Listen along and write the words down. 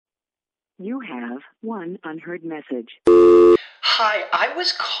You have one unheard message. Hi, I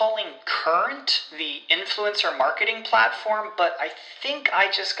was calling Current, the influencer marketing platform, but I think I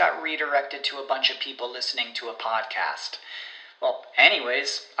just got redirected to a bunch of people listening to a podcast. Well,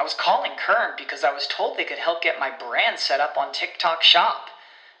 anyways, I was calling Current because I was told they could help get my brand set up on TikTok Shop,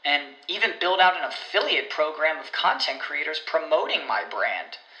 and even build out an affiliate program of content creators promoting my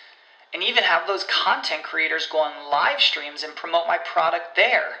brand, and even have those content creators go on live streams and promote my product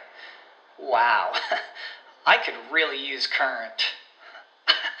there. Wow, I could really use Current.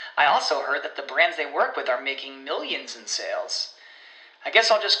 I also heard that the brands they work with are making millions in sales. I guess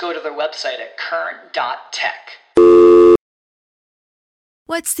I'll just go to their website at current.tech.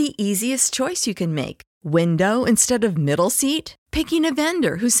 What's the easiest choice you can make? Window instead of middle seat? Picking a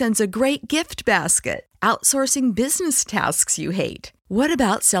vendor who sends a great gift basket? Outsourcing business tasks you hate? What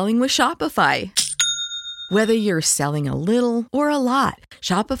about selling with Shopify? Whether you're selling a little or a lot,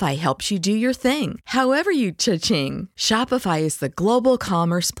 Shopify helps you do your thing, however you cha-ching. Shopify is the global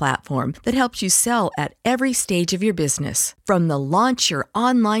commerce platform that helps you sell at every stage of your business. From the launch your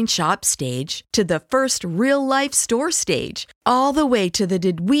online shop stage to the first real-life store stage, all the way to the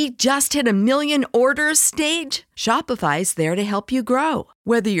did we just hit 1 million orders stage. Shopify's there to help you grow.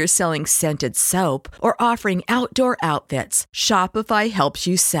 Whether you're selling scented soap or offering outdoor outfits, Shopify helps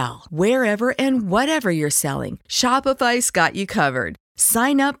you sell. Wherever and whatever you're selling, Shopify's got you covered.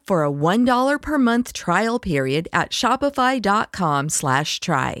 Sign up for a $1 per month trial period at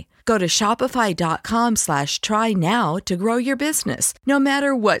shopify.com/try. Go to shopify.com/try now to grow your business, no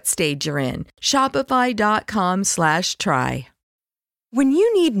matter what stage you're in. Shopify.com/try. When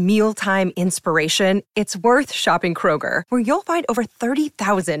you need mealtime inspiration, it's worth shopping Kroger, where you'll find over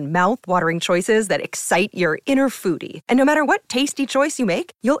 30,000 mouth-watering choices that excite your inner foodie. And no matter what tasty choice you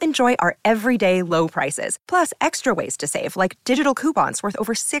make, you'll enjoy our everyday low prices, plus extra ways to save, like digital coupons worth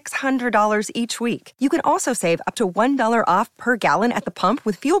over $600 each week. You can also save up to $1 off per gallon at the pump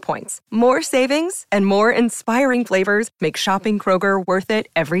with fuel points. More savings and more inspiring flavors make shopping Kroger worth it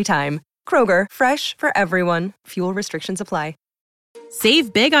every time. Kroger, fresh for everyone. Fuel restrictions apply.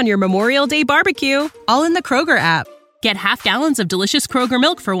 Save big on your Memorial Day barbecue, all in the Kroger app. Get half gallons of delicious Kroger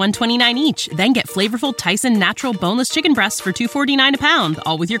milk for $1.29 each. Then get flavorful Tyson natural boneless chicken breasts for $2.49 a pound,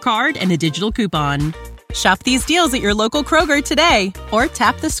 all with your card and a digital coupon. Shop these deals at your local Kroger today, or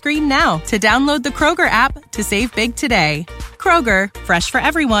tap the screen now to download the Kroger app to save big today. Kroger, fresh for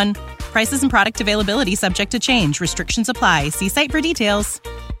everyone. Prices and product availability subject to change. Restrictions apply. See site for details.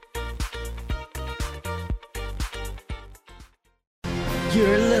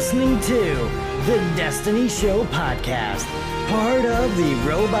 You're listening to the Destiny Show podcast, part of the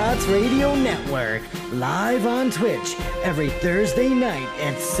Robots Radio Network, live on Twitch every Thursday night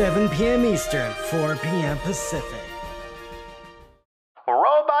at 7 p.m. Eastern, 4 p.m. Pacific.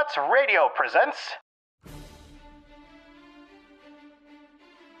 Robots Radio presents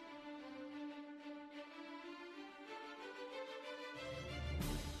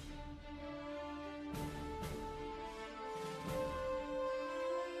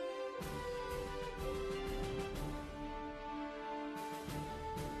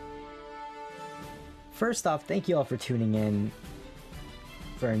First off, thank you all for tuning in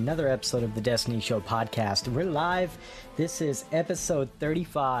for another episode of the Destiny Show podcast. We're live. This is episode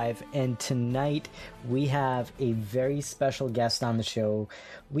 35, and tonight we have a very special guest on the show.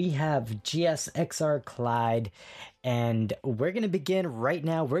 We have GSXRClyde, and we're going to begin right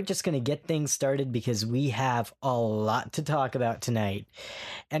now. We're just going to get things started because we have a lot to talk about tonight.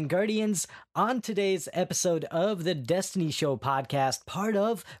 And Guardians, on today's episode of the Destiny Show podcast, part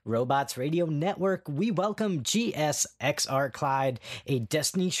of Robots Radio Network, we welcome GSXRClyde, a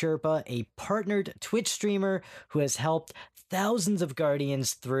Destiny Sherpa, a partnered Twitch streamer who has helped thousands of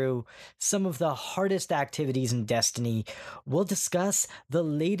Guardians through some of the hardest activities in Destiny. We'll discuss the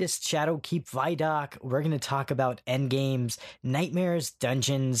latest Shadowkeep Vidoc. We're going to talk about endgames, nightmares,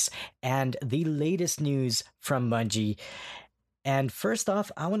 dungeons, and the latest news from Bungie. And first off,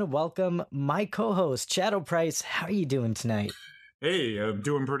 I want to welcome my co-host, Shadow Price. How are you doing tonight? Hey, I'm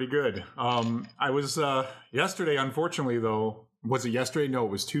doing pretty good. I was, yesterday, unfortunately, though, was it yesterday? No,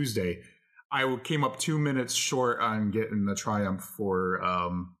 it was Tuesday. I came up 2 minutes short on getting the triumph for,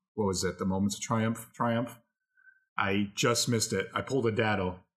 what was it, the Moments of Triumph. I just missed it. I pulled a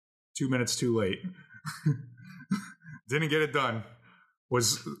daddle. 2 minutes too late. Didn't get it done.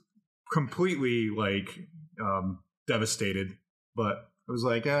 Was completely, devastated. But I was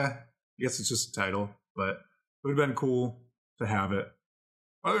like, I guess it's just a title. But it would have been cool to have it.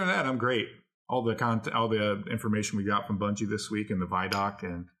 Other than that, I'm great. All the content, all the information we got from Bungie this week and the Vidoc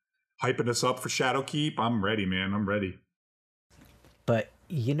and hyping us up for Shadowkeep. I'm ready, man. I'm ready. But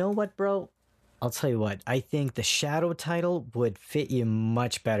You know what, bro? I'll tell you what. I think the Shadow title would fit you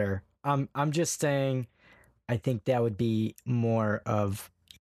much better. I'm just saying. I think that would be more of.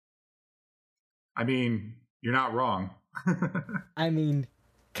 I mean, you're not wrong. I mean,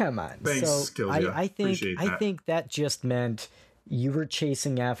 come on. Thanks, So Skillsy. I think Appreciate I that. think that just meant you were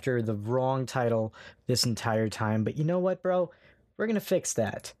chasing after the wrong title this entire time. But you know what, bro? We're gonna fix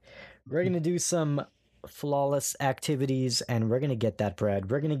that. We're gonna do some flawless activities, and we're gonna get that bread.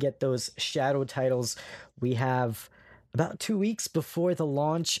 We're gonna get those shadow titles. We have about 2 weeks before the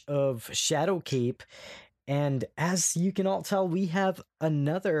launch of Shadowkeep, and as you can all tell, we have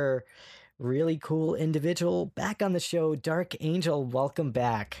another really cool individual back on the show. Dark Angel, welcome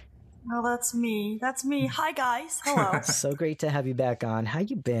back. Oh, that's me. That's me. Hi, guys. Hello. So great to have you back on. How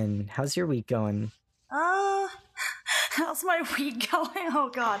you been? How's your week going? How's my week going? Oh,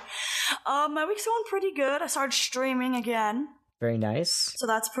 God. My week's going pretty good. I started streaming again. Very nice. So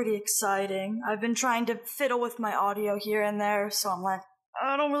that's pretty exciting. I've been trying to fiddle with my audio here and there, so I'm like,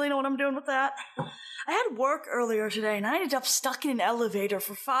 I don't really know what I'm doing with that. I had work earlier today, and I ended up stuck in an elevator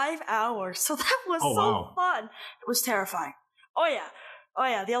for 5 hours, so that was fun. It was terrifying. Oh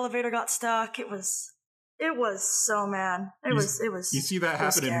yeah, the elevator got stuck. It was so, man. It was. You see that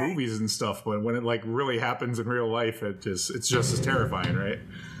happen in movies and stuff, but when it like really happens in real life, it's just as terrifying, right?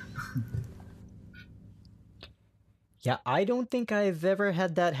 Yeah, I don't think I've ever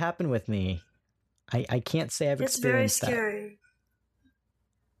had that happen with me. I can't say I've experienced that. It's very scary.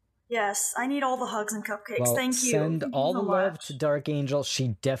 Yes, I need all the hugs and cupcakes. Well, Thank you. Send Thank all you the so love much. to Dark Angel.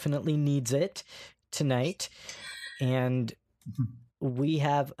 She definitely needs it tonight. And we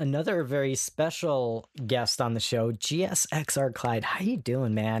have another very special guest on the show, GSXRClyde. How you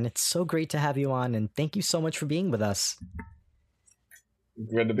doing, man? It's so great to have you on, and thank you so much for being with us.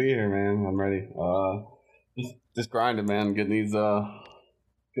 Good to be here, man. I'm ready. Just grinding, man. Getting these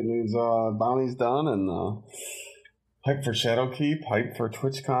bounties done, and hype for Shadowkeep, hype for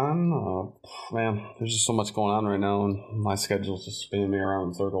TwitchCon. Man, there's just so much going on right now, and my schedule's just spinning me around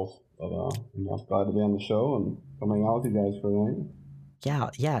in circles. But I'm just glad to be on the show and coming out with you guys for the night.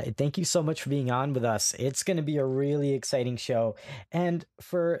 Yeah. Thank you so much for being on with us. It's going to be a really exciting show. And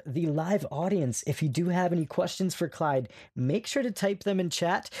for the live audience, if you do have any questions for Clyde, make sure to type them in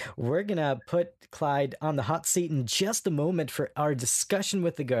chat. We're going to put Clyde on the hot seat in just a moment for our discussion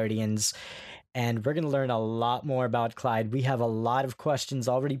with the Guardians. And we're going to learn a lot more about Clyde. We have a lot of questions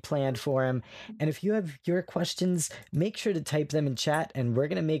already planned for him. And if you have your questions, make sure to type them in chat, and we're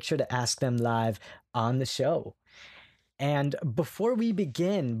going to make sure to ask them live on the show. And before we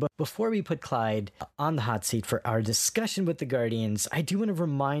begin, before we put Clyde on the hot seat for our discussion with the Guardians, I do want to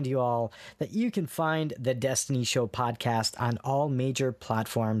remind you all that you can find the Destiny Show podcast on all major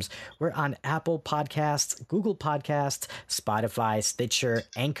platforms. We're on Apple Podcasts, Google Podcasts, Spotify, Stitcher,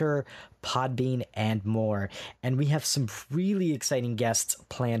 Anchor, Podbean, and more. And we have some really exciting guests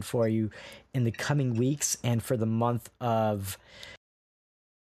planned for you in the coming weeks and for the month of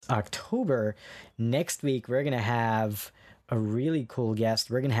October. Next week, we're going to have a really cool guest.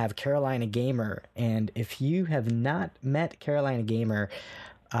 We're going to have Carolina Gamer. And if you have not met Carolina Gamer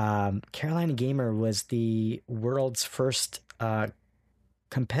was the world's first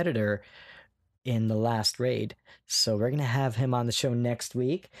competitor in the last raid. So we're going to have him on the show next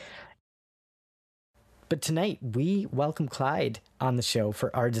week. But tonight, we welcome Clyde on the show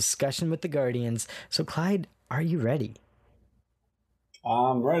for our discussion with the Guardians. So Clyde, are you ready?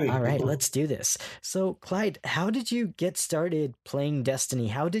 I'm ready. All right, let's do this. So, Clyde, how did you get started playing Destiny?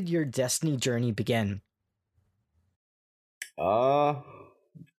 How did your Destiny journey begin? It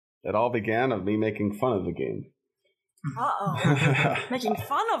all began of me making fun of the game. Uh-oh. Making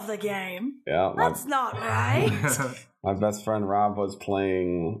fun of the game? Yeah. That's not right. My best friend Rob was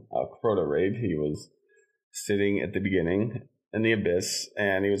playing a Crota raid. He was sitting at the beginning in the Abyss,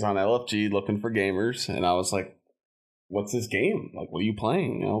 and he was on LFG looking for gamers, and I was like, what's this game? Like, what are you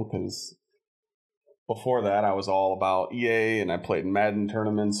playing? You know, because before that, I was all about EA, and I played Madden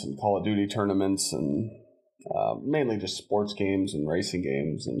tournaments and Call of Duty tournaments, and mainly just sports games and racing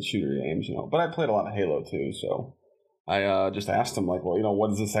games and shooter games, you know. But I played a lot of Halo, too, so I just asked him, like, well, you know,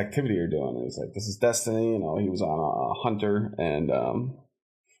 what is this activity you're doing? And he's like, this is Destiny. You know, he was on a Hunter, and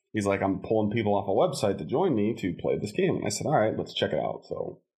he's like, I'm pulling people off a website to join me to play this game. And I said, all right, let's check it out.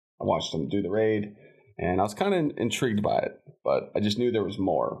 So I watched him do the raid, and I was kind of intrigued by it, but I just knew there was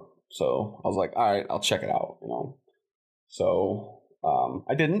more. So I was like, all right, I'll check it out, you know. So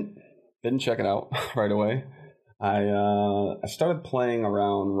I didn't check it out right away. I started playing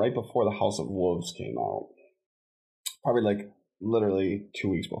around right before the House of Wolves came out. Probably like literally 2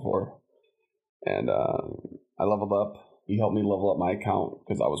 weeks before. And I leveled up He helped me level up my account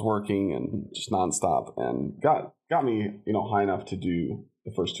because I was working and just nonstop, and got me, high enough to do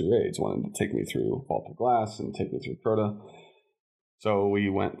the first 2 raids. Wanted to take me through Vault of Glass and take me through Crota. So we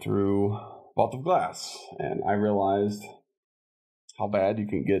went through Vault of Glass, and I realized how bad you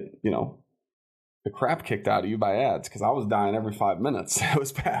can get, the crap kicked out of you by ads, because I was dying every 5 minutes. It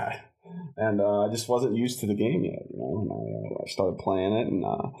was bad. And I just wasn't used to the game yet, And I started playing it and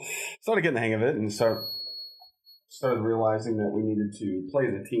started getting the hang of it, and started realizing that we needed to play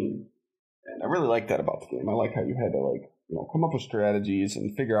as a team. And I really like that about the game. I like how you had to come up with strategies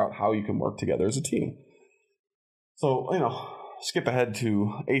and figure out how you can work together as a team. So, skip ahead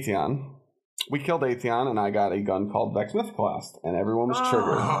to Atheon. We killed Atheon, and I got a gun called Vex Mythoclast, and everyone was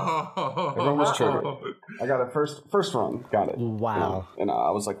triggered. Everyone was triggered. I got it first run, got it. Wow. And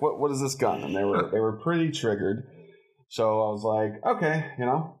I was like, "What is this gun?" And they were pretty triggered. So I was like, "Okay,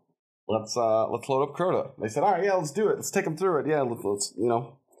 let's load up Crota." They said, "All right, yeah, let's do it. Let's take them through it. Yeah, let's."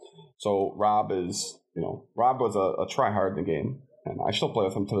 So Rob was a tryhard in the game. And I still play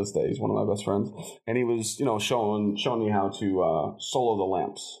with him to this day. He's one of my best friends. And he was, showing me how to solo the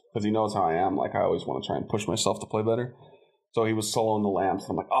lamps. Because he knows how I am. Like, I always want to try and push myself to play better. So he was soloing the lamps.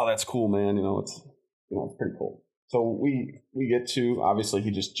 And I'm like, oh, that's cool, man. It's pretty cool. So we get to, obviously, he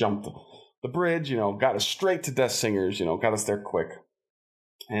just jumped the bridge, got us straight to Death Singers, got us there quick.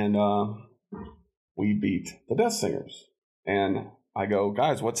 And we beat the Death Singers. And I go,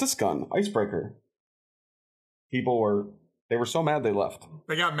 guys, what's this gun? Icebreaker. They were so mad they left.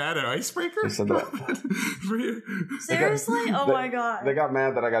 They got mad at Icebreaker? They said that. Seriously? My God. They got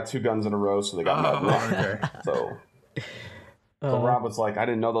mad that I got 2 guns in a row, so they got mad. Okay. So Rob was like, I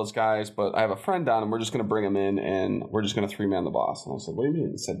didn't know those guys, but I have a friend down, and we're just going to bring him in, and we're just going to 3-man the boss. And I said, what do you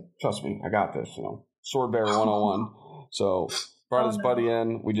mean? He said, trust me, I got this. Sword Bearer 101. So brought his buddy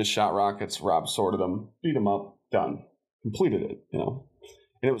in. We just shot rockets. Rob sorted him, beat him up, done. Completed it,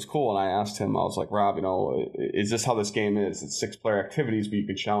 And it was cool, and I asked him, I was like, Rob, is this how this game is? It's 6-player activities, but you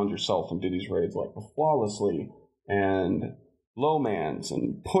can challenge yourself and do these raids flawlessly and low mans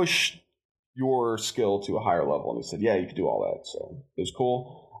and push your skill to a higher level. And he said, yeah, you can do all that. So it was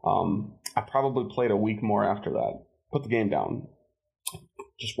cool. I probably played a week more after that. Put the game down.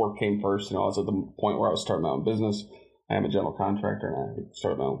 Just work came first. I was at the point where I was starting my own business. I am a general contractor, and I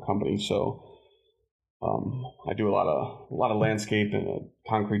started my own company, so I do a lot of landscape and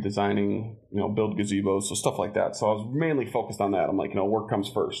concrete designing, build gazebos, so stuff like that. So I was mainly focused on that. I'm like, work comes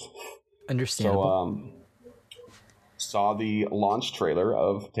first. Understandable. So saw the launch trailer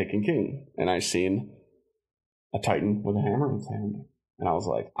of Taken King, and I seen a Titan with a hammer in his hand. And I was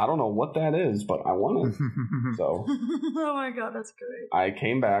like, I don't know what that is, but I want it. So oh my God, that's great. I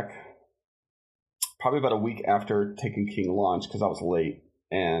came back probably about a week after Taken King launched because I was late.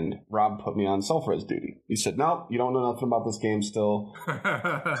 And Rob put me on self-res duty. He said, no, you don't know nothing about this game still.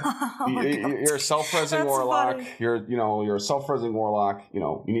 You're a self-resing warlock. Funny. You're a self-resing warlock.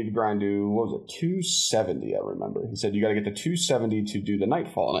 You need to grind to, what was it, 270, I remember. He said, you got to get to 270 to do the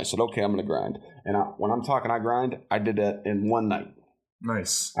Nightfall. And I said, okay, I'm going to grind. And when I'm talking I grind, I did that in one night.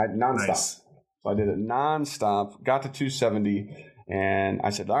 Nice. Nonstop. Nice. So I did it nonstop, got to 270, and I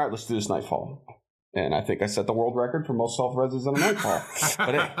said, all right, let's do this Nightfall. And I think I set the world record for most self-reses in a Nightfall.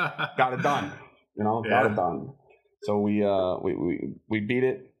 But hey, got it done. Got it done. So we beat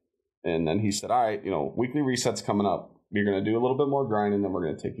it, and then he said, all right, weekly resets coming up. You're going to do a little bit more grinding, and then we're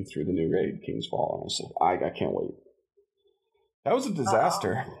going to take you through the new raid, King's Fall. And I said, I can't wait. That was a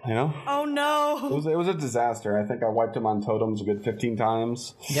disaster, Oh no! It was a disaster. I think I wiped him on totems a good 15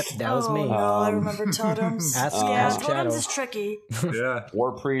 times. Yep, that was me. No, I remember totems. Ask totems Shadow. is tricky. Yeah.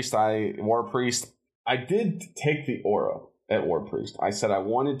 War Priest. I did take the aura at War Priest. I said I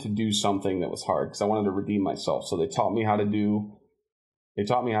wanted to do something that was hard because I wanted to redeem myself. So they taught me how to do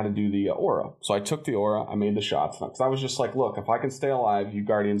the aura. So I took the aura. I made the shots because I was just like, look, if I can stay alive, you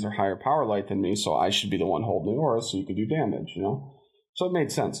Guardians are higher power light than me, so I should be the one holding the aura, so you could do damage. So it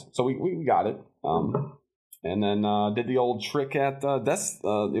made sense. So we got it. And then did the old trick at the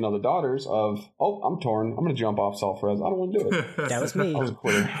daughters of, I'm torn. I'm going to jump off self-res. I don't want to do it. That was me. I was a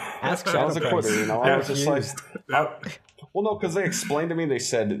quitter. Ask I was a quitter, I was just like, well, no, because they explained to me, they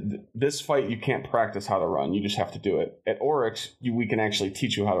said, this fight you can't practice how to run. You just have to do it. At Oryx, we can actually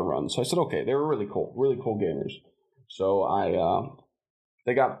teach you how to run. So I said, okay, they were really cool gamers. So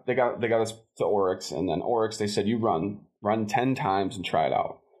they got us to Oryx, and then Oryx, they said, you run 10 times and try it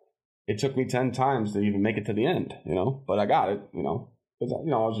out. It took me 10 times to even make it to the end, but I got it, because, I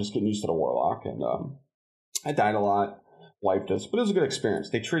was just getting used to the Warlock, and I died a lot, wiped us, but it was a good experience.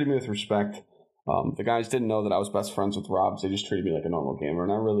 They treated me with respect. The guys didn't know that I was best friends with Rob. So they just treated me like a normal gamer,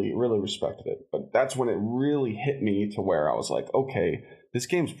 and I really, really respected it. But that's when it really hit me to where I was like, okay, this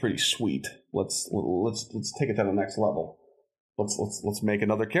game's pretty sweet. Let's take it to the next level. Let's make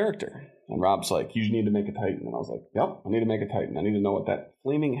another character. And Rob's like, you need to make a Titan. And I was like, yep, I need to make a Titan. I need to know what that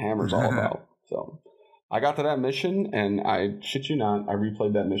flaming hammer's all about. So I got to that mission, and I shit you not, I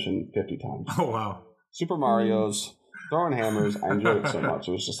replayed that mission 50 times. Oh, wow. Super Mario's, throwing hammers. I enjoyed it so much.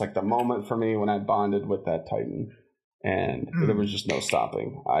 It was just like the moment for me when I bonded with that Titan. And there was just no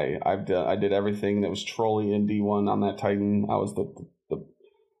stopping. I did everything that was trolly in D1 on that Titan. I was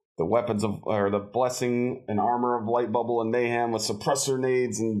the weapons of, or the blessing and armor of Light Bubble and Mayhem with suppressor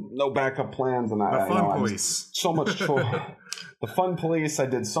nades and no backup plans. And the fun police. So much troll. The fun police. I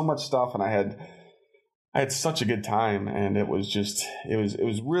did so much stuff, and I had such a good time, and it was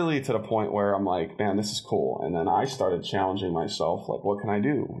really to the point where I'm like, man, this is cool. And then I started challenging myself, like, what can I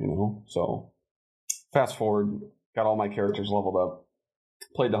do? So fast forward, got all my characters leveled up,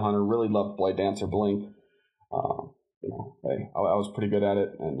 played the hunter, really loved Blade Dancer Blink. I was pretty good at it,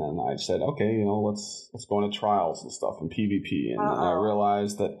 and then I said, okay, let's go into trials and stuff and PvP, and I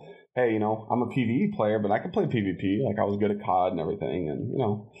realized that, hey, I'm a PvE player, but I can play PvP. Like, I was good at COD and everything, and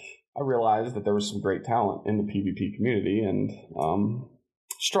I realized that there was some great talent in the PvP community, and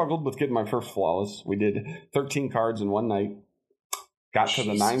struggled with getting my first flawless. We did 13 cards in one night, got to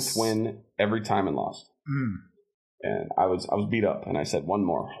the 9th win every time and lost. And I was beat up, and I said, one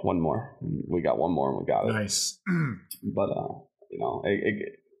more. We got one more, and we got it. Nice. But,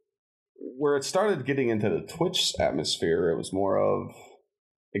 where it started getting into the Twitch atmosphere, it was more of,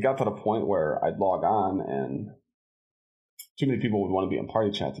 it got to the point where I'd log on, and too many people would want to be in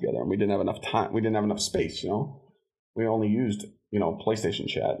party chat together, and we didn't have enough time. We didn't have enough space, We only used, PlayStation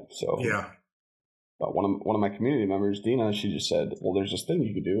chat. So yeah. But one of my community members, Dina, she just said, well, there's this thing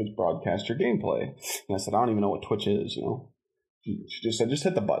you can do is broadcast your gameplay. And I said, I don't even know what Twitch is, She just said, just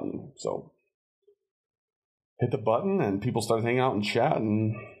hit the button. So hit the button, and people started hanging out and chat,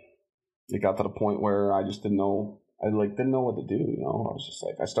 and it got to the point where I just didn't know. I didn't know what to do, I was just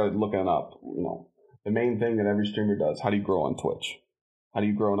like, I started looking up, the main thing that every streamer does. How do you grow on Twitch? How do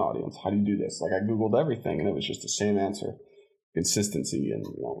you grow an audience? How do you do this? Like, I Googled everything, and it was just the same answer. Consistency and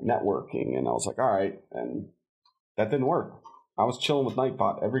networking, and I was like, all right, and that didn't work. I was chilling with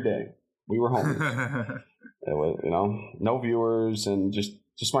Nightbot every day. We were homies. It was, no viewers, and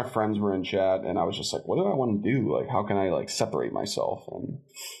just my friends were in chat, and I was just like, what do I want to do? Like, how can I separate myself? And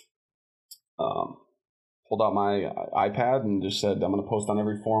pulled out my iPad and just said, I'm going to post on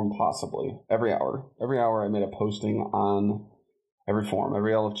every forum possibly every hour. I made a posting on every forum,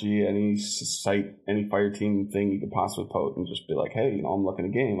 every LFG, any site, any fire team thing you could possibly post, and just be like, hey, I'm looking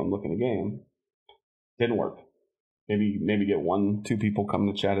at game. Didn't work. Maybe get 1-2 people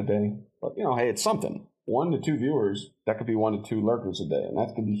coming to chat a day. But, hey, it's something. 1 to 2 viewers, that could be 1 to 2 lurkers a day, and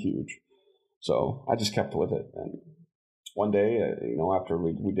that could be huge. So I just kept with it. And one day, after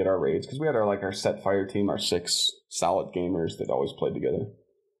we did our raids, because we had our set fire team, our 6 solid gamers that always played together.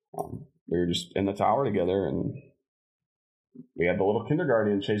 We were just in the tower together, and we had the little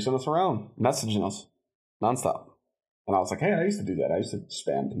kindergarten chasing us around, messaging us nonstop. And I was like, hey, I used to do that. I used to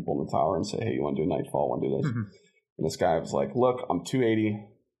spam people in the tower and say, hey, you want to do Nightfall? Want to do this? And this guy was like, look, I'm 280.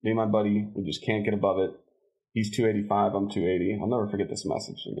 Me and my buddy, we just can't get above it. He's 285. I'm 280. I'll never forget this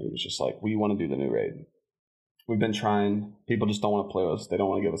message. And he was just like, we want to do the new raid. We've been trying. People just don't want to play with us. They don't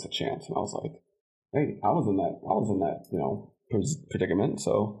want to give us a chance. And I was like, hey, I was in that predicament.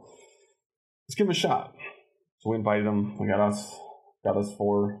 So let's give him a shot. So we invited them. We got us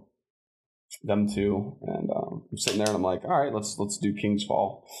 4, them 2, and I'm sitting there and I'm like, all right, let's do King's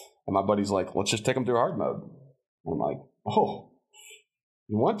Fall. And my buddy's like, let's just take them through hard mode. And I'm like, oh,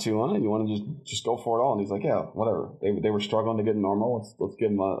 you want to, huh? You want to just go for it all? And he's like, yeah, whatever. They were struggling to get normal. Let's give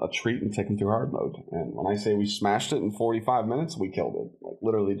them a treat and take them through hard mode. And when I say we smashed it in 45 minutes, we killed it. Like,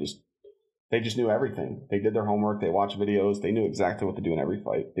 literally they just knew everything. They did their homework. They watched videos. They knew exactly what to do in every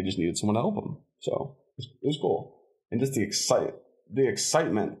fight. They just needed someone to help them. So it was cool. And just the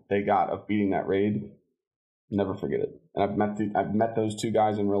excitement they got of beating that raid, never forget it. And I've met those 2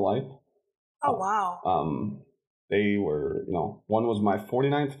 guys in real life. Oh, wow. They were, one was my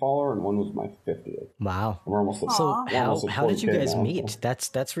 49th follower and one was my 50th. Wow. We're almost so how did you guys meet? So.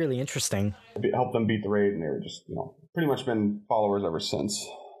 That's really interesting. Helped them beat the raid, and they were just, pretty much been followers ever since.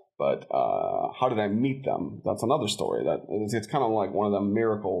 But how did I meet them? That's another story. It's kind of like one of the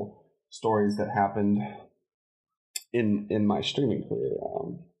miracle stories that happened in my streaming career.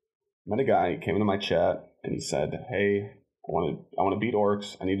 Met a guy, came into my chat, and he said, hey, I want to beat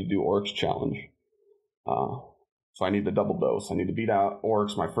orcs. I need to do orcs challenge. So I need the double dose. I need to beat out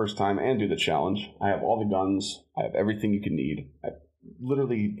orcs my first time and do the challenge. I have all the guns. I have everything you can need.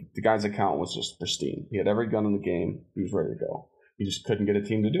 Literally, the guy's account was just pristine. He had every gun in the game. He was ready to go. He just couldn't get a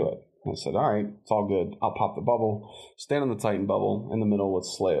team to do it. And I said, all right, it's all good. I'll pop the bubble, stand on the Titan bubble in the middle with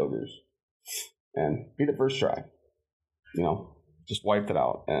Slay Ogres, and beat it first try. Just wiped it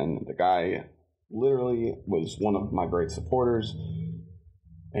out. And the guy literally was one of my great supporters.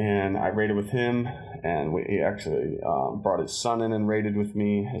 And I raided with him, and he actually brought his son in and raided with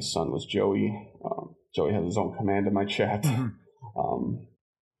me. His son was Joey. Joey has his own command in my chat.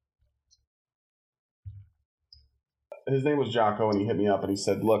 His name was Jocko, and he hit me up and he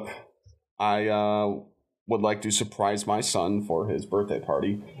said, look, I would like to surprise my son for his birthday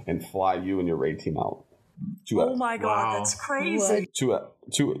party and fly you and your raid team out. Oh my god, that's crazy. To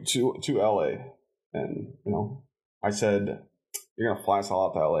LA. And, I said, you're going to fly us all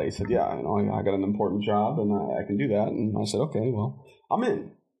out to LA? He said, yeah, I got an important job and I can do that. And I said, okay, well, I'm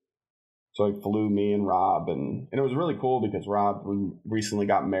in. So he flew me and Rob, and it was really cool because Rob recently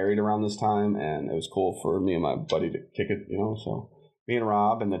got married around this time, and it was cool for me and my buddy to kick it, So me and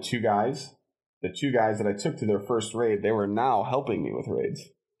Rob and the two guys that I took to their first raid, they were now helping me with raids.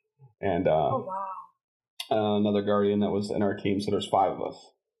 And another Guardian that was in our team, so there's 5 of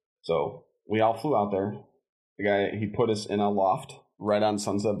us. So we all flew out there. The guy, he put us in a loft right on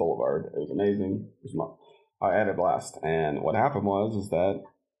Sunset Boulevard. It was amazing. I had a blast. And what happened was that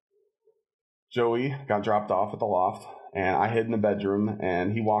Joey got dropped off at the loft, and I hid in the bedroom,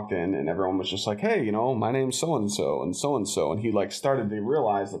 and he walked in, and everyone was just like, hey, my name's so-and-so, and so-and-so. And he, started to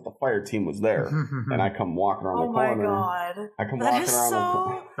realize that the fire team was there. And I come walking around the corner. Oh, my God. I come walking around the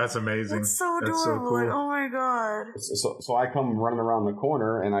corner. That's amazing. That's so adorable. That's so cool. Oh, my God. So I come running around the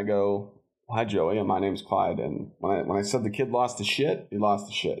corner, and I go, hi, Joey, and my name's Clyde. And when I said the kid lost his shit, he lost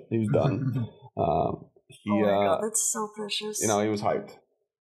his shit. He was done. Oh, my God. That's so precious. He was hyped.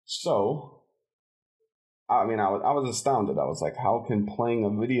 So I was astounded. I was like, how can playing a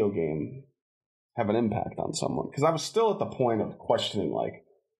video game have an impact on someone? Because I was still at the point of questioning,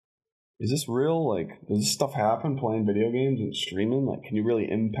 is this real? Does this stuff happen playing video games and streaming? Can you really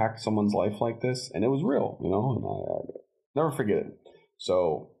impact someone's life like this? And it was real, and I never forget it.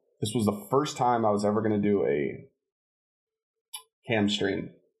 So this was the first time I was ever going to do a cam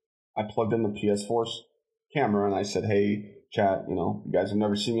stream. I plugged in the PS4 camera, and I said, hey, chat, you guys have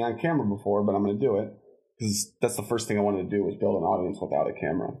never seen me on camera before, but I'm going to do it. Because that's the first thing I wanted to do was build an audience without a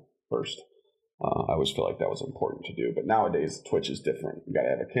camera first. I always feel like that was important to do. But nowadays, Twitch is different. You got to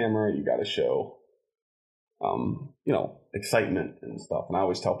have a camera. You got to show, excitement and stuff. And I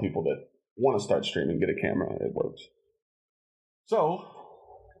always tell people that want to start streaming, get a camera. It works. So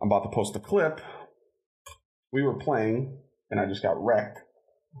I'm about to post a clip. We were playing, and I just got wrecked.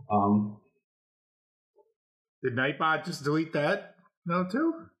 Did Nightbot just delete that? No,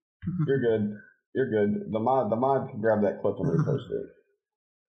 too? You're good. You're good. The mod can grab that clip and repost it.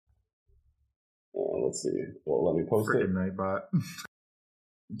 Let's see. Well, let me post it. Nightbot.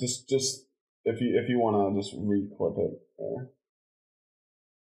 Just if you want to just re-clip it.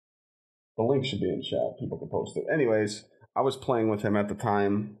 The link should be in chat. People can post it. Anyways, I was playing with him at the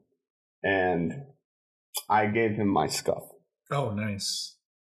time, and I gave him my scuff. Oh, nice.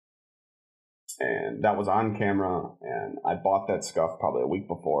 And that was on camera, and I bought that scuff probably a week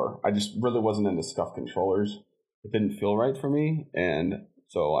before. I just really wasn't into scuff controllers. It didn't feel right for me, and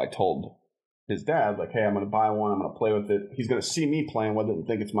so I told his dad, hey, I'm going to buy one, I'm going to play with it. He's going to see me playing with it and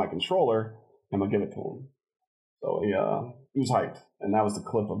think it's my controller, and I'm going to give it to him. So he was hyped, and that was the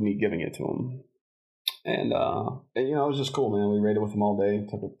clip of me giving it to him. And it was just cool, man. We raided with him all day,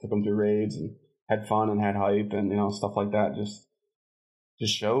 took him through raids, and had fun and had hype, and stuff like that. Just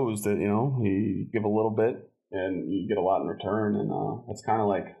shows that you give a little bit and you get a lot in return, and that's kind of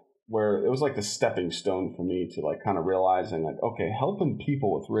where it was the stepping stone for me to kind of realizing okay, helping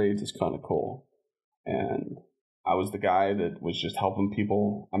people with raids is kind of cool. And I was the guy that was just helping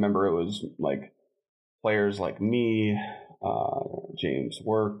people. I remember it was players like me, James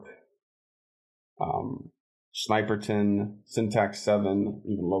Work, Sniperton, Syntax 7,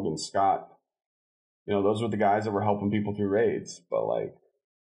 even Logan Scott. Those were the guys that were helping people through raids. But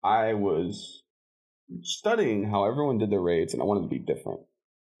I was studying how everyone did their raids, and I wanted to be different.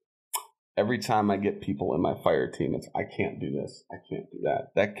 Every time I get people in my fire team, it's, I can't do this, I can't do that.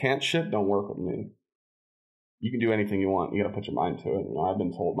 That can't shit don't work with me. You can do anything you want. You got to put your mind to it. I've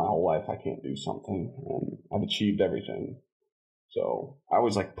been told my whole life I can't do something, and I've achieved everything. So I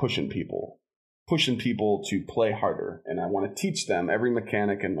was pushing people to play harder, and I want to teach them every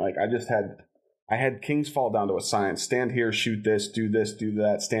mechanic. And I just had I had King's Fall down to a science. Stand here, shoot this, do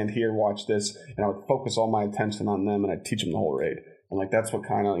that. Stand here, watch this. And I would focus all my attention on them, and I'd teach them the whole raid. And like that's what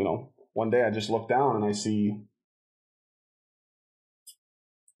kind of, one day I just look down and I see,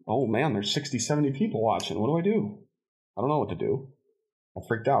 oh man, there's 60, 70 people watching. What do I do? I don't know what to do. I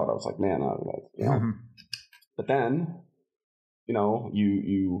freaked out. I was like, man, But then,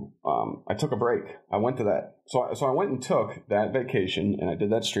 I took a break. I went to that. So I went and took that vacation, and I did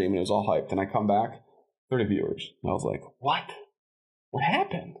that stream, and it was all hyped. And I come back, 30 viewers. And I was like, what? What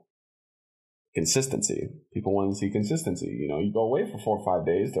happened? Consistency. People want to see consistency. You go away for 4 or 5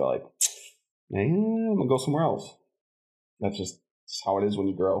 days, they're like, man, I'm going to go somewhere else. That's just how it is when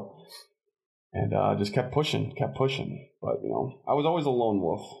you grow. And just kept pushing. But, I was always a lone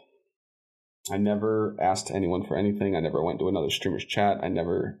wolf. I never asked anyone for anything. I never went to another streamer's chat. I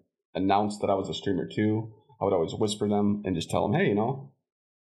never announced that I was a streamer too. I would always whisper them and just tell them, hey,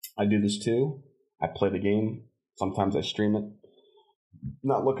 I do this too. I play the game. Sometimes I stream it.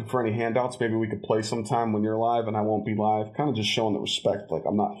 Not looking for any handouts. Maybe we could play sometime when you're live and I won't be live. Kind of just showing the respect. Like,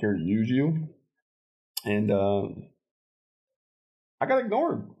 I'm not here to use you. And I got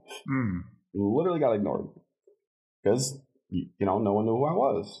ignored. Literally got ignored. Because, no one knew who I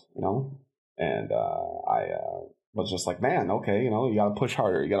was, And I was just like, man, okay, you got to push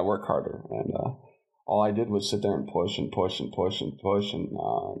harder. You got to work harder. And all I did was sit there and push. And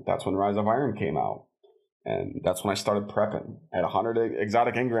that's when Rise of Iron came out. And that's when I started prepping. I had 100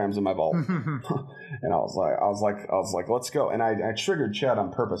 exotic engrams in my vault. And I was like, let's go. And I triggered Chad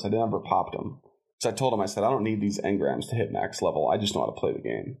on purpose. I never popped him. So I told him, I said, I don't need these engrams to hit max level. I just know how to play the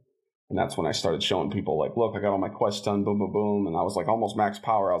game. And that's when I started showing people, like, look, I got all my quests done, boom, boom, boom. And I was like almost max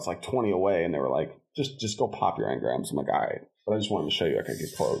power. I was like 20 away. And they were like, just go pop your engrams. I'm like, all right. But I just wanted to show you I could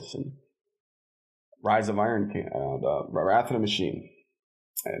get close. And Rise of Iron came out, Wrath of the Machine.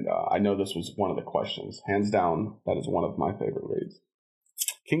 And I know this was one of the questions. Hands down, that is one of my favorite raids.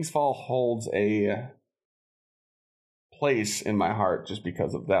 King's Fall holds a place in my heart just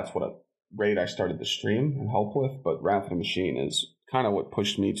because of that's what a raid I started to stream and help with. But Wrath of the Machine is kind of what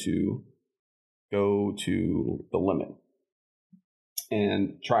pushed me to go to the limit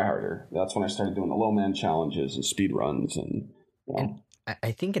and try harder. That's when I started doing the low man challenges and speed runs. And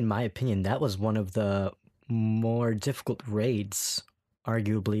I think, in my opinion, that was one of the more difficult raids,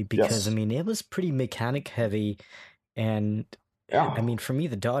 arguably, because, yes. It was pretty mechanic heavy. And, for me,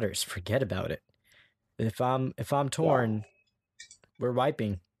 the daughters, forget about it. If I'm torn, we're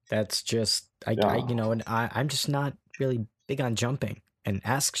wiping. That's just, I'm just not really big on jumping. And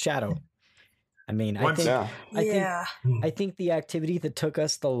ask Shadow. I think the activity that took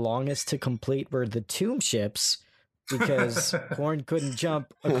us the longest to complete were the tomb ships, because Horn couldn't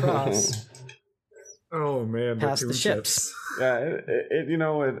jump across. Oh man, past the ships. Yeah,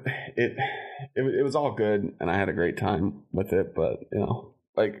 it was all good, and I had a great time with it. But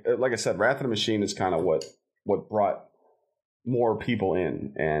like I said, Wrath of the Machine is kind of what brought more people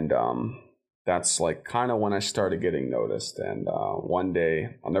in, and that's like kind of when I started getting noticed. And one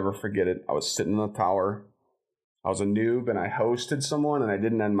day, I'll never forget it. I was sitting in the tower. I was a noob, and I hosted someone, and I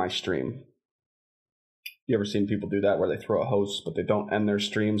didn't end my stream. You ever seen people do that where they throw a host, but they don't end their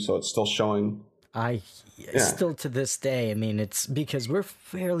stream, so it's still showing? Still to this day, it's because we're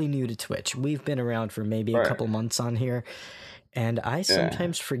fairly new to Twitch. We've been around for maybe a couple months on here, and I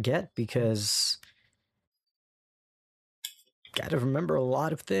sometimes forget because got to remember a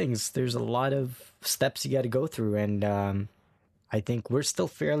lot of things. There's a lot of steps you got to go through, and I think we're still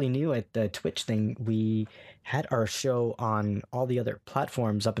fairly new at the Twitch thing. We had our show on all the other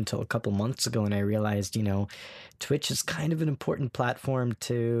platforms up until a couple months ago, and I realized, Twitch is kind of an important platform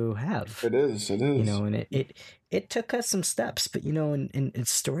to have. It is. And it took us some steps, but in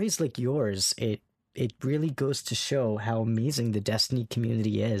stories like yours, it really goes to show how amazing the Destiny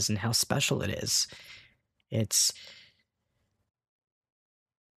community is and how special it is. It's.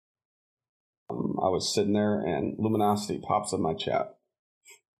 I was sitting there, and Luminosity pops in my chat,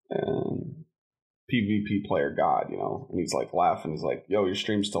 and PvP player God, and he's like laughing. He's like, "Yo, your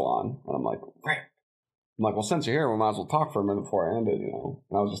stream's still on," and I'm like, "Right." I'm like, "Well, since you're here, we might as well talk for a minute before I end it," And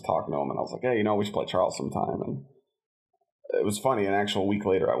I was just talking to him, and I was like, "Hey, we should play Charles sometime." And it was funny. An actual week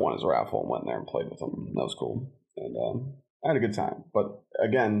later, I won his raffle and went there and played with him. That was cool, and I had a good time. But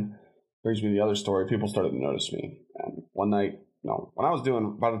again, brings me to the other story. People started to notice me, and one night. When I was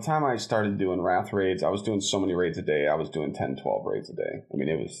by the time I started doing Wrath raids, I was doing so many raids a day. I was doing 10, 12 raids a day.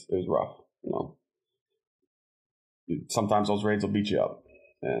 It was rough, Sometimes those raids will beat you up.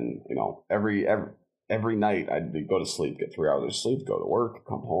 And, every night I'd go to sleep, get 3 hours of sleep, go to work,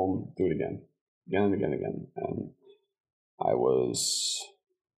 come home, do it again and again. And I was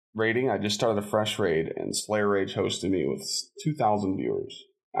raiding. I just started a fresh raid, and Slayer Rage hosted me with 2,000 viewers.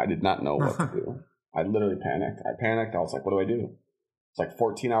 I did not know what to do. I literally panicked. I was like, what do I do? It's like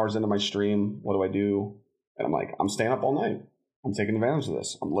 14 hours into my stream. What do I do? And I'm like, I'm staying up all night. I'm taking advantage of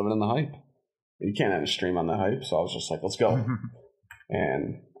this. I'm living in the hype. You can't end a stream on the hype. So I was just like, let's go.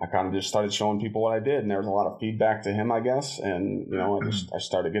 And I kind of just started showing people what I did. And there was a lot of feedback to him, I guess. And, you know, I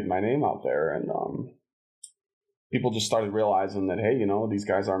started getting my name out there. And people just started realizing that, hey, you know, these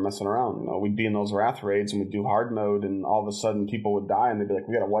guys aren't messing around. You know, we'd be in those Wrath raids and we'd do hard mode. And all of a sudden people would die and they'd be like,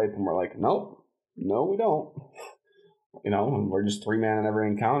 we got to wipe. And we're like, nope, no, we don't. You know, and we're just 3-man in every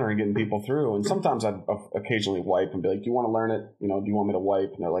encounter and getting people through. And sometimes I'd occasionally wipe and be like, do you want to learn it? You know, do you want me to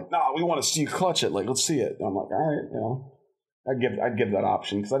wipe? And they're like, no, we want to see you clutch it. Like, let's see it. And I'm like, all right, you know, I'd give that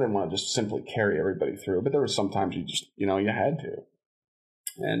option because I didn't want to just simply carry everybody through. But there were sometimes you just, you know, you had to.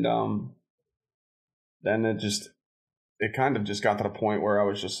 And then it kind of just got to the point where I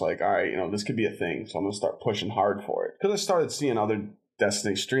was just like, all right, you know, this could be a thing. So I'm going to start pushing hard for it. Because I started seeing other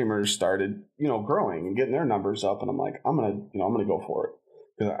Destiny streamers started, you know, growing and getting their numbers up, and I'm like, I'm gonna go for it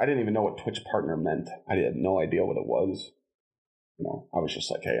because I didn't even know what Twitch partner meant. I had no idea what it was. You know, I was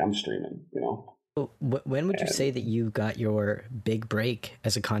just like, hey, I'm streaming. You know. When would you say that you got your big break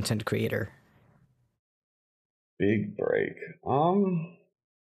as a content creator? Big break.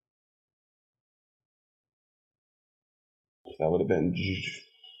 That would have been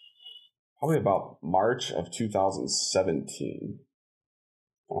probably about March of 2017.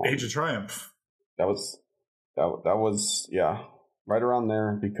 Age of Triumph. That was yeah, right around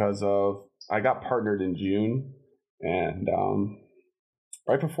there because of I got partnered in June, and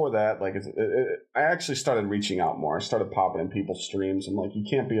right before that, like I actually started reaching out more. I started popping in people's streams. I'm like, you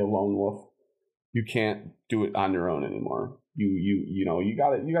can't be a lone wolf. You can't do it on your own anymore. You know you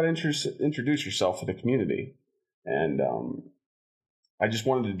got to introduce yourself to the community, and I just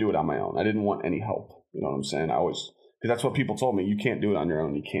wanted to do it on my own. I didn't want any help. You know what I'm saying? Because that's what people told me. You can't do it on your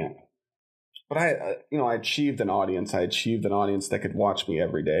own. You can't. But I achieved an audience. I achieved an audience that could watch me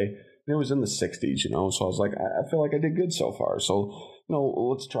every day. And it was in the 60s, you know. So I was like, I feel like I did good so far. So, you know,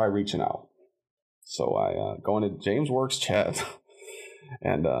 let's try reaching out. So I go into James Works chat.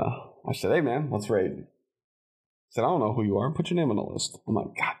 And I said, hey, man, let's raid. He said, I don't know who you are. Put your name on the list. I'm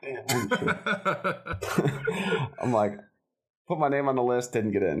like, God damn. I'm like, put my name on the list.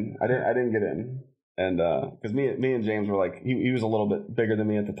 Didn't get in. I didn't get in. And because me and James were like, he was a little bit bigger than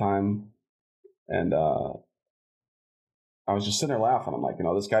me at the time, and I was just sitting there laughing. I'm like, you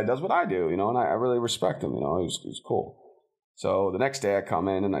know, this guy does what I do, you know, and I really respect him. You know, it was cool. So the next day I come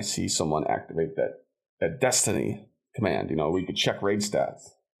in and I see someone activate that Destiny command, you know, where you could check raid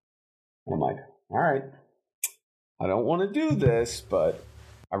stats. And I'm like, all right, I don't want to do this, but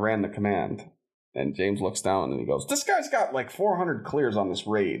I ran the command. And James looks down and he goes, this guy's got like 400 clears on this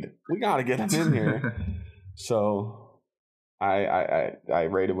raid. We got to get him in here. So I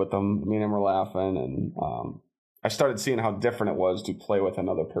raided with him. Me and him were laughing. And I started seeing how different it was to play with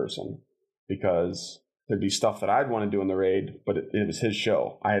another person. Because there'd be stuff that I'd want to do in the raid, but it was his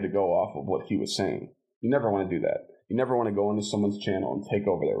show. I had to go off of what he was saying. You never want to do that. You never want to go into someone's channel and take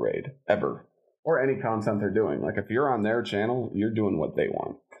over their raid. Ever. Or any content they're doing. Like if you're on their channel, you're doing what they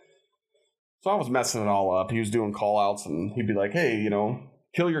want. So I was messing it all up. He was doing call-outs, and he'd be like, hey, you know,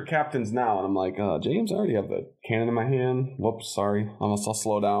 kill your captains now. And I'm like, James, I already have the cannon in my hand. Whoops, sorry. I'll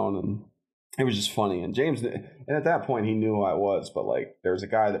slow down. And it was just funny. And James, and at that point, he knew who I was. But, like, there's a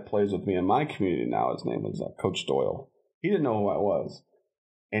guy that plays with me in my community now. His name was Coach Doyle. He didn't know who I was.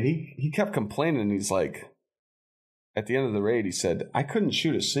 And he kept complaining. And he's like, at the end of the raid, he said, I couldn't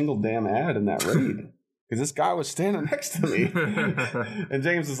shoot a single damn ad in that raid. Because this guy was standing next to me. And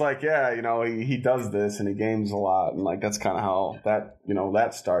James was like, yeah, you know, he does this and he games a lot. And like, that's kind of how that, you know,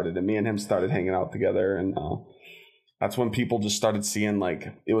 that started. And me and him started hanging out together. And that's when people just started seeing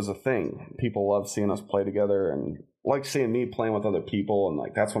like, it was a thing. People loved seeing us play together and like seeing me playing with other people. And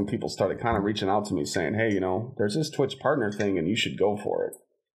like, that's when people started kind of reaching out to me saying, hey, you know, there's this Twitch partner thing and you should go for it.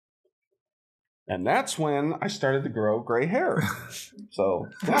 And that's when I started to grow gray hair. So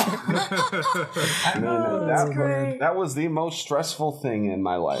yeah. I mean, that was the most stressful thing in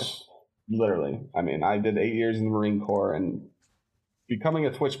my life. Literally. I mean, I did 8 years in the Marine Corps, and becoming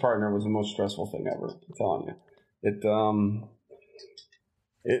a Twitch partner was the most stressful thing ever. I'm telling you.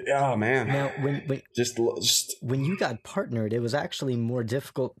 Oh man. Now, when you got partnered, it was actually more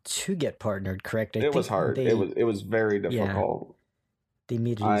difficult to get partnered, correct? It was hard. It was very difficult. Yeah, they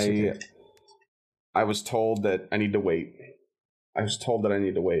made it easier. I was told that I need to wait.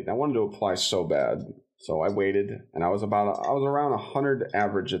 And I wanted to apply so bad. So I waited, and I was around 100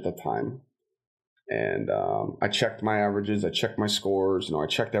 average at the time. And I checked my averages. I checked my scores. I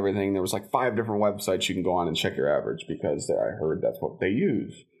checked everything. There was like 5 different websites you can go on and check your average because I heard that's what they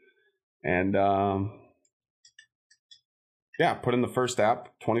use. And put in the first app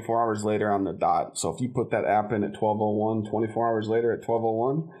 24 hours later on the dot. So if you put that app in at 12:01, 24 hours later at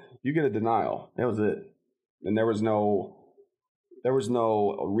 12:01, you get a denial. That was it. And there was no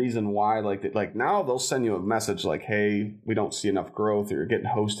reason why. Like now they'll send you a message like, hey, we don't see enough growth, or you're getting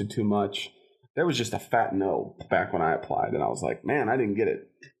hosted too much. There was just a fat no back when I applied, and I was like, man, I didn't get it.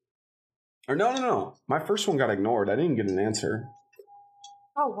 Or no. My first one got ignored. I didn't get an answer.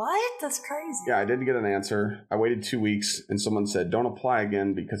 Oh, what? That's crazy. Yeah, I didn't get an answer. I waited 2 weeks, and someone said, don't apply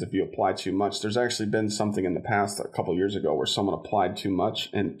again, because if you apply too much, there's actually been something in the past a couple years ago where someone applied too much,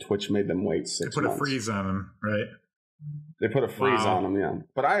 and Twitch made them wait 6 months. They put a freeze on them, right? They put a freeze on them, yeah.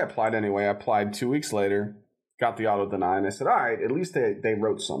 But I applied anyway. I applied 2 weeks later, got the auto deny, and I said, all right, at least they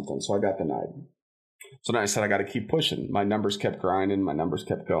wrote something, so I got denied. So then I said, I got to keep pushing. My numbers kept grinding. My numbers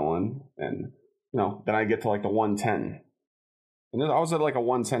kept going. And, then I get to like the 110. And I was at like a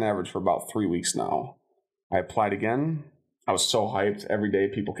 110 average for about 3 weeks now. I applied again. I was so hyped. Every day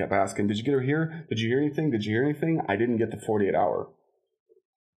people kept asking, did you get her here? Did you hear anything? Did you hear anything? I didn't get the 48-hour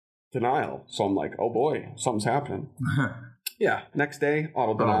denial. So I'm like, oh boy, something's happening. Yeah. Next day,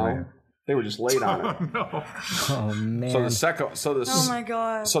 auto denial. They were just late on it. Oh, no. Oh man. Oh my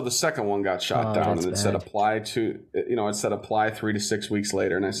god. So the second one got shot down, and it said apply 3 to 6 weeks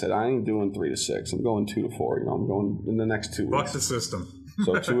later, and I said I ain't doing 3 to 6. I'm going 2 to 4. I'm going in the next 2 weeks. Buck the system.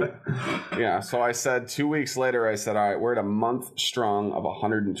 So I said 2 weeks later, I said, all right, we're at a month strong of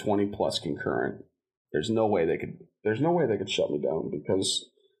 120 plus concurrent. There's no way they could shut me down because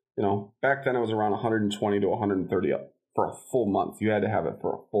back then it was around 120 to 130 up for a full month. You had to have it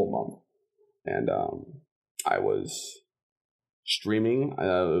for a full month. And I was streaming. It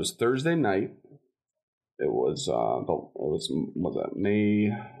was Thursday night. It was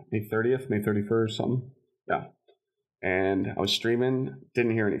May 30th, May 31st, something. Yeah. And I was streaming,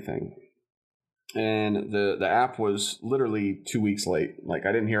 didn't hear anything. And the app was literally 2 weeks late. Like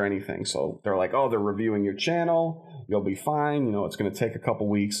I didn't hear anything. So they're like, oh, they're reviewing your channel. You'll be fine. It's going to take a couple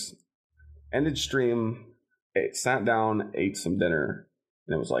weeks. Ended stream. Sat down, ate some dinner.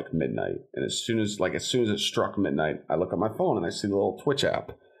 And it was like midnight. And as soon as it struck midnight, I look at my phone and I see the little Twitch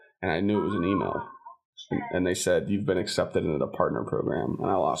app. And I knew it was an email. And they said, you've been accepted into the partner program. And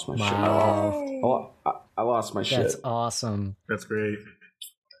I lost my shit. I lost my shit. That's awesome. That's great.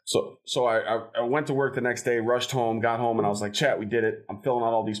 So I went to work the next day, rushed home, got home, and I was like, chat, we did it. I'm filling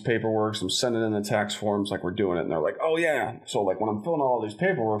out all these paperwork. I'm sending in the tax forms like we're doing it. And they're like, oh, yeah. So like when I'm filling out all these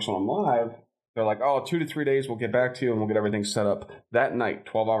paperwork when I'm live, they're like, oh, 2 to 3 days, we'll get back to you and we'll get everything set up. That night,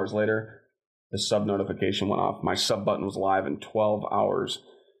 12 hours later, the sub notification went off. My sub button was live in 12 hours.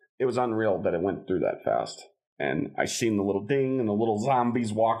 It was unreal that it went through that fast. And I seen the little ding and the little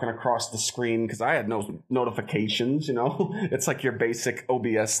zombies walking across the screen because I had no notifications, It's like your basic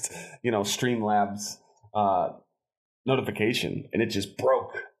OBS, Streamlabs notification. And it just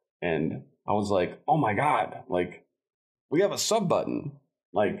broke. And I was like, oh my God, like, we have a sub button.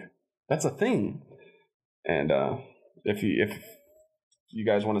 Like, that's a thing. And if you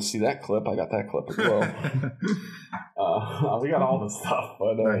guys want to see that clip, I got that clip as well. We got all this stuff,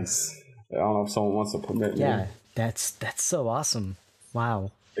 but nice. I don't know if someone wants to permit me. Yeah, that's so awesome.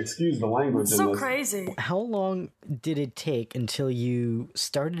 Wow. Excuse the language. It's so crazy. How long did it take until you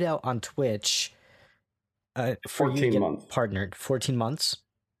started out on Twitch? 14 months. Partnered. 14 months.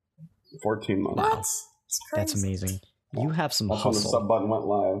 14 months. Wow, It's crazy. that's amazing. You have some That's hustle. when the sub button went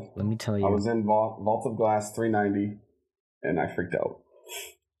live. Let me tell you. I was in Vault of Glass 390, and I freaked out.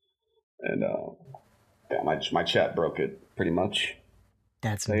 And my chat broke it pretty much.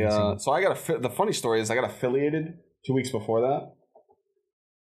 That's amazing. So I got the funny story is I got affiliated 2 weeks before that.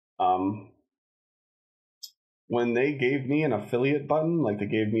 When they gave me an affiliate button, like they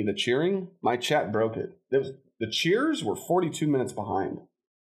gave me the cheering, my chat broke it. The cheers were 42 minutes behind.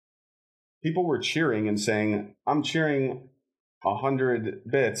 People were cheering and saying, I'm cheering 100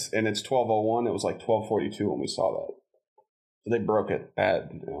 bits, and it's 12:01. It was like 12:42 when we saw that. So they broke it bad.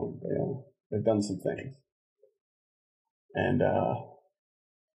 They've done some things. And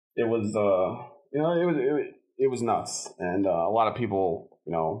it was nuts. And a lot of people,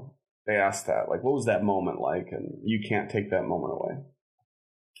 they asked that, like, what was that moment like? And you can't take that moment away.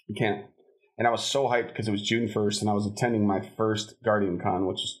 You can't. And I was so hyped because it was June 1st, and I was attending my first Guardian Con,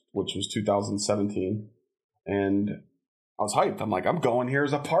 which was 2017. And I was hyped. I'm like, I'm going here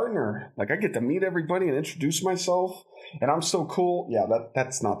as a partner. Like, I get to meet everybody and introduce myself, and I'm so cool. Yeah,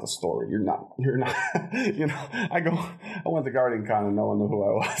 that's not the story. You're not. You know, I went to Guardian Con and no one knew who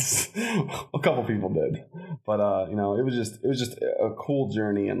I was. A couple people did, but you know, it was just a cool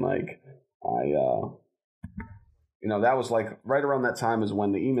journey, and like you know, that was like right around that time is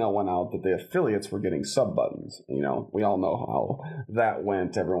when the email went out that the affiliates were getting sub buttons. You know, we all know how that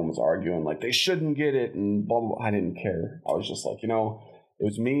went. Everyone was arguing like they shouldn't get it and blah, blah, blah. I didn't care. I was just like, you know, it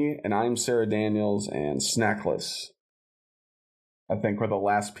was me and I'm Sarah Daniels and Snackless, I think, were the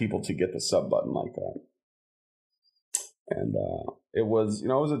last people to get the sub button like that. And it was, you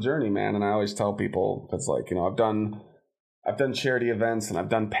know, it was a journey, man. And I always tell people, because like, you know, I've done charity events and I've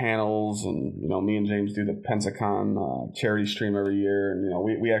done panels, and you know, me and James do the Pensacon charity stream every year, and you know,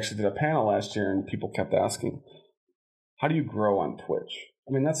 we actually did a panel last year, and people kept asking, how do you grow on Twitch?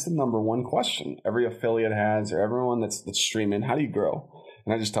 I mean, that's the number one question every affiliate has, or everyone that's streaming. How do you grow?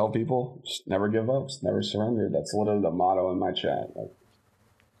 And I just tell people, just never give up, just never surrender. That's literally the motto in my chat. Like,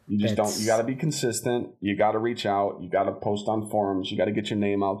 you just don't. You got to be consistent. You got to reach out. You got to post on forums. You got to get your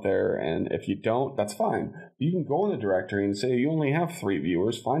name out there. And if you don't, that's fine. You can go in the directory and say you only have 3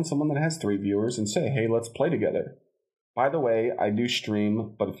 viewers. Find someone that has 3 viewers and say, hey, let's play together. By the way, I do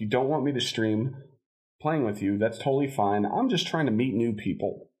stream, but if you don't want me to stream playing with you, that's totally fine. I'm just trying to meet new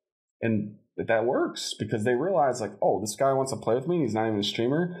people. And that works because they realize like, oh, this guy wants to play with me and he's not even a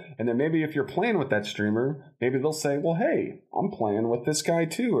streamer. And then maybe if you're playing with that streamer, maybe they'll say, well, hey, I'm playing with this guy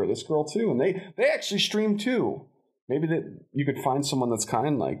too, or this girl too. And they actually stream too. Maybe that you could find someone that's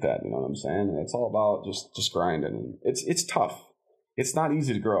kind like that. You know what I'm saying? And it's all about just grinding. It's tough. It's not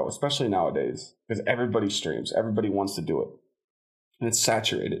easy to grow, especially nowadays, because everybody streams. Everybody wants to do it. And it's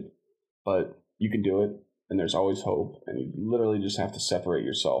saturated. But you can do it. And there's always hope, and you literally just have to separate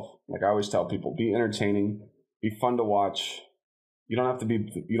yourself. Like I always tell people, be entertaining, be fun to watch. You don't have to be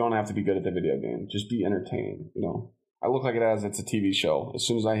good at the video game. Just be entertaining. You know, I look like it's a TV show. As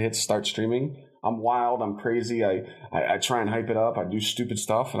soon as I hit start streaming, I'm wild, I'm crazy. I try and hype it up. I do stupid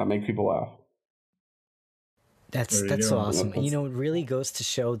stuff, and I make people laugh. That's so awesome. And you know, it really goes to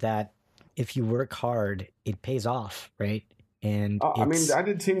show that if you work hard, it pays off, right? And I mean, I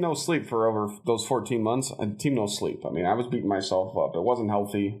did Team No Sleep for over those 14 months. I did Team No Sleep. I mean, I was beating myself up. It wasn't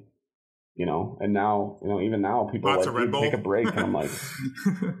healthy, you know. And now, you know, even now, people lots like take a break, and I'm like,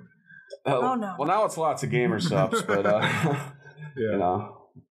 oh no. Well, now it's lots of gamer subs, but yeah. You know.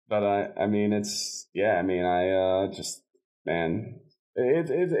 But I mean, it's I mean,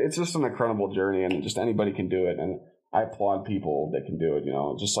 it's just an incredible journey, and just anybody can do it, and I applaud people that can do it, you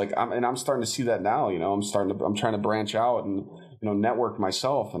know, just like I'm starting to see that now, you know, I'm trying to branch out and, you know, network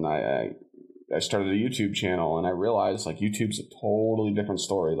myself. And I started a YouTube channel, and I realized like YouTube's a totally different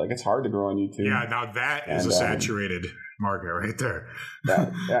story. Like it's hard to grow on YouTube. Yeah. Now that is a saturated market right there.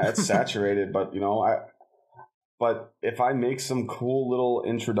 yeah, it's saturated, but you know, but if I make some cool little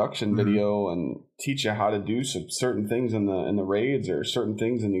introduction video and teach you how to do some certain things in the raids or certain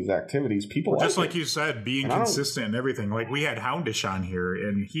things in these activities, people just like like you said, being consistent and everything. Like we had Houndish on here,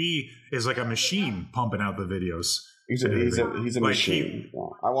 and he is like a machine pumping out the videos. He's a machine.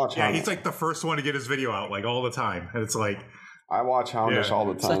 I watch. Yeah, he's like the first one to get his video out like all the time, and it's like I watch Houndish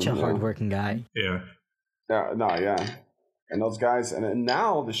all the time. Such a hardworking guy. Yeah. Yeah. And those guys, and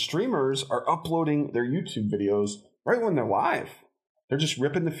now the streamers are uploading their YouTube videos right when they're live. They're just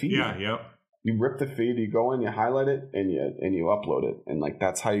ripping the feed. Yeah, yep. You rip the feed, you go in, you highlight it, and you upload it. And like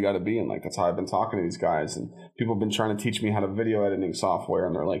that's how you got to be. And like that's how I've been talking to these guys. And people have been trying to teach me how to video editing software.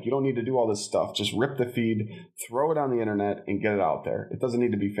 And they're like, you don't need to do all this stuff. Just rip the feed, throw it on the internet, and get it out there. It doesn't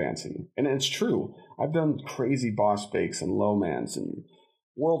need to be fancy. And it's true. I've done crazy boss bakes and low mans and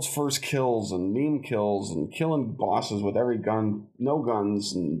world's first kills and meme kills and killing bosses with every gun, no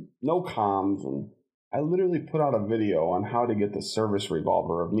guns and no comms. And I literally put out a video on how to get the service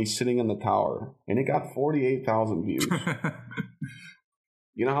revolver of me sitting in the tower, and it got 48,000 views.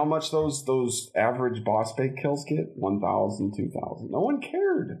 You know how much those average boss bait kills get? 1,000, 2,000. No one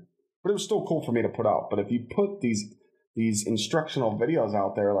cared, but it was still cool for me to put out. But if you put these instructional videos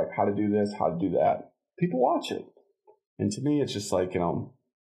out there, like how to do this, how to do that, people watch it. And to me, it's just like, you know,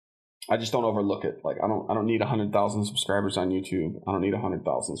 I just don't overlook it. Like I don't need 100,000 subscribers on YouTube. I don't need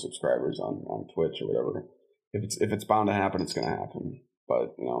 100,000 subscribers on Twitch or whatever. If it's bound to happen, it's going to happen.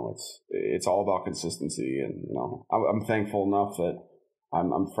 But you know, it's all about consistency. And you know, I'm thankful enough that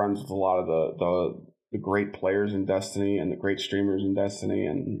I'm friends with a lot of the great players in Destiny and the great streamers in Destiny,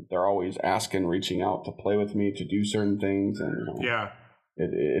 and they're always reaching out to play with me, to do certain things. And you know, yeah.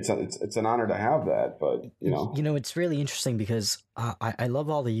 it's an honor to have that. But it's really interesting because I love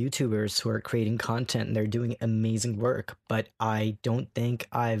all the YouTubers who are creating content and they're doing amazing work, but I don't think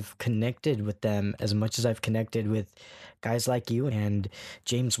I've connected with them as much as I've connected with guys like you and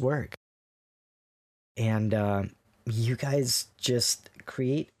James' work. And you guys just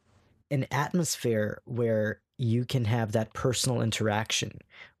create an atmosphere where you can have that personal interaction,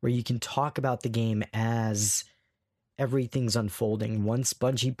 where you can talk about the game as everything's unfolding. Once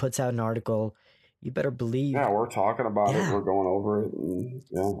Bungie puts out an article, you better believe. Yeah, we're talking about it. We're going over it, and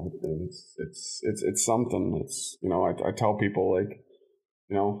it's something. It's I tell people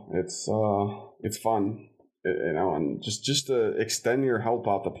it's fun, and just to extend your help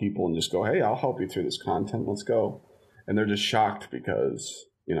out to people and just go, hey, I'll help you through this content. Let's go, and they're just shocked because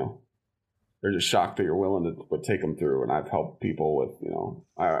they're just shocked that you're willing to take them through. And I've helped people with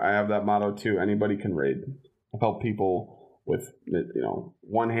I have that motto too. Anybody can raid. I've helped people with,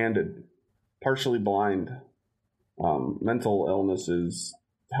 one-handed, partially blind, mental illnesses,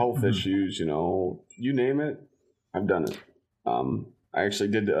 health issues, you name it, I've done it. I actually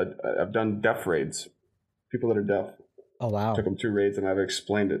I've done deaf raids, people that are deaf. Oh, wow. Took them through raids and I've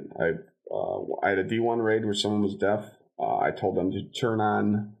explained it. I had a D1 raid where someone was deaf. I told them to turn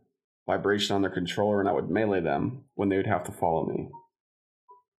on vibration on their controller and I would melee them when they would have to follow me.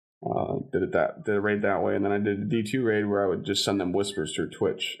 Did a raid that way, and then I did a D2 raid where I would just send them whispers through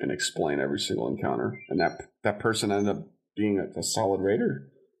Twitch and explain every single encounter, and that person ended up being a solid raider,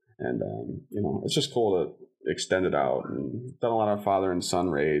 and it's just cool to extend it out, and done a lot of father and son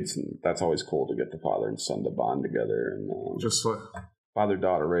raids, and that's always cool to get the father and son to bond together, and just like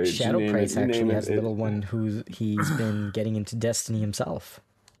father-daughter raids. Shadow Price actually has a little one who he's been getting into Destiny himself.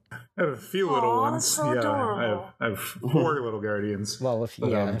 I have a few little ones. So adorable. I have 4 little guardians. Well, a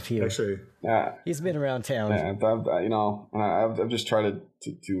few. Actually, he's been around town. Yeah, I've just tried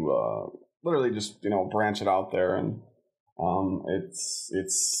to literally just branch it out there, and it's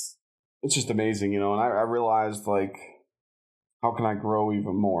just amazing, and I realized how can I grow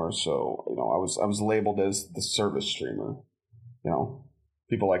even more? So I was labeled as the service streamer.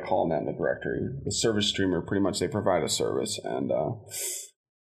 People like calling that in the directory. The service streamer, pretty much they provide a service, and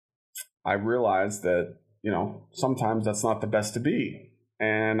I realized that, sometimes that's not the best to be.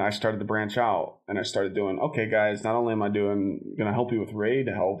 And I started to branch out and I started doing, okay, guys, not only am I going to help you with raid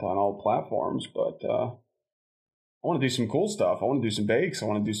help on all platforms, but I want to do some cool stuff. I want to do some bakes. I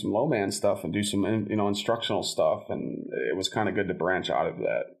want to do some low man stuff and do some, instructional stuff. And it was kind of good to branch out of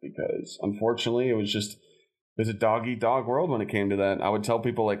that because unfortunately it was a dog-eat-dog world when it came to that. I would tell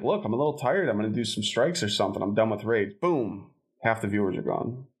people look, I'm a little tired. I'm going to do some strikes or something. I'm done with raids. Boom. Half the viewers are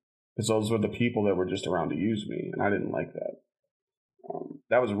gone. Because those were the people that were just around to use me, and I didn't like that.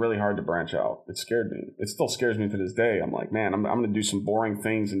 That was really hard to branch out. It scared me. It still scares me to this day. I'm like, man, I'm going to do some boring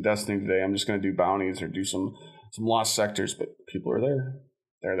things in Destiny today. I'm just going to do bounties or do some lost sectors, but people are there.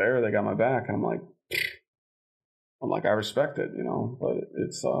 They're there. They got my back. And I'm like, I respect it, but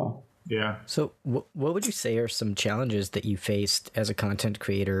it's... Yeah. So what would you say are some challenges that you faced as a content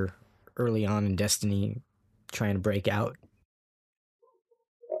creator early on in Destiny trying to break out?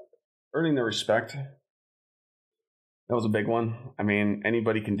 Earning the respect. That was a big one. I mean,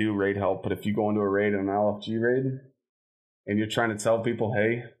 anybody can do raid help, but if you go into a raid, an LFG raid, and you're trying to tell people,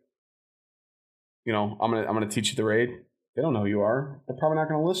 hey, I'm gonna teach you the raid, they don't know who you are. They're probably not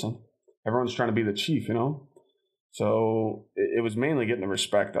gonna listen. Everyone's trying to be the chief, So it was mainly getting the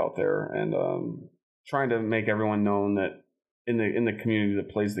respect out there and trying to make everyone known that in the community that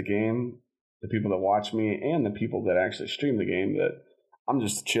plays the game, the people that watch me and the people that actually stream the game, that I'm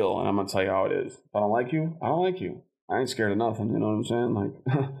just chill and I'm gonna tell you how it is. If I don't like you, I don't like you. I ain't scared of nothing, you know what I'm saying?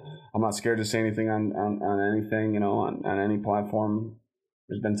 I'm not scared to say anything on anything, on any platform.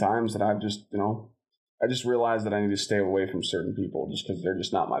 There's been times that I've just, I just realized that I need to stay away from certain people just because they're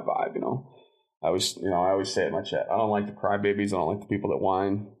just not my vibe, I always say it in my chat, I don't like the crybabies, I don't like the people that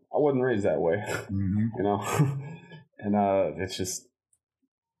whine. I wasn't raised that way, and it's just,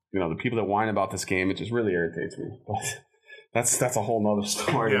 the people that whine about this game, it just really irritates me. But that's a whole nother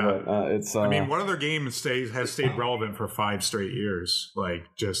story. Yeah. But it's. I mean, one of their games has stayed relevant for 5 straight years.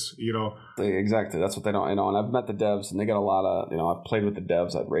 Exactly. That's what they don't. And I've met the devs, and they got a lot of. I've played with the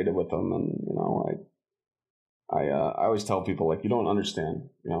devs. I've raided with them, and I always tell people you don't understand.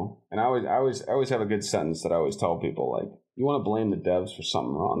 And I always have a good sentence that I always tell people you want to blame the devs for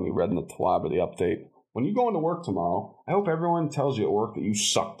something wrong you read in the TLAB or the update. When you go into work tomorrow, I hope everyone tells you at work that you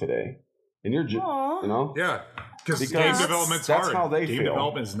suck today, and you're just Yeah. Because game development's that's hard. How they game feel.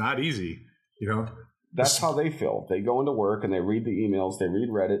 Development is not easy, That's how they feel. They go into work and they read the emails, they read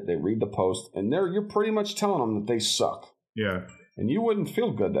Reddit, they read the post, and you're pretty much telling them that they suck. Yeah. And you wouldn't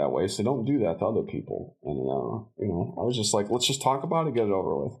feel good that way, so don't do that to other people. And, I was just like, let's just talk about it, get it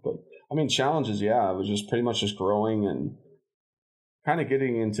over with. But, I mean, challenges, yeah, it was just pretty much just growing and kind of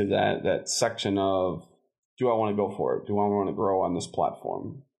getting into that section of, do I want to go for it? Do I want to grow on this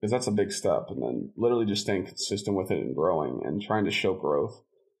platform? Because that's a big step. And then literally just staying consistent with it and growing and trying to show growth.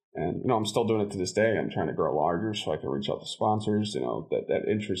 And, I'm still doing it to this day. I'm trying to grow larger so I can reach out to sponsors, that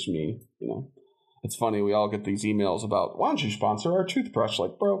interest me, It's funny, we all get these emails about, why don't you sponsor our toothbrush?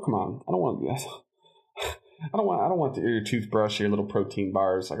 Like, bro, come on. I don't want to do that. I don't want your toothbrush, your little protein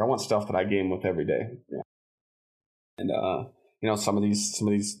bars. Like, I want stuff that I game with every day. Yeah. And, some of these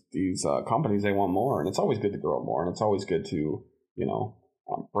companies, they want more. And it's always good to grow more. And it's always good to,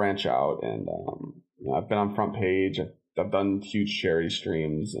 branch out. And, I've been on Front Page. I've done huge charity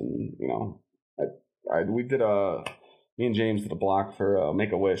streams. And, we did me and James did a block for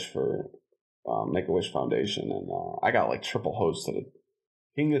Make-A-Wish for Make-A-Wish Foundation, and I got like triple hosted.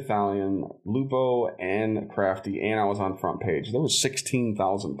 King Italian, Lupo, and Crafty, and I was on Front Page. There was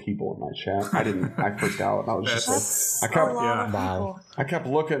 16,000 people in my chat. I freaked out. I was just like, I kept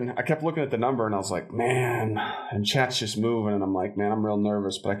looking at the number, and I was like, man, and chat's just moving, and I'm like, man, I'm real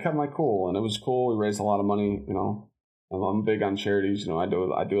nervous, but I kept my cool, and it was cool. We raised a lot of money, I'm big on charities. I do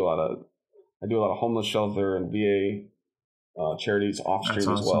a lot of homeless shelter and VA charities off stream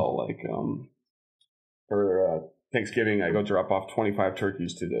as well. Like for Thanksgiving, I go drop off 25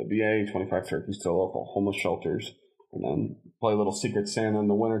 turkeys to the VA, 25 turkeys to local homeless shelters, and then play a little Secret Santa in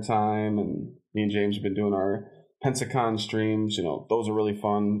the wintertime. And me and James have been doing our Pensacon streams. Those are really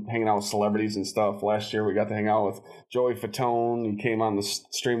fun, hanging out with celebrities and stuff. Last year, we got to hang out with Joey Fatone. He came on the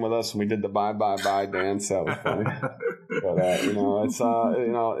stream with us, and we did the bye bye bye dance. That was funny. But it's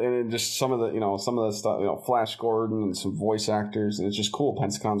and just some of the stuff. Flash Gordon and some voice actors, and it's just cool.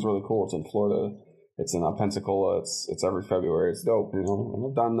 Pensacon's really cool. It's in Florida. It's in Pensacola. It's every February. It's dope. And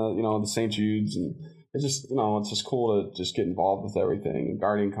I've done the St. Jude's, and it's just it's just cool to just get involved with everything. And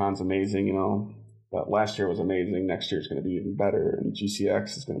Guardian Con's amazing. But last year was amazing. Next year is going to be even better, and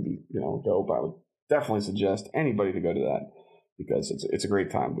GCX is going to be dope. I would definitely suggest anybody to go to that because it's a great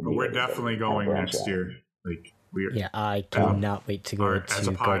time. We're definitely going next year. I cannot wait to go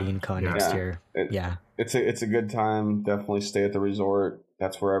to Guardian Con next year. It's a good time. Definitely stay at the resort.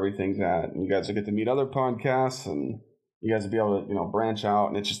 That's where everything's at. And you guys will get to meet other podcasts, and you guys will be able to branch out.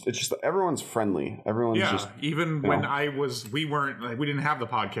 And it's just everyone's friendly. Everyone's just even when we didn't have the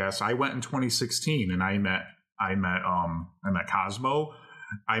podcast. I went in 2016 and I met Cosmo,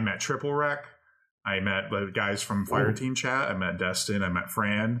 I met Triple Wreck, I met the guys from Fireteam Chat, I met Destin, I met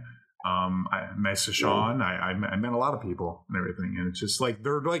Fran. I met Sashawn. I met a lot of people and everything, and it's just like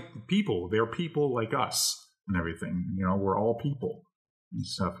they're like people. They're people like us and everything. We're all people and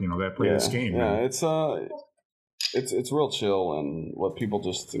stuff. That play this game. Yeah, it's real chill and what people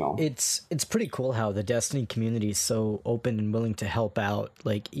just It's pretty cool how the Destiny community is so open and willing to help out.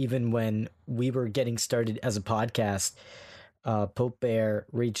 Like even when we were getting started as a podcast, Pope Bear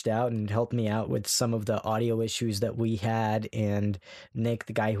reached out and helped me out with some of the audio issues that we had, and Nick,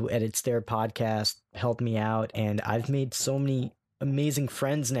 the guy who edits their podcast, helped me out, and I've made so many amazing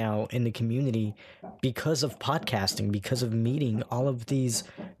friends now in the community because of podcasting, because of meeting all of these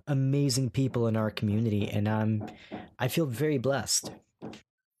amazing people in our community, and I feel very blessed.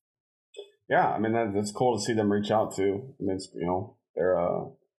 Yeah, I mean that's cool to see them reach out to. I mean, it's, they're a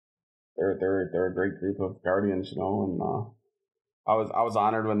great group of guardians, and I was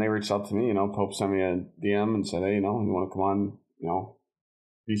honored when they reached out to me. Pope sent me a DM and said, "Hey, you want to come on,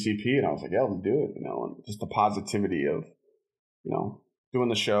 BCP?" And I was like, "Yeah, let's do it." And just the positivity of, doing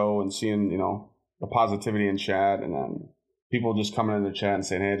the show and seeing, the positivity in chat, and then people just coming in the chat and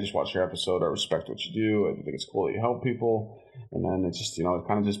saying, "Hey, I just watched your episode. I respect what you do. I think it's cool that you help people." And then it just, it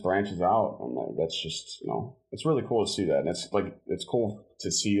kind of just branches out, and that's just, it's really cool to see that. And it's cool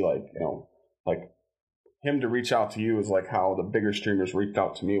to see him to reach out to you is like how the bigger streamers reached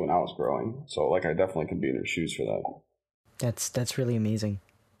out to me when I was growing. So I definitely can be in your shoes for that. That's really amazing.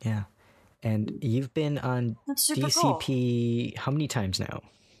 Yeah. And you've been on DCP cool. How many times now?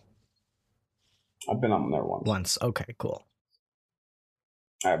 I've been on there once. Once. Okay, cool.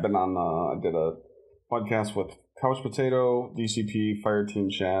 I've been on, I did a podcast with Couch Potato, DCP,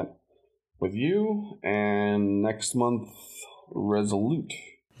 Fireteam Chat with you, and next month, Resolute.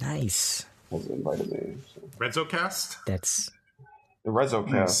 Nice. Has invited me. So. RezoCast? That's the RezoCast,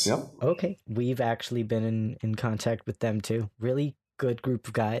 nice. Yep. Okay. We've actually been in contact with them too. Really good group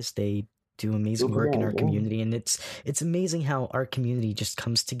of guys. They do amazing work in our community, and it's amazing how our community just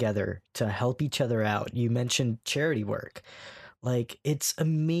comes together to help each other out. You mentioned charity work. It's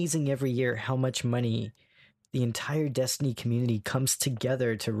amazing every year how much money the entire Destiny community comes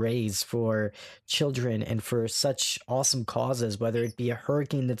together to raise for children and for such awesome causes, whether it be a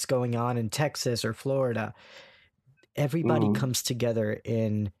hurricane that's going on in Texas or Florida. Everybody comes together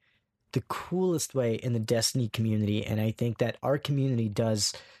in the coolest way in the Destiny community, and I think that our community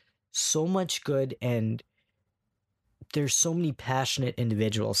does so much good, and there's so many passionate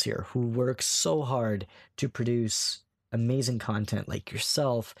individuals here who work so hard to produce amazing content like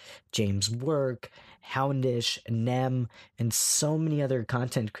yourself, James Work, Houndish, Nem, and so many other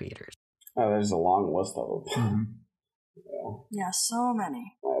content creators. Oh, there's a long list of them. Yeah, so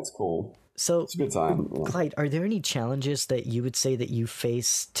many. That's cool. So, it's a good time. Clyde, are there any challenges that you would say that you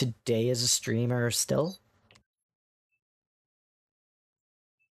face today as a streamer still?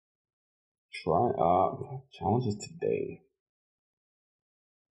 Challenges today.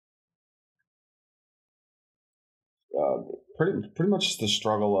 Pretty much just the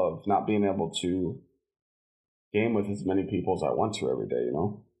struggle of not being able to game with as many people as I want to every day.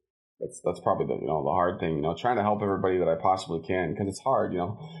 That's probably the the hard thing. Trying to help everybody that I possibly can, because it's hard.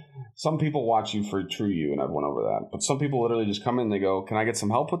 Some people watch you for true you, and I've went over that. But some people literally just come in and they go, "Can I get some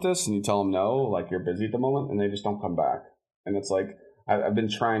help with this?" And you tell them no, like you're busy at the moment, and they just don't come back. And it's like I've been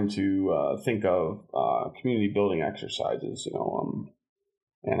trying to think of community building exercises.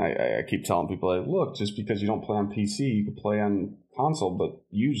 And I keep telling people, like, look, just because you don't play on PC, you can play on console, but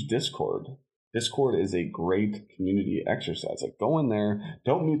use Discord. Discord is a great community exercise. Like, go in there,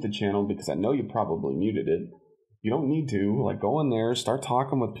 don't mute the channel, because I know you probably muted it. You don't need to. Like, go in there, start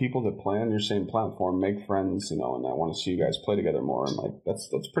talking with people that play on your same platform, make friends, and I want to see you guys play together more. And like that's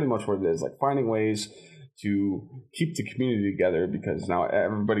pretty much what it is. Like, finding ways to keep the community together, because now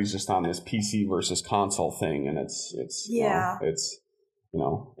everybody's just on this PC versus console thing, and it's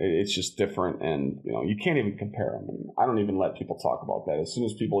it's just different, and you can't even compare them. And I don't even let people talk about that. As soon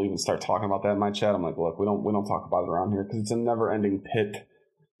as people even start talking about that in my chat, I'm like, look, we don't talk about it around here, because it's a never-ending pit,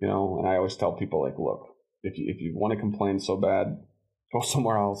 And I always tell people, like, look, if you want to complain so bad, go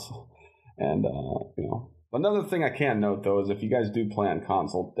somewhere else. And another thing I can note though is if you guys do play on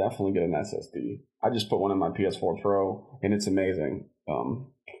console, definitely get an SSD. I just put one in my PS4 Pro, and it's amazing.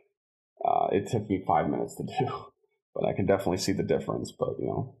 It took me 5 minutes to do. But I can definitely see the difference. But,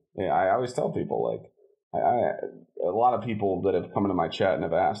 I always tell people, like, a lot of people that have come into my chat and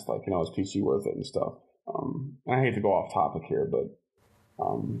have asked, like, is PC worth it and stuff. I hate to go off topic here, but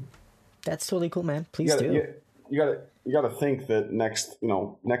that's totally cool, man. Please do. You got to think that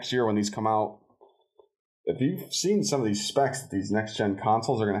next year when these come out, if you've seen some of these specs that these next gen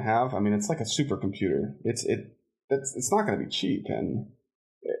consoles are going to have, I mean, it's like a supercomputer. It's not going to be cheap, and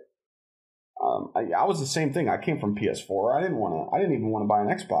I was the same thing. I came from PS4. I didn't even want to buy an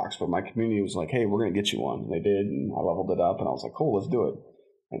Xbox, but my community was like, "Hey, we're going to get you one." And they did, and I leveled it up, and I was like, "Cool, let's do it."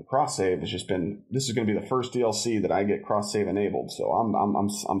 And cross save has just been. This is going to be the first DLC that I get cross save enabled, so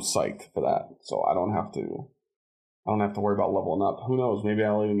I'm psyched for that. So I don't have to worry about leveling up. Who knows? Maybe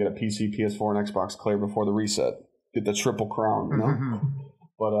I'll even get a PC, PS4, and Xbox clear before the reset. Get the triple crown,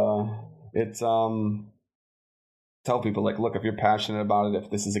 But it's tell people, like, look, if you're passionate about it,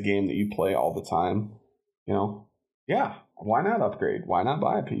 if this is a game that you play all the time, yeah, why not upgrade? Why not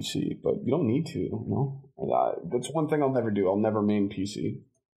buy a PC? But you don't need to, That's one thing I'll never do. I'll never main PC,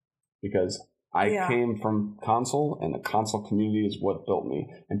 because I came from console, and the console community is what built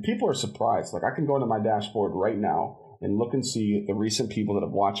me. And people are surprised. Like, I can go into my dashboard right now and look and see the recent people that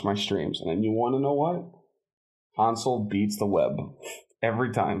have watched my streams. And then you want to know what? Console beats the web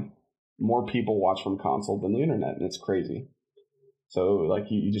every time. More people watch from console than the internet, and it's crazy. So, like,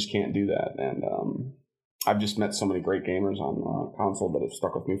 you just can't do that. And I've just met so many great gamers on console that have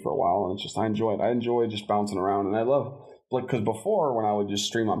stuck with me for a while, and it's just I enjoy it. I enjoy just bouncing around, and I love, like, because before when I would just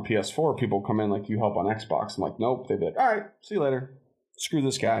stream on PS4, people come in like, "You help on Xbox?" I'm like, "Nope." They'd be like, "All right, see you later. Screw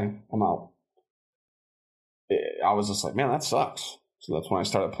this guy. I'm out." I was just like, man, that sucks. So that's when I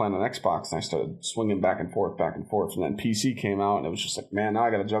started playing on Xbox, and I started swinging back and forth. And then PC came out, and it was just like, man, now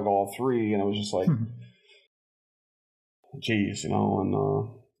I got to juggle all three. And it was just like, geez, and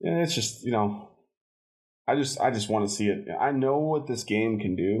it's just, I just want to see it. I know what this game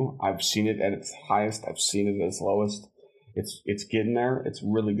can do. I've seen it at its highest. I've seen it at its lowest. It's getting there. It's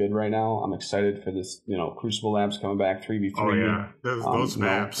really good right now. I'm excited for this. Crucible Labs coming back 3v3. Oh yeah, those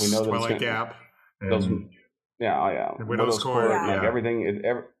maps. We know Twilight Gap. Those. Yeah. Widow's Court. Like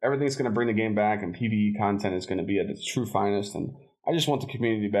everything's going to bring the game back, and PvE content is going to be at its true finest. And I just want the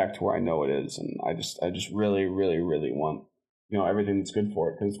community back to where I know it is, and I just really, really, really want everything that's good for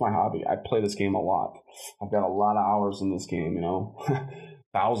it, because it's my hobby. I play this game a lot. I've got a lot of hours in this game.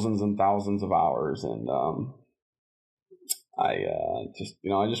 Thousands and thousands of hours, and I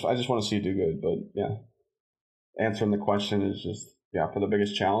just want to see it do good. But yeah, answering the question is just, for the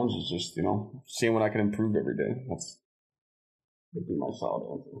biggest challenge is just, seeing what I can improve every day. Would be my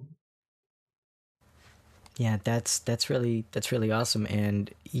solid answer. Yeah, that's really awesome. And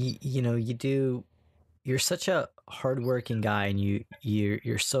you're such a hardworking guy, and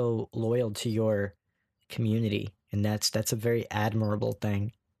you're so loyal to your community, and that's a very admirable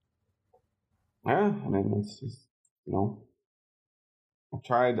thing. Yeah, I mean, it's just, I've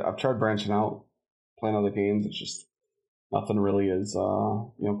tried branching out, playing other games. It's just nothing really is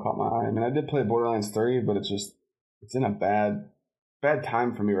caught my eye. I mean, I did play Borderlands 3, but it's in a bad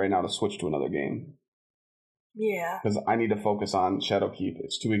time for me right now to switch to another game. Yeah. Because I need to focus on Shadowkeep.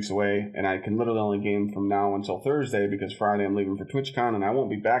 It's 2 weeks away, and I can literally only game from now until Thursday because Friday I'm leaving for TwitchCon, and I won't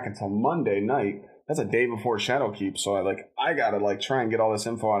be back until Monday night. That's a day before Shadowkeep, so I gotta try and get all this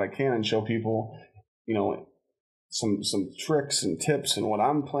info out I can and show people, some tricks and tips and what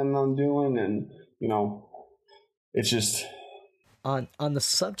I'm planning on doing, and it's just on the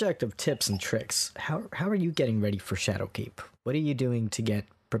subject of tips and tricks. How are you getting ready for Shadowkeep? What are you doing to get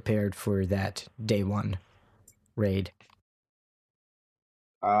prepared for that day one raid?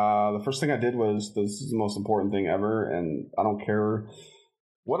 The first thing I did was, this is the most important thing ever, and I don't care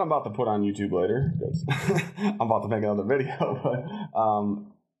what I'm about to put on YouTube later, because I'm about to make another video, but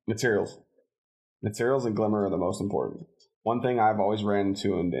materials and Glimmer are the most important. One thing I've always ran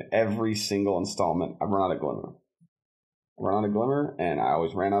into in every single installment, I've run out of Glimmer. And I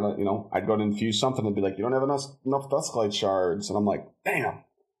always ran out of, I'd go to infuse something and be like, you don't have enough Dusklight shards. And I'm like, damn.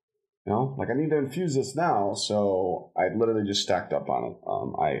 I need to infuse this now. So I literally just stacked up on it.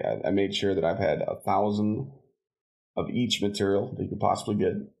 I made sure that I've had 1,000 of each material that you could possibly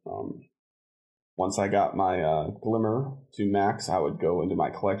get. Once I got my Glimmer to max, I would go into my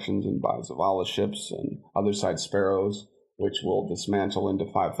collections and buy Zavala ships and Other Side Sparrows, which will dismantle into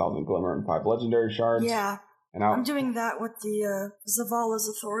 5,000 Glimmer and 5 legendary shards. Yeah. And I'm doing that with the Zavala's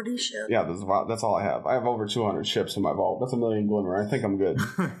Authority ship. Yeah, that's all I have. I have over 200 ships in my vault. That's 1 million Glimmer. I think I'm good.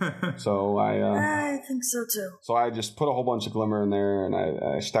 So I think so too. So I just put a whole bunch of Glimmer in there, and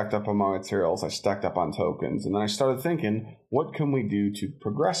I stacked up on my materials. I stacked up on tokens, and then I started thinking, what can we do to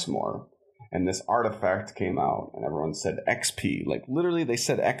progress more? And this artifact came out, and everyone said XP. Literally, they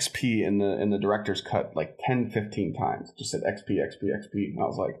said XP in the director's cut 10, 15 times. Just said XP, XP, XP. And I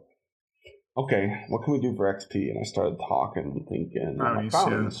was like, okay, what can we do for XP? And I started talking and thinking. Bounties.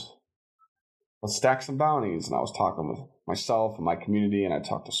 Yeah. Let's stack some bounties. And I was talking with myself and my community, and I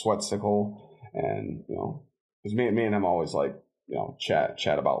talked to Sweatsickle. And, because me and him always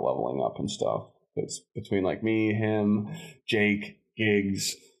chat about leveling up and stuff. Because between me, him, Jake,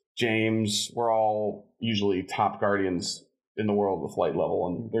 Giggs, James, we're all usually top guardians in the world with light level.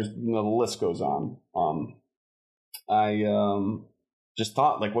 And there's, the list goes on. I just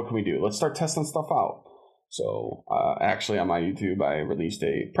thought, what can we do? Let's start testing stuff out. So actually on my YouTube, I released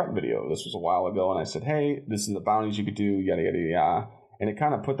a prep video. This was a while ago, and I said, hey, this is the bounties you could do, yada, yada, yada. And it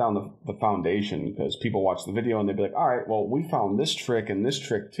kind of put down the foundation, because people watch the video and they'd be like, all right, well, we found this trick and this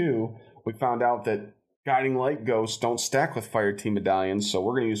trick too. We found out that Guiding Light Ghosts don't stack with Fire Team Medallions, so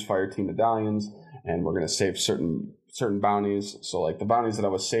we're going to use Fire Team Medallions, and we're going to save certain bounties. So the bounties that I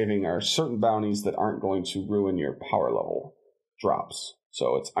was saving are certain bounties that aren't going to ruin your power level drops.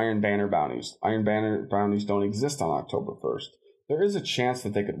 So it's Iron Banner bounties. Iron Banner bounties don't exist on October 1st. There is a chance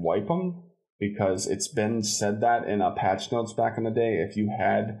that they could wipe them, because it's been said that in patch notes back in the day, if you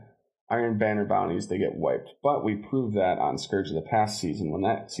had Iron Banner bounties, they get wiped. But we proved that on Scourge of the Past season. When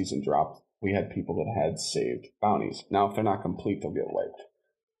that season dropped, we had people that had saved bounties. Now, if they're not complete, they'll get wiped.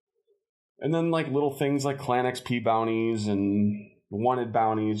 And then little things like Clan XP bounties and wanted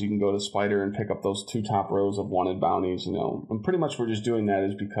bounties. You can go to Spider and pick up those 2 top rows of wanted bounties, And pretty much we're just doing that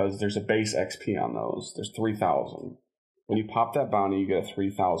is because there's a base XP on those. There's 3,000. When you pop that bounty, you get a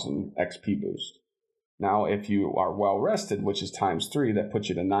 3,000 XP boost. Now, if you are well rested, which is times 3, that puts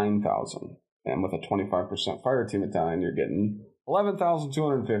you to 9,000. And with a 25% fire team medallion, you're getting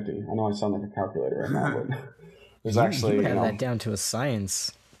 11,250. I know I sound like a calculator right now, but there's actually you have that down to a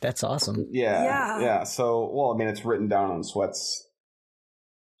science. That's awesome. Yeah. So, it's written down on Sweat's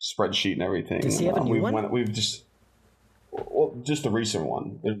spreadsheet and everything. Does he have a new one? We've just a recent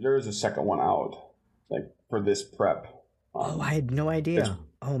one. There is a second one out, for this prep. I had no idea.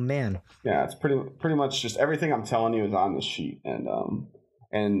 Oh man. Yeah, it's pretty much just everything I'm telling you is on the sheet, and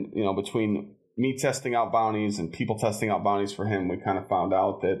between me testing out bounties and people testing out bounties for him, we kind of found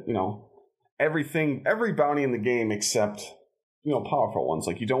out that every bounty in the game except powerful ones.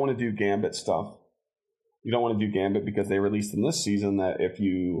 You don't want to do Gambit stuff. You don't want to do Gambit because they released in this season that if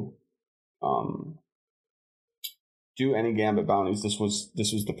you do any Gambit bounties, this was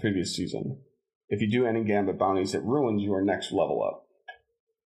the previous season. if you do any Gambit bounties, it ruins your next level up.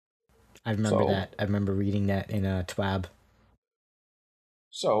 I remember that. I remember reading that in a TWAB.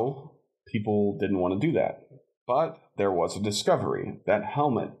 So people didn't want to do that. But there was a discovery. That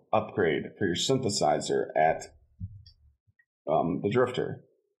helmet upgrade for your synthesizer at the Drifter.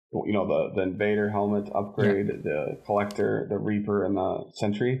 You know, the Invader helmet upgrade, the Collector, the Reaper, and the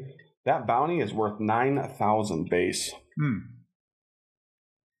Sentry. That bounty is worth 9,000 base.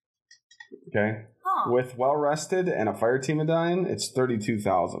 Okay? Huh. With Well Rested and a Fire Team Medallion, it's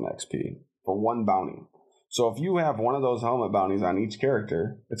 32,000 XP for one bounty. So if you have one of those helmet bounties on each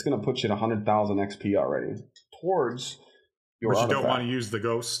character, it's going to put you at 100,000 XP already towards your But you artifact. don't want to use the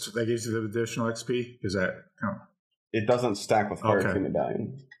Ghost that gives you the additional XP? Is that... Oh. It doesn't stack with Fire Team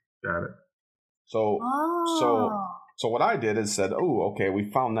Medallion. Got it. So what I did is said, oh, okay,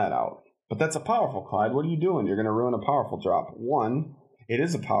 we found that out. But that's a powerful, Clyde. What are you doing? You're going to ruin a powerful drop. 1, it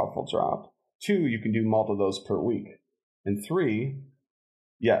is a powerful drop. 2, you can do multiple of those per week. And 3,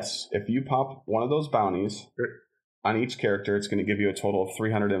 yes, if you pop one of those bounties on each character, it's going to give you a total of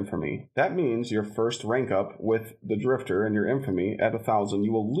 300 infamy. That means your first rank up with the Drifter and your infamy at 1,000,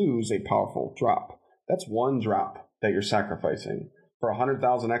 you will lose a powerful drop. That's one drop that you're sacrificing. For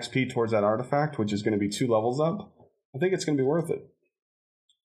 100,000 XP towards that artifact, which is going to be 2 levels up, I think it's going to be worth it.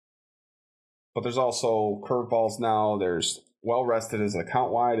 But there's also curveballs now. There's Well Rested as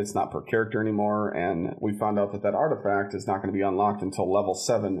account-wide. It's not per character anymore. And we found out that artifact is not going to be unlocked until level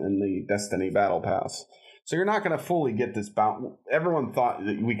 7 in the Destiny Battle Pass. So you're not going to fully get this bounty. Everyone thought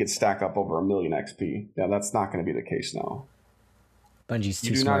that we could stack up over 1 million XP. Yeah, that's not going to be the case now. Bungie's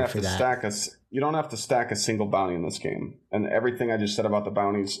too smart for that. You don't have to stack a single bounty in this game. And everything I just said about the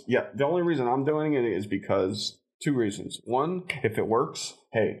bounties, the only reason I'm doing it is because 2 reasons. 1, if it works,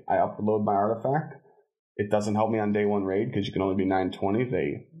 hey, I upload my artifact. It doesn't help me on day 1 raid because you can only be 920.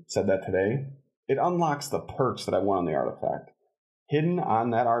 They said that today. It unlocks the perks that I want on the artifact. Hidden on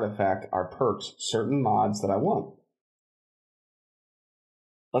that artifact are perks, certain mods that I want.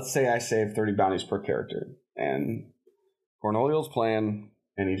 Let's say I save 30 bounties per character. And Cornelio's playing,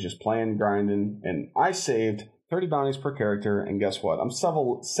 and he's just playing, grinding, and I saved 30 bounties per character, and guess what? I'm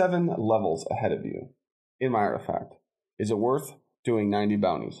 7 levels ahead of you in my artifact. Is it worth doing 90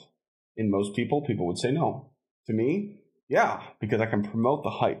 bounties? In most people would say no. To me, yeah, because I can promote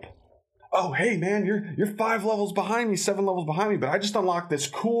the hype. Oh, hey, man, you're 5 levels behind me, 7 levels behind me, but I just unlocked this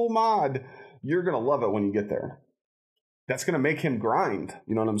cool mod. You're going to love it when you get there. That's going to make him grind.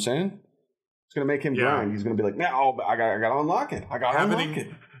 You know what I'm saying? It's going to make him grind. He's going to be like, no, I got to unlock it. I got to unlock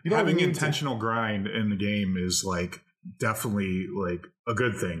it. Having intentional grind in the game is like definitely like a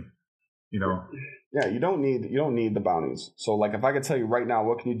good thing, you know? Yeah, you don't need the bounties. So like if I could tell you right now,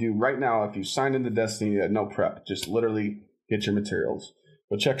 what can you do right now if you signed into Destiny at no prep? Just literally get your materials.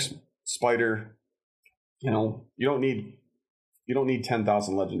 Go check Spider. You know, you don't need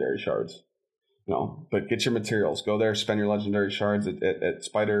 10,000 legendary shards. No, but get your materials. Go there, spend your legendary shards at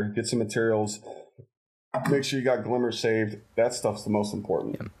Spider. Get some materials. Make sure you got Glimmer saved. That stuff's the most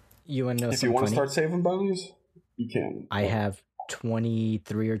important. Yeah. You want to know if you want to start saving bounties, you can. I have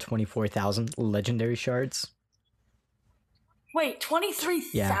 23 or 24,000 legendary shards. Wait, 23,000?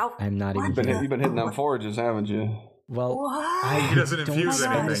 Yeah, I'm not even. You've been hitting them forages, haven't you? Well, he doesn't infuse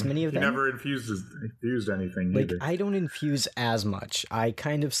anything. Many of them. He never infused anything. Like either. I don't infuse as much. I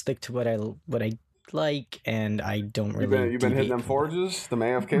kind of stick to what I like, and I don't really. You've been hitting them forages, the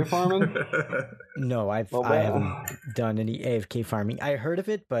AFK farming. No, I haven't done any AFK farming. I heard of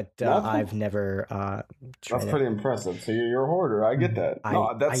it, but I've never. That's pretty impressive. So you're a hoarder. I get that.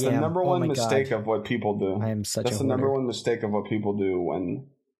 That's the number one mistake of what people do. I am such. That's the number one mistake of what people do when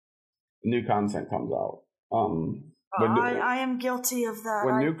new content comes out. I am guilty of that.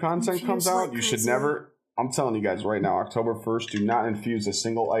 When new content comes out, you should never. I'm telling you guys right now, October 1st, do not infuse a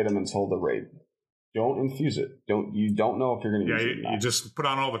single item until the raid. Don't infuse it. You don't know if you're going to use it or not. You just put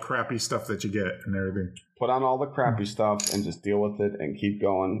on all the crappy stuff that you get and everything. Put on all the crappy stuff and just deal with it and keep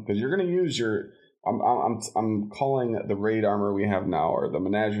going because you're going to use your. I'm calling the raid armor we have now or the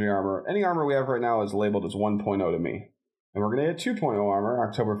menagerie armor. Any armor we have right now is labeled as 1.0 to me, and we're going to hit 2.0 armor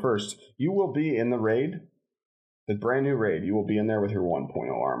October 1st. You will be in the raid. The brand new raid, you will be in there with your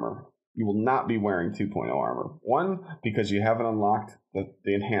 1.0 armor. You will not be wearing 2.0 armor. 1, because you haven't unlocked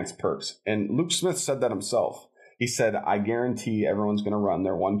the enhanced perks. And Luke Smith said that himself. He said, I guarantee everyone's going to run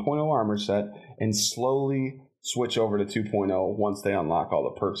their 1.0 armor set and slowly switch over to 2.0 once they unlock all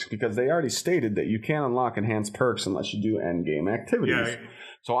the perks. Because they already stated that you can't unlock enhanced perks unless you do end-game activities. Yeah.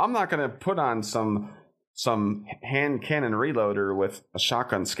 So I'm not going to put on some hand cannon reloader with a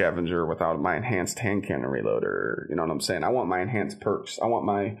shotgun scavenger without my enhanced hand cannon reloader. You know what I'm saying? I want my enhanced perks. I want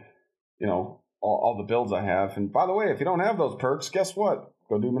my, all the builds I have. And by the way, if you don't have those perks, guess what?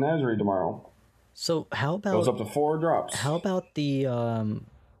 Go do Menagerie tomorrow. So how about goes up to 4 drops? How about the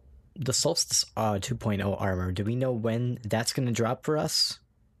Solstice 2.0 armor? Do we know when that's going to drop for us?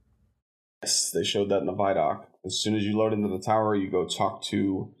 Yes, they showed that in the Vidoc. As soon as you load into the tower, you go talk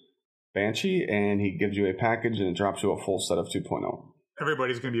to Banshee, and he gives you a package, and it drops you a full set of 2.0.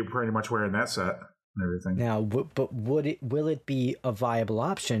 Everybody's going to be pretty much wearing that set and everything. Now, but will it be a viable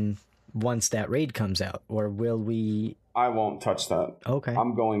option once that raid comes out, or will we? I won't touch that. Okay.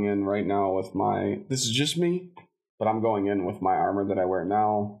 I'm going in right now with my. This is just me, but I'm going in with my armor that I wear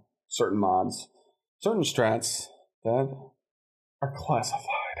now. Certain mods, certain strats that are classified.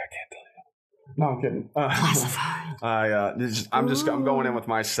 I can't tell you. No, I'm kidding. Classified. I'm going in with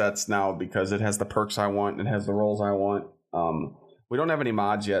my sets now because it has the perks I want. It has the rolls I want. We don't have any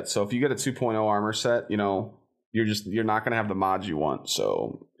mods yet, so if you get a 2.0 armor set, you know, you're not going to have the mods you want.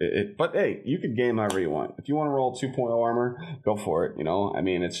 So but hey, you can game however you want. If you want to roll 2.0 armor, go for it. You know, I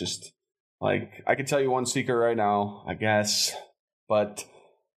mean, it's just like I could tell you one secret right now, I guess, but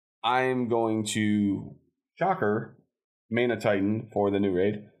I'm going to Shocker main a Titan for the new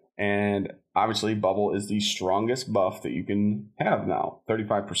raid, and obviously Bubble is the strongest buff that you can have now,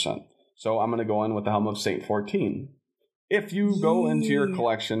 35%. So I'm going to go in with the Helm of Saint 14. If you go into your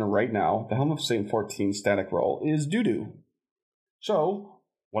collection right now, the Helm of Saint 14 static roll is doo-doo. So,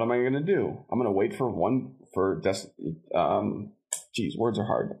 what am I going to do? I'm going to wait for words are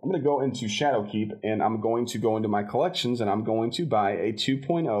hard. I'm going to go into Shadowkeep, and I'm going to go into my collections, and I'm going to buy a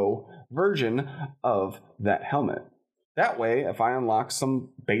 2.0 version of that helmet. That way, if I unlock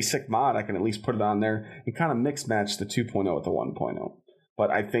some basic mod, I can at least put it on there and kind of mix match the 2.0 with the 1.0.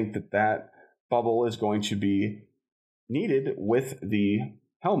 But I think that bubble is going to be needed with the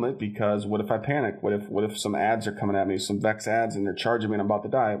helmet, because what if I panic? What if some ads are coming at me, some Vex ads, and they're charging me and I'm about to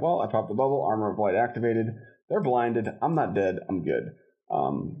die? Well, I pop the bubble, Armor of Light activated, they're blinded, I'm not dead, I'm good.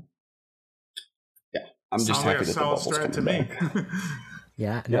 Yeah, I'm just happy that the bubble's coming back.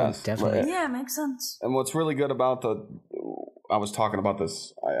 Yeah, no, yes, definitely. Right. Yeah, makes sense. And what's really good about I was talking about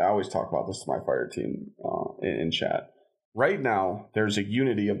this, I always talk about this to my fire team in chat. Right now, there's a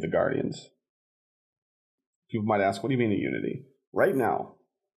unity of the Guardians. People might ask, what do you mean a unity? Right now,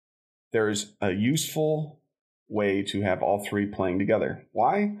 there's a useful way to have all three playing together.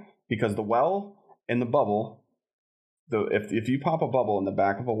 Why? Because the well and the bubble, if you pop a bubble in the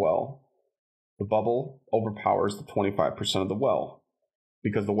back of a well, the bubble overpowers the 25% of the well,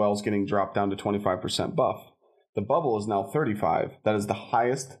 because the well is getting dropped down to 25% buff. The bubble is now 35. That is the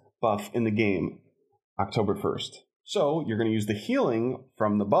highest buff in the game, October 1st. So you're going to use the healing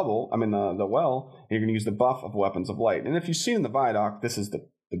from the bubble, the well, and you're going to use the buff of Weapons of Light. And if you've seen in the Vidoc, this is the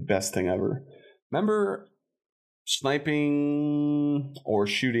best thing ever. Remember sniping or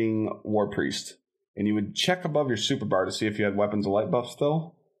shooting War Priest, and you would check above your super bar to see if you had Weapons of Light buff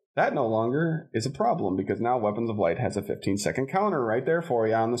still? That no longer is a problem, because now Weapons of Light has a 15-second counter right there for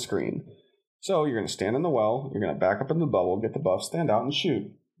you on the screen. So you're going to stand in the well, you're going to back up in the bubble, get the buff, stand out, and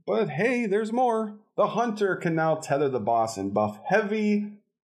shoot. But hey, there's more. The Hunter can now tether the boss and buff heavy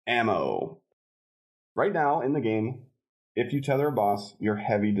ammo. Right now in the game, if you tether a boss, your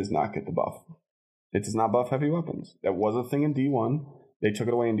heavy does not get the buff. It does not buff heavy weapons. That was a thing in D1. They took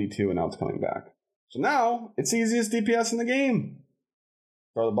it away in D2, and now it's coming back. So now, it's the easiest DPS in the game.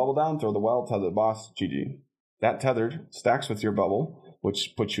 Throw the bubble down, throw the well, tether the boss, GG. That tethered stacks with your bubble,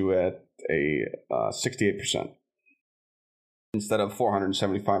 which puts you at a 68%. Instead of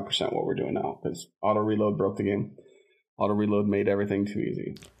 475%, what we're doing now, because auto reload broke the game. Auto reload made everything too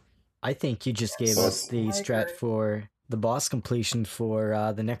easy. I think you just gave us the strat for the boss completion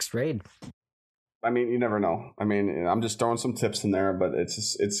for the next raid. I mean, you never know. I mean, I'm just throwing some tips in there, but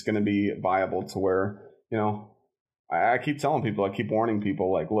it's going to be viable to where, you know, I keep telling people, I keep warning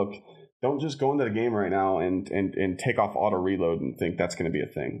people, like, look, don't just go into the game right now and take off auto reload and think that's going to be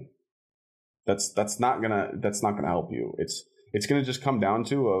a thing. That's not gonna help you. It's going to just come down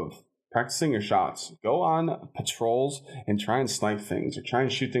to practicing your shots. Go on patrols and try and snipe things, or try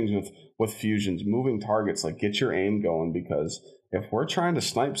and shoot things with fusions, moving targets. Like, get your aim going, because if we're trying to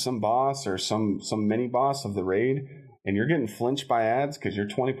snipe some boss or some mini boss of the raid, and you're getting flinched by ads because you're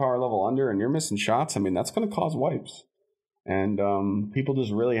 20 power level under and you're missing shots, I mean, that's going to cause wipes. And people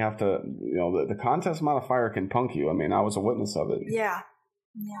just really have to, you know, the contest modifier can punk you. I mean, I was a witness of it. Yeah,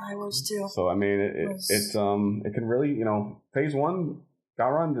 I was too. So I mean, it can really, you know, phase 1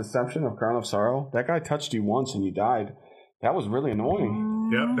 Gowron Deception of Crown of Sorrow. That guy touched you once and you died. That was really annoying.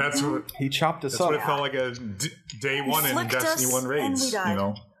 Yeah, that's what he chopped us up. That's what it felt like a day one in Destiny 1 raids. You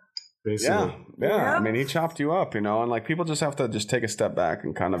know, basically. Yeah. I mean, he chopped you up, and like people just have to just take a step back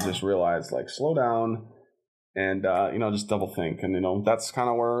and kind of just realize, like, slow down and just double think, and that's kind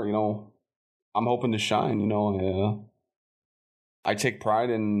of where I'm hoping to shine. I take pride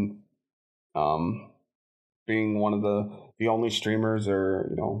in being one of the only streamers, or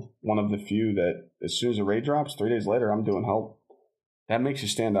one of the few that as soon as a raid drops, 3 days later I'm doing help. That makes you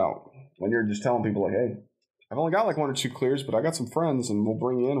stand out when you're just telling people, like, hey, I've only got like 1 or 2 clears, but I got some friends and we'll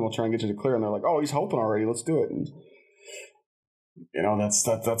bring you in and we'll try and get you to clear. And they're like, oh, he's helping already, let's do it. And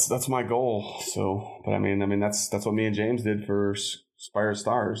that's my goal. So, but I mean that's what me and James did for Spire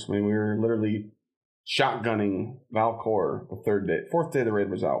Stars. I mean, we were literally shotgunning Valcor the 4th day the raid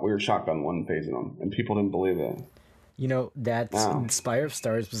was out. We were shotgun one phasing them, and people didn't believe it. That Spire of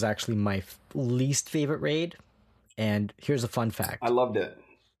Stars was actually my least favorite raid, and here's a fun fact. I loved it.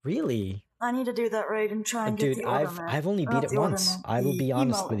 Really? I need to do that raid and try and get the ornament. I've only beat it once. I will be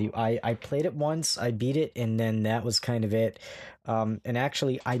honest with you. I played it once, I beat it, and then that was kind of it. And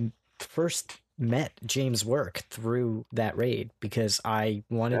actually, I first met James' work through that raid because I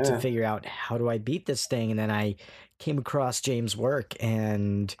wanted to figure out how do I beat this thing, and then I came across James' work,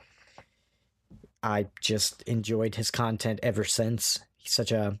 and I just enjoyed his content ever since. He's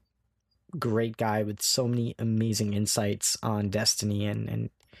such a great guy with so many amazing insights on Destiny, and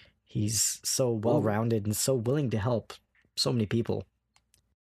he's so well-rounded and so willing to help so many people.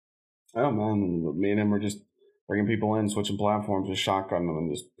 Oh man, me and him were just bringing people in, switching platforms, just shotgun them,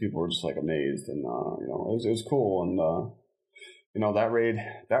 and just people were just like amazed, and it was cool. And that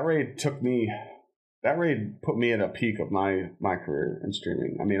raid put me at a peak of my career in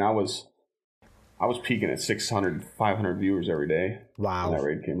streaming. I mean, I was peaking at 600, 500 viewers every day. Wow. When that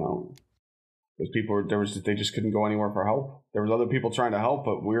raid came out. Because they just couldn't go anywhere for help. There was other people trying to help,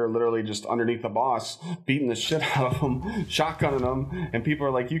 but we were literally just underneath the boss, beating the shit out of them, shotgunning them, and people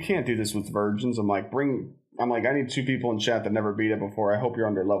are like, "You can't do this with virgins." I'm like, I need 2 people in chat that never beat it before. I hope you're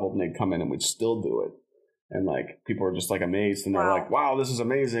under leveled, and they'd come in and we'd still do it. And like people are just like amazed, and they're like, "Wow, this is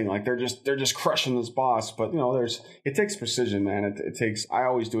amazing!" Like they're just crushing this boss. But it takes precision, man. It takes. I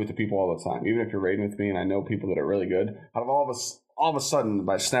always do it to people all the time, even if you're raiding with me, and I know people that are really good. Out of all of a sudden,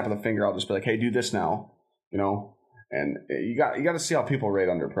 by snap of the finger, I'll just be like, "Hey, do this now," And you got to see how people raid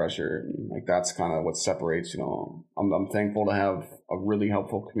under pressure. And like that's kind of what separates. I'm thankful to have a really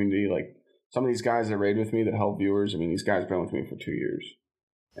helpful community. Like some of these guys that raid with me that help viewers. I mean, these guys have been with me for 2 years.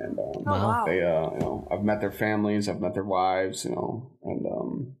 And they, I've met their families, I've met their wives, and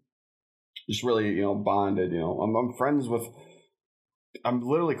just really, bonded. I'm friends with. I'm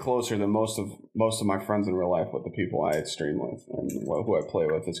literally closer than most of my friends in real life with the people I stream with and who I play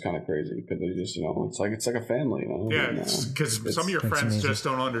with. It's kind of crazy because they just, it's like a family. Yeah, because some of your friends amazing. Just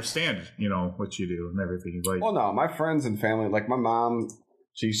don't understand, what you do and everything. Like, well, no, my friends and family, like my mom,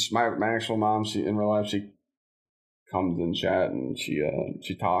 she's my actual mom. She in real life, she comes in chat and she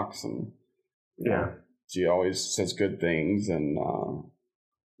talks and she always says good things, and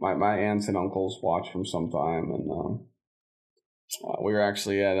my aunts and uncles watch from some time, and we were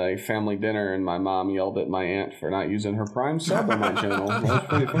actually at a family dinner and my mom yelled at my aunt for not using her Prime sub on my channel. That was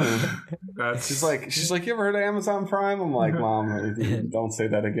pretty funny. She's like, you ever heard of Amazon Prime? I'm like, Mom, don't say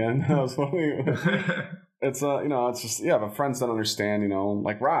that again. That was funny. It's it's just but friends don't understand,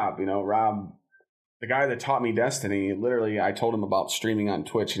 like Rob, the guy that taught me Destiny, literally, I told him about streaming on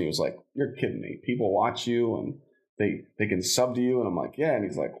Twitch, and he was like, "You're kidding me. People watch you, and they can sub to you." And I'm like, "Yeah." And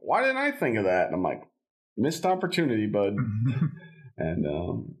he's like, "Why didn't I think of that?" And I'm like, "Missed opportunity, bud."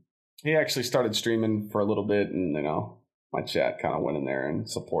 And he actually started streaming for a little bit, and my chat kind of went in there and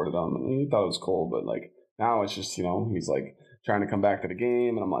supported him, and he thought it was cool. But like now, it's just he's like trying to come back to the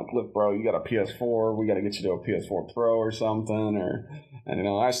game, and I'm like, "Look, bro, you got a PS4. We got to get you to a PS4 Pro or something." And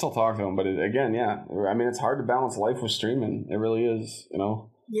I still talk to him, but I mean, it's hard to balance life with streaming. It really is,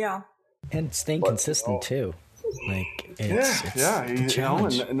 Yeah. And staying consistent too. Like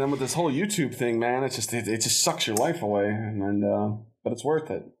and then with this whole YouTube thing, man, it just sucks your life away, and but it's worth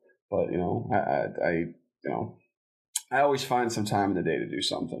it. But I always find some time in the day to do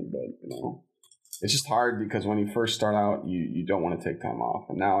something, but it's just hard because when you first start out, you don't want to take time off,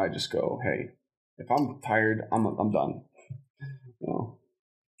 and now I just go, hey, if I'm tired, I'm done.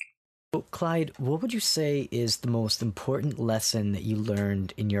 So, Clyde, what would you say is the most important lesson that you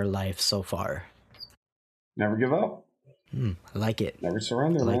learned in your life so far? Never give up. I like it. Never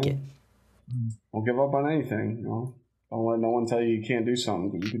surrender, I like man. it. Don't give up on anything. Don't let no one tell you can't do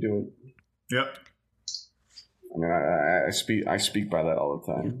something, because you can do it. Yep. I mean, I speak by that all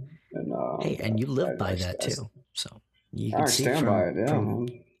the time. And and you live by that too. So you can see from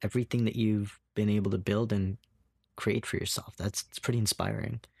everything that you've been able to build and create for yourself. It's pretty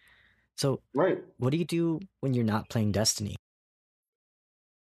inspiring. So, Right. what do you do when you're not playing Destiny?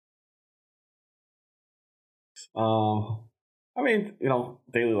 I mean,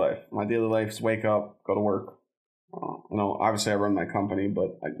 daily life. My daily life is wake up, go to work. Obviously I run my company,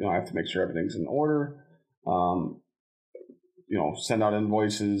 but I have to make sure everything's in order. Send out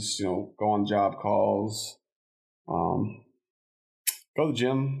invoices. Go on job calls. Go to the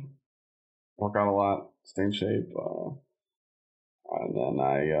gym, work out a lot, stay in shape. And then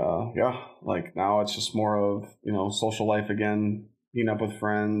now it's just more of social life again, meeting up with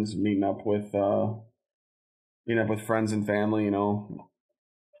friends, meeting up with friends and family.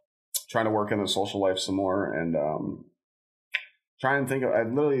 Trying to work in the social life some more, and trying to think of.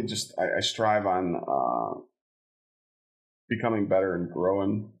 I strive on becoming better and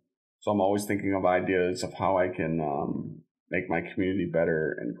growing. So I'm always thinking of ideas of how I can make my community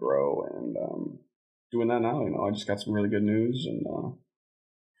better and grow, and doing that now. I just got some really good news, and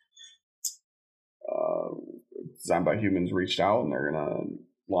Designed by Humans reached out, and they're gonna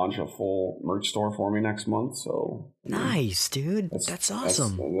launch a full merch store for me next month. So nice, dude. That's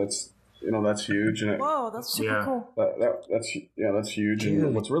awesome. That's huge. And whoa, that's super cool. That's huge. Dude,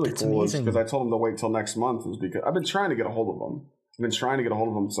 and what's really cool amazing. is because I told them to wait till next month is because I've been trying to get a hold of them.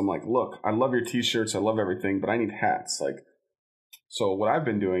 So I'm like, look, I love your t-shirts, I love everything, but I need hats. So what I've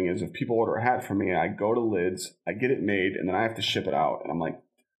been doing is if people order a hat from me, I go to Lids, I get it made, and then I have to ship it out. And I'm like,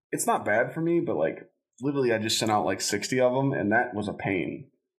 it's not bad for me, but literally I just sent out 60 of them, and that was a pain.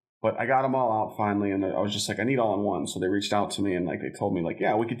 But I got them all out finally, and I was just like, I need all in one. So they reached out to me, and they told me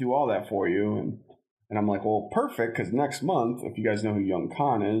yeah, we could do all that for you. And I'm like, well, perfect, because next month, if you guys know who Young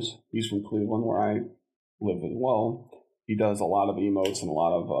Khan is, he's from Cleveland, where I live as well. He does a lot of emotes and a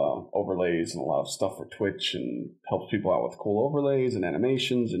lot of overlays and a lot of stuff for Twitch, and helps people out with cool overlays and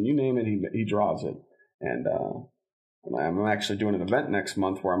animations, and you name it, he draws it. And I'm actually doing an event next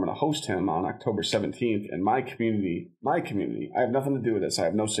month where I'm going to host him on October 17th. And my community, I have nothing to do with this. I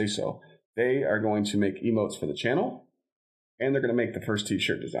have no say-so. They are going to make emotes for the channel, and they're going to make the first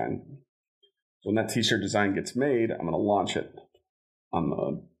t-shirt design. So when that t-shirt design gets made, I'm going to launch it on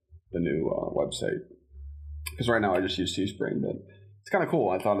the new website. Because right now I just use Teespring, but it's kind of cool.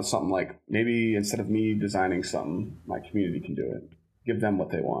 I thought of something maybe instead of me designing something, my community can do it. Give them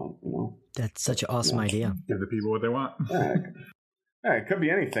what they want, That's such an awesome idea. Give the people what they want. It could be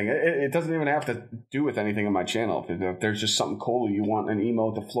anything. It doesn't even have to do with anything on my channel. If there's just something cool you want an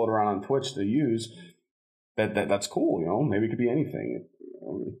emote to float around on Twitch to use, that's cool. Maybe it could be anything.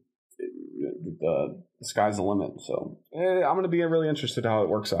 The sky's the limit. So I'm going to be really interested how it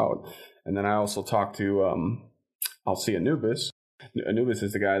works out. And then I also talked to I'll see Anubis. Anubis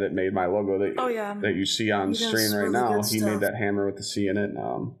is the guy that made my logo that you see on stream right now. He made that hammer with the C in it.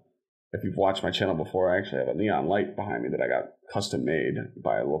 If you've watched my channel before, I actually have a neon light behind me that I got custom made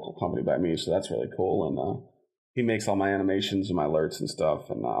by a local company by me. So that's really cool. And he makes all my animations and my alerts and stuff.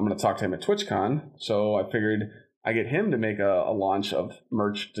 And I'm going to talk to him at TwitchCon. So I figured I get him to make a launch of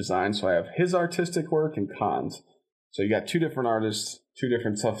merch design. So I have his artistic work and Khan's. So you got two different artists, two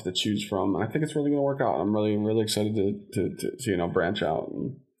different stuff to choose from, and I think it's really going to work out. I'm really, really excited to branch out.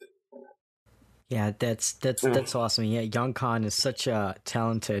 Yeah, that's awesome. Yeah, Young Khan is such a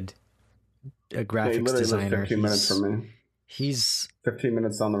talented graphics designer. 15 minutes from me. He's 15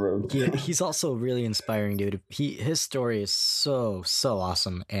 minutes on the road. Yeah, he's also really inspiring, dude. His story is so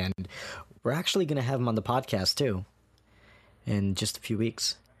awesome, and we're actually going to have him on the podcast too in just a few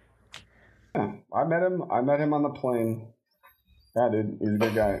weeks. Yeah, I met him on the plane. Yeah, dude, he's a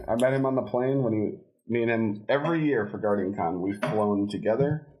good guy. I met him on the plane me and him every year for Guardian Con. We've flown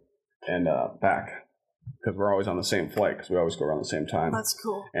together and back because we're always on the same flight because we always go around the same time. That's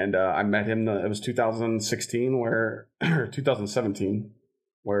cool. And I met him. It was 2016 or 2017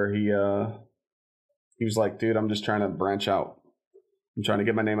 where he was like, dude, I'm just trying to branch out. I'm trying to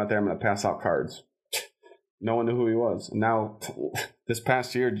get my name out there. I'm going to pass out cards. No one knew who he was. And now this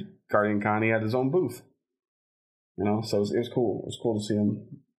past year, Guardian Con, he had his own booth. So it was cool. It was cool to see him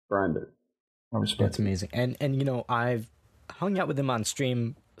grind it. I respect That's amazing. And I've hung out with him on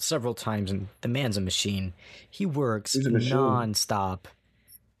stream several times, and the man's a machine. He works nonstop.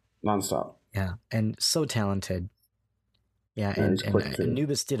 Yeah, and so talented. Yeah, and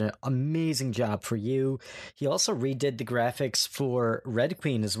Anubis did an amazing job for you. He also redid the graphics for Red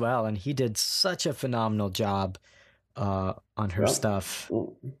Queen as well, and he did such a phenomenal job on her stuff.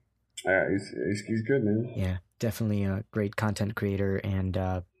 Yeah, he's good, man. Yeah, definitely a great content creator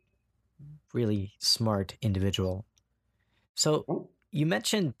and really smart individual. So you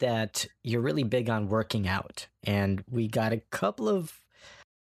mentioned that you're really big on working out, and we got a couple of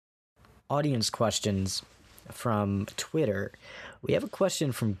audience questions from Twitter. We have a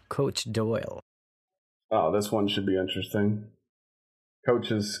question from Coach Doyle. Oh, this one should be interesting.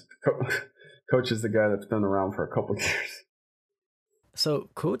 Coach is the guy that's been around for a couple of years. So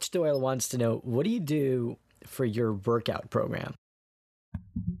Coach Doyle wants to know, what do you do for your workout program?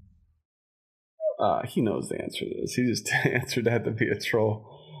 He knows the answer to this. He just answered that to be a troll.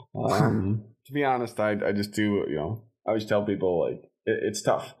 To be honest, I just do, I always tell people, like, it's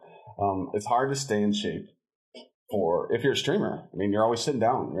tough. It's hard to stay in shape if you're a streamer. I mean, you're always sitting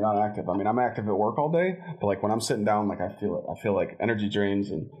down. You're not active. I mean, I'm active at work all day, but like when I'm sitting down, like I feel it. I feel like energy drains,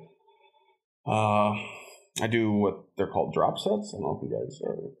 and I do what they're called drop sets. I don't know if you guys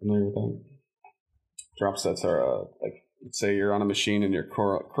are familiar with them. Drop sets are like, let's say you're on a machine and you're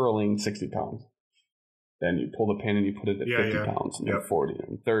curling 60 pounds. Then you pull the pin and you put it at 50 pounds, and then 40,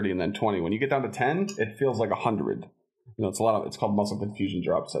 and 30, and then 20. When you get down to 10, it feels like 100. It's it's called muscle confusion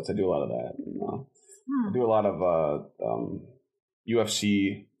drop sets. I do a lot of that. And, I do a lot of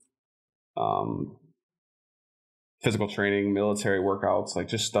UFC, physical training, military workouts, like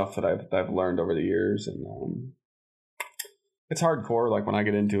just stuff that I've learned over the years, and it's hardcore. Like when I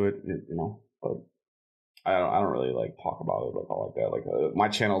get into it, but I don't really like talk about it like that. Like my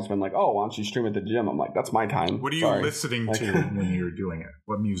channel's been like, oh, why don't you stream at the gym? I'm like, that's my time. What are you listening to when you're doing it?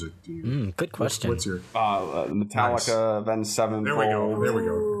 What music do you? Good question. What's your Sevenfold? Avenged Sevenfold? There we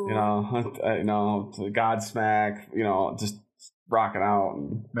go. Godsmack. Just rocking out.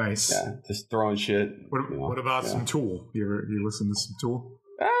 And, nice. Yeah, just throwing shit. What about some Tool? You listen to some Tool?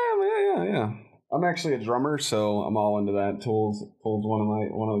 Yeah. I'm actually a drummer, so I'm all into that. Tool's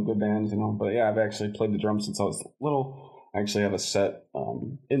one of the good bands, But yeah, I've actually played the drums since I was little. I actually have a set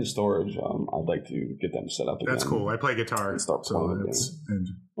in storage. I'd like to get them set up again. That's cool. I play guitar, so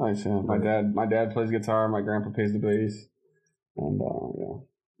nice. Yeah, my dad plays guitar. My grandpa plays the bass, and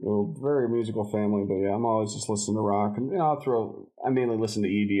we're a very musical family. But yeah, I'm always just listening to rock, and I mainly listen to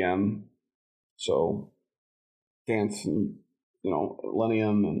EDM, so dance and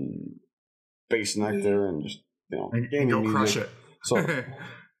Millennium and Bass Nectar and just and go music. Crush it. So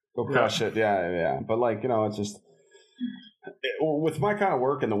go crush it. Yeah. But it's just with my kind of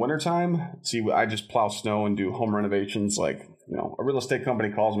work in the wintertime. See, I just plow snow and do home renovations. Like a real estate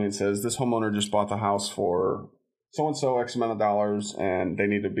company calls me and says this homeowner just bought the house for so and so X amount of dollars, and it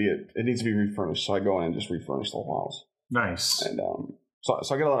needs to be refurnished. So I go in and just refurnish the whole house. Nice. And So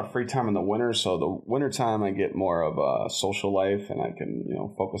I get a lot of free time in the winter. So the winter time, I get more of a social life, and I can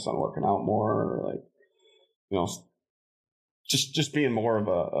focus on working out more, or just being more of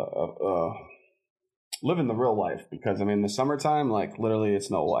a living the real life. Because I mean, the summertime, like literally, it's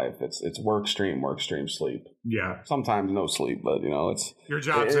no life. It's work, stream, sleep. Yeah. Sometimes no sleep, but it's your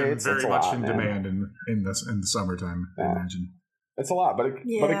job's very much in demand in the summertime. I imagine. It's a lot, but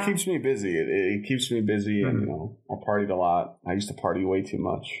it keeps me busy. It keeps me busy, and I partied a lot. I used to party way too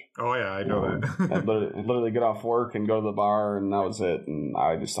much. Oh yeah, I know that. I'd literally get off work and go to the bar, and that was it. And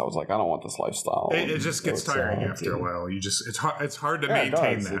I was like, I don't want this lifestyle. It just gets tiring after a while. It's hard to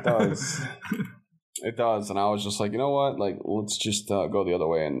maintain that. It does. It does. And I was just like, you know what? Like, let's just go the other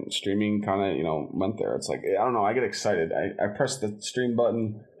way. And streaming kind of went there. It's like, I don't know. I get excited. I press the stream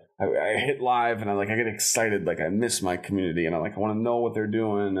button. I hit live, and I get excited. Like I miss my community, and I want to know what they're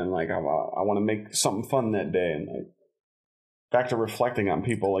doing, and I want to make something fun that day. And back to reflecting on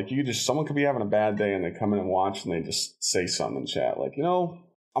people, someone could be having a bad day, and they come in and watch, and they just say something in chat,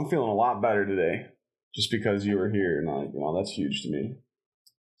 I'm feeling a lot better today, just because you were here, and that's huge to me.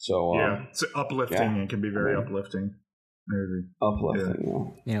 So it's uplifting. It can be very uplifting.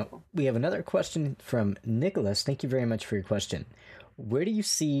 Uplifting. Yeah. We have another question from Nicholas. Thank you very much for your question. Where do you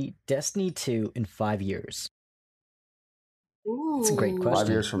see Destiny 2 in 5 years? That's a great question. 5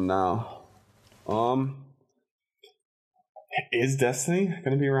 years from now. Is Destiny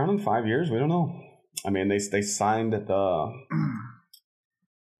going to be around in 5 years? We don't know. I mean, they signed a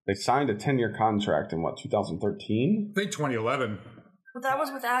 10-year contract in 2013? I think 2011. But that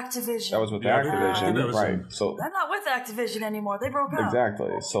was with Activision. Activision, right? So they're not with Activision anymore. They broke up.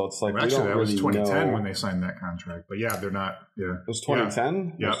 Exactly. So it's like actually, that was 2010 when they signed that contract. But yeah, they're not. Yeah, it was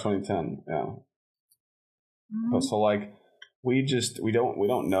 2010. Yeah, it was 2010. Yeah. Mm-hmm. So we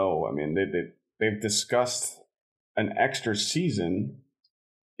don't know. I mean, they've discussed an extra season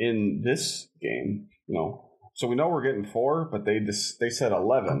in this game. So we know we're getting 4, but they said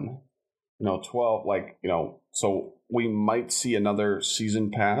 11. 12. So we might see another season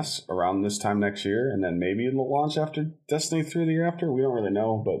pass around this time next year, and then maybe it'll launch after Destiny 3 the year after. We don't really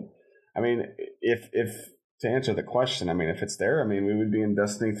know, but I mean, if to answer the question, I mean, if it's there, I mean, we would be in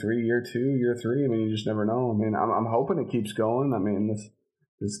Destiny 3 year 2, year 3. I mean, you just never know. I mean, I'm hoping it keeps going. I mean,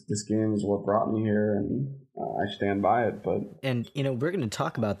 this game is what brought me here, and I stand by it. But we're going to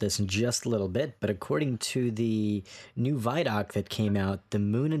talk about this in just a little bit. But according to the new Vidoc that came out, The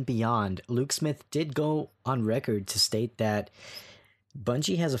Moon and Beyond, Luke Smith did go on record to state that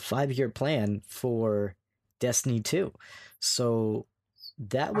Bungie has a 5-year plan for Destiny 2. So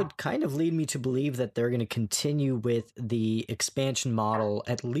that would kind of lead me to believe that they're going to continue with the expansion model,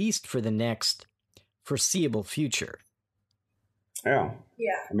 at least for the next foreseeable future. Yeah.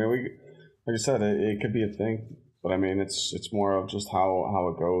 Yeah. I mean, like I said, it could be a thing, but I mean, it's more of just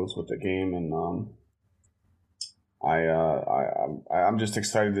how it goes with the game, and I'm just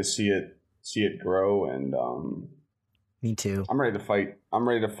excited to see it grow, and me too. I'm ready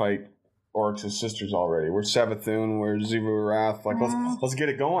to fight. Oryx's sisters already. We're Savathun, we're Zivu Wrath. Like let's get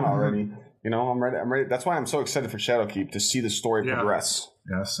it going already. I'm ready. That's why I'm so excited for Shadowkeep, to see the story progress.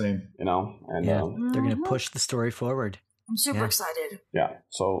 Yeah, same. And they're gonna push the story forward. I'm super excited. Yeah.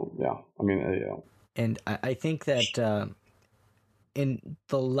 So I mean, And I think that in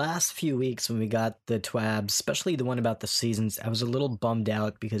the last few weeks when we got the TWABs, especially the one about the seasons, I was a little bummed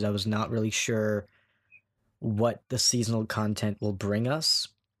out because I was not really sure what the seasonal content will bring us.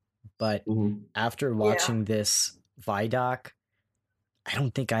 But after watching this Vidoc, I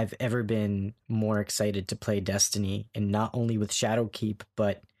don't think I've ever been more excited to play Destiny, and not only with Shadowkeep,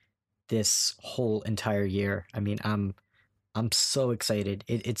 but this whole entire year. I mean, I'm so excited.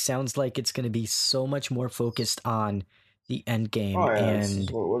 It sounds like it's going to be so much more focused on the end game. Oh, yeah, and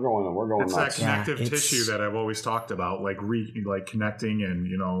we're going. It's nuts. that connective tissue that I've always talked about, like connecting, and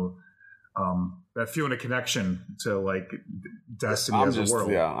that feeling of connection to like Destiny as a world.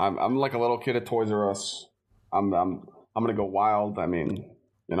 Yeah, I'm like a little kid at Toys R Us. I'm gonna go wild. I mean,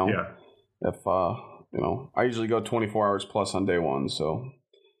 if I usually go 24 hours plus on day one, so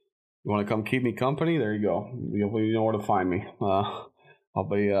you want to come keep me company? There you go. You know where to find me. I'll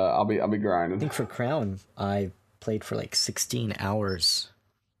be grinding. I think for Crown, I played for like 16 hours.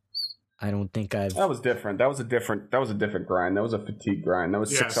 I don't think I've. That was different. That was a different grind. That was a fatigue grind. That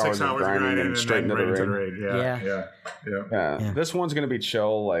was 6 hours of grinding and straight into the raid. Yeah. This one's gonna be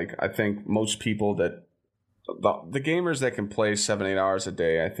chill. Like, I think most people that the gamers that can play 7-8 hours a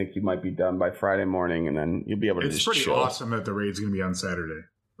day, I think you might be done by Friday morning, and then you'll be able to just chill. It's pretty awesome that the raid's gonna be on Saturday.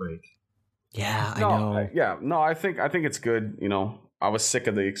 Like, I know. I think it's good. I was sick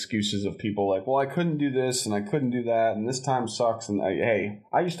of the excuses of people like, well, I couldn't do this and I couldn't do that, and this time sucks. And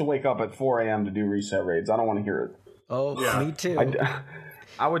I used to wake up at 4 a.m. to do reset raids. I don't want to hear it. Oh, yeah. Me too.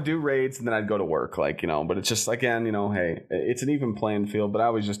 I would do raids and then I'd go to work, but it's just, again, hey, it's an even playing field. But I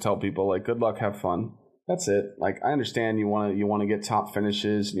always just tell people, like, good luck, have fun. That's it. Like, I understand you want to get top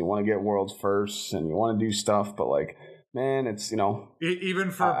finishes and you want to get worlds first and you want to do stuff, but like, man, it's,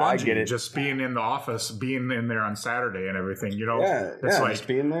 even for Bungie, just being in the office, being in there on Saturday and everything, it's like just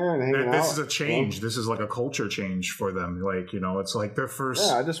being there and hanging out. This is a change. This is like a culture change for them. Like, it's like their first.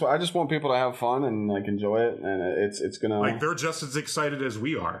 Yeah, I just want people to have fun and like enjoy it, and it's gonna, like, they're just as excited as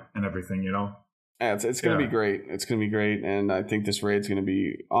we are and everything. Yeah, it's gonna be great. It's gonna be great, and I think this raid's gonna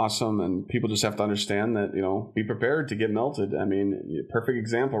be awesome. And people just have to understand that, be prepared to get melted. I mean, perfect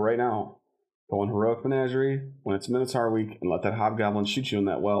example right now. Go in Heroic Menagerie when it's Minotaur week and let that Hobgoblin shoot you in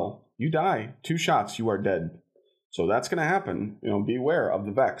that well. You die. 2 shots, you are dead. So that's going to happen. Beware of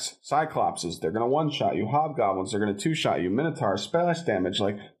the Vex. Cyclopses, they're going to one-shot you. Hobgoblins, they're going to 2-shot you. Minotaur, splash damage.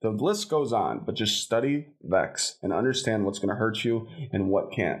 Like, the list goes on. But just study Vex and understand what's going to hurt you and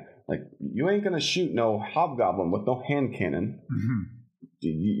what can't. Like, you ain't going to shoot no Hobgoblin with no hand cannon. Mm-hmm.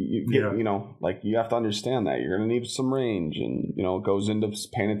 You have to understand that you're going to need some range, and it goes into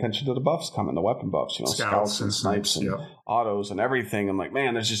paying attention to the buffs coming, the weapon buffs, scouts and snipes and autos and everything. And like,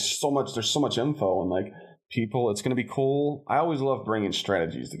 man, there's just so much info, and like, people, it's going to be cool. I always love bringing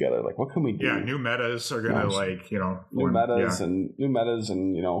strategies together. Like, what can we do? Yeah, new metas are going to new metas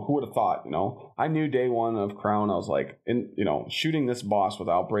and who would have thought? I knew day one of Crown, I was like, shooting this boss with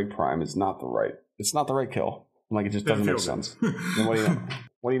Outbreak Prime is not the right kill. Like, it just doesn't make sense. And what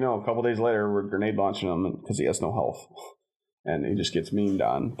do you know? A couple days later, we're grenade launching him because he has no health, and he just gets memed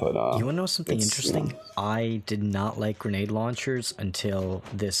on. But you want to know something interesting? I did not like grenade launchers until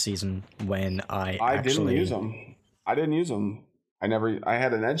this season when I didn't use them. I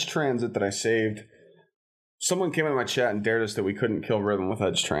had an Edge Transit that I saved. Someone came in my chat and dared us that we couldn't kill Rhythm with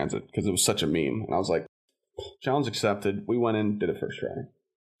Edge Transit because it was such a meme, and I was like, challenge accepted. We went in, did it first try.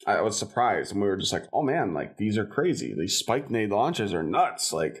 I was surprised, and we were just like, oh man, like, these are crazy. These spike grenade launches are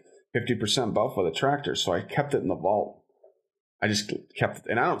nuts, like 50% buff with a tractor. So I kept it in the vault. I just kept it,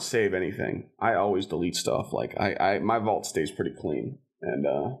 and I don't save anything. I always delete stuff. Like, my vault stays pretty clean. And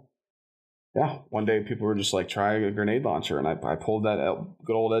yeah, one day people were just like, try a grenade launcher. And I pulled that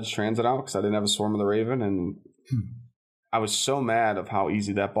good old Edge Transit out because I didn't have a Swarm of the Raven. And I was so mad of how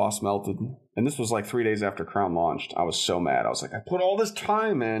easy that boss melted. And this was like 3 days after Crown launched. I was so mad. I was like, I put all this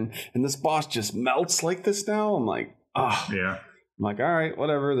time in and this boss just melts like this now. I'm like, ah. Yeah. I'm like, all right,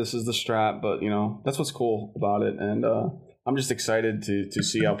 whatever. This is the strat. But, that's what's cool about it. And I'm just excited to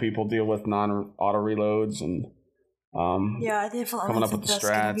see how people deal with non-auto reloads and I definitely coming up think with the that's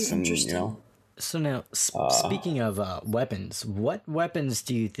gonna be strats and, interesting. So now, speaking of weapons, what weapons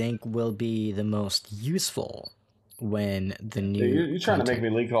do you think will be the most useful when the new... You're trying to make me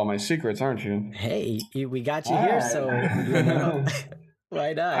leak all my secrets, aren't you? Hey, we got you here, so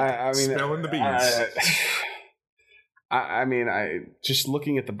why not? I mean, spilling the beans. I mean, just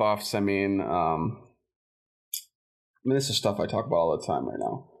looking at the buffs. I mean, this is stuff I talk about all the time right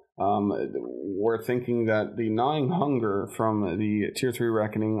now. We're thinking that the Gnawing Hunger from the Tier 3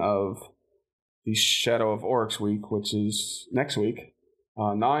 Reckoning of the Shadow of Oryx week, which is next week,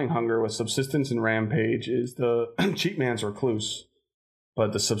 Gnawing Hunger with Subsistence and Rampage is the cheap man's Recluse.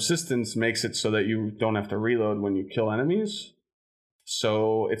 But the Subsistence makes it so that you don't have to reload when you kill enemies.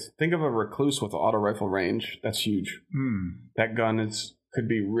 So think of a Recluse with auto rifle range. That's huge. That gun could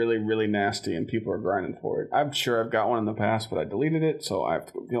be really, really nasty, and people are grinding for it. I'm sure I've got one in the past, but I deleted it, so I have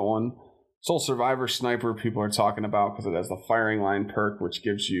to go get one. Soul Survivor Sniper people are talking about because it has the firing line perk, which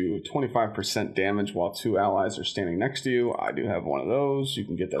gives you 25% damage while 2 allies are standing next to you. I do have one of those. You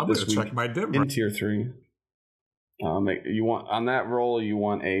can get that this week check my in Tier 3. You want on that roll, you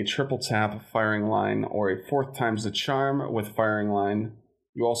want a triple tap firing line or a 4th times the charm with firing line.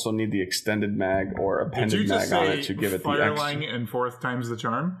 You also need the extended mag or appended mag on it to give it the extra. Fire line and 4th times the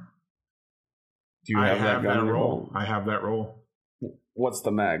charm? Do you have that gun roll? I have that roll. What's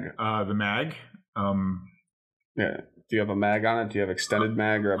the mag? The mag. Yeah. Do you have a mag on it? Do you have extended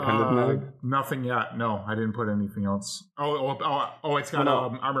mag or appended mag? Nothing yet. No, I didn't put anything else. It's got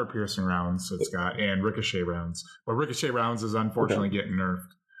armor piercing rounds. It's got and ricochet rounds. But ricochet rounds is unfortunately getting nerfed.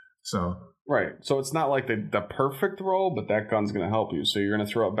 So right. So it's not like the perfect roll, but that gun's going to help you. So you're going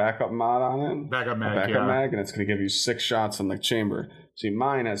to throw a backup mod on it. Backup mag, mag, and it's going to give you 6 shots in the chamber. See,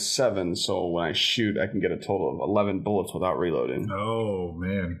 mine has 7, so when I shoot, I can get a total of 11 bullets without reloading. Oh,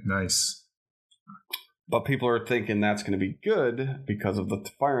 man. Nice. But people are thinking that's going to be good because of the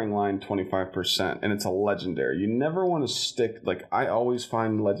firing line 25%, and it's a legendary. You never want to stick, like, I always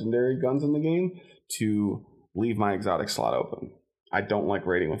find legendary guns in the game to leave my exotic slot open. I don't like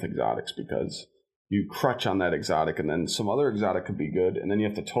raiding with exotics because you crutch on that exotic, and then some other exotic could be good, and then you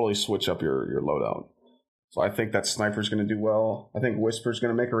have to totally switch up your loadout. So I think that sniper's going to do well. I think Whisper's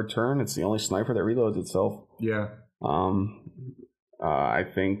going to make a return. It's the only sniper that reloads itself. Yeah. I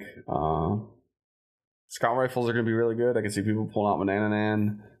think scout rifles are going to be really good. I can see people pulling out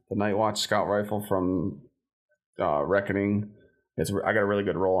Manananan, the Night Watch scout rifle from Reckoning. I got a really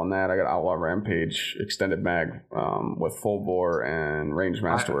good roll on that. I got Outlaw Rampage extended mag with full bore and range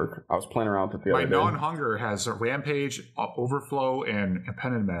masterwork. I was playing around with it the other day. My Non-Hunger has a Rampage, Overflow, and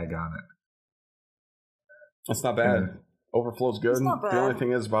appended mag on it. That's not bad. Overflow's good. The only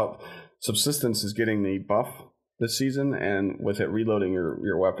thing is about Subsistence is getting the buff this season, and with it reloading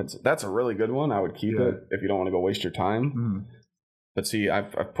your weapons. That's a really good one. I would keep it if you don't want to go waste your time. But see,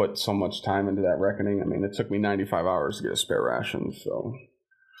 I've put so much time into that Reckoning. I mean, it took me 95 hours to get a spare ration, so...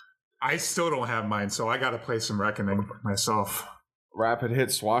 I still don't have mine, so I got to play some Reckoning myself. Rapid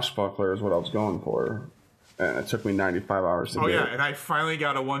Hit Swashbuckler is what I was going for. And it took me 95 hours to get it. And I finally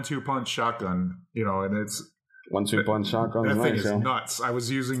got a 1-2 punch shotgun, and it's... 1-2 punch shotgun? That thing is nuts. I was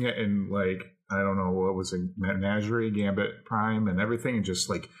using it in, I don't know, what was it, Menagerie, Gambit Prime, and everything, and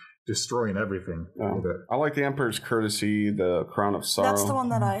just, destroying everything. I like the Emperor's Courtesy, the Crown of Sorrow. That's the one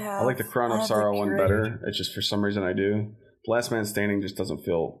that I have. I like the Crown of Sorrow one better. It's just for some reason I do. Last Man Standing just doesn't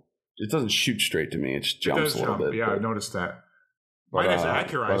feel... It doesn't shoot straight to me. It just jumps a little bit. Yeah, I've noticed that. Mine is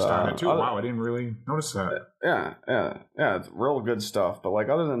accurized on it too. Wow, I didn't really notice that. Yeah, it's real good stuff. But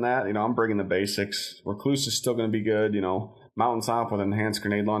other than that, I'm bringing the basics. Recluse is still going to be good. Mountaintop with enhanced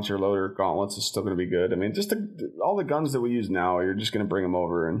grenade launcher loader gauntlets is still going to be good. I mean, just all the guns that we use now, you're just going to bring them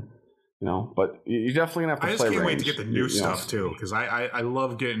over and But you're definitely going to have to play. I just can't wait to range. get the new stuff too, because I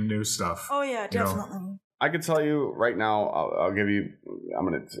love getting new stuff. Oh yeah, definitely. I can tell you right now. I'll give you. I'm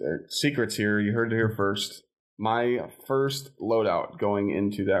going to secrets here. You heard it here first. My first loadout going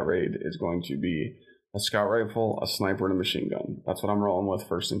into that raid is going to be a scout rifle, a sniper, and a machine gun. That's what I'm rolling with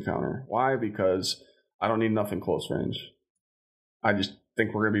first encounter. Why? Because I don't need nothing close range. I just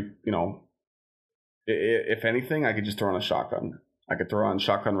think we're going to be, if anything, I could just throw on a shotgun. I could throw on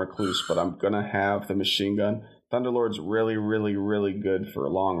shotgun Recluse, but I'm going to have the machine gun Thunderlord's really, really, really good for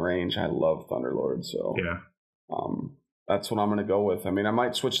long range. I love Thunderlord, so Yeah. That's what I'm going to go with. I mean, I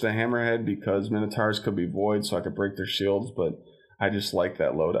might switch to Hammerhead because Minotaurs could be void, so I could break their shields, but I just like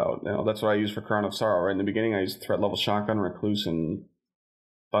that loadout. You know, that's what I use for Crown of Sorrow. Right in the beginning, I used Threat Level Shotgun, Recluse, and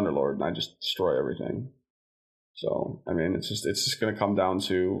Thunderlord, and I just destroy everything. So, I mean, it's just going to come down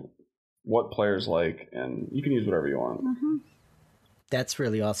to what players like, and you can use whatever you want. Mm-hmm. That's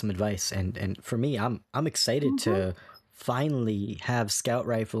really awesome advice, and for me, I'm excited to finally have scout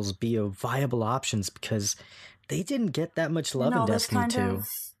rifles be a viable options because they didn't get that much love in Destiny 2.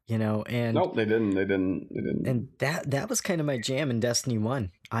 You know, and nope, they didn't. And that was kind of my jam in Destiny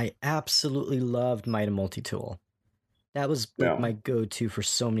 1. I absolutely loved Might Multi-Tool. That was like my go-to for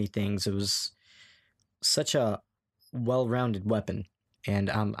so many things. It was such a well-rounded weapon, and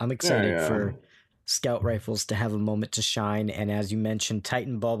I'm excited for scout rifles to have a moment to shine. And as you mentioned,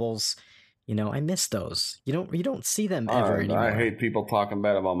 Titan bubbles, you know, I miss those. You don't see them ever anymore. I hate people talking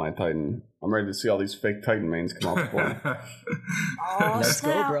bad about my Titan. I'm ready to see all these fake Titan mains come out the board. Let's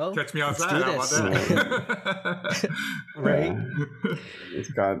go, bro. Catch me outside. How about that? Right? It's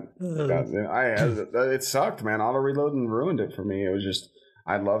it sucked, man. Auto reloading ruined it for me. It was just,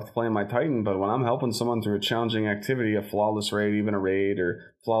 I loved playing my Titan, but when I'm helping someone through a challenging activity, a flawless raid, even a raid,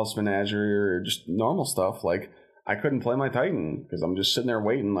 or flawless menagerie, or just normal stuff, like, I couldn't play my Titan because I'm just sitting there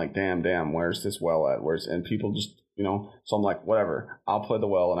waiting, like, damn, where's this well at? And people just, you know, so I'm like, whatever, I'll play the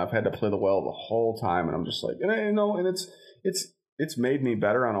well, and I've had to play the well the whole time, and I'm just like, and it's made me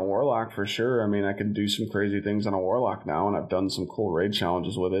better on a Warlock for sure. I mean, I can do some crazy things on a Warlock now, and I've done some cool raid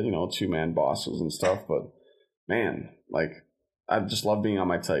challenges with it, you know, 2-man bosses and stuff, but man, like, I just love being on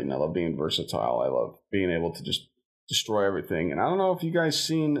my Titan. I love being versatile. I love being able to just destroy everything. And I don't know if you guys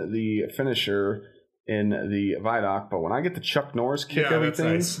seen the finisher in the Vidoc, but when I get the Chuck Norris kick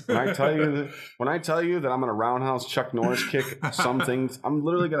everything, nice. when I tell you that I'm gonna roundhouse Chuck Norris kick some things, I'm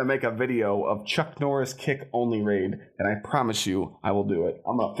literally gonna make a video of Chuck Norris kick only raid, and I promise you I will do it.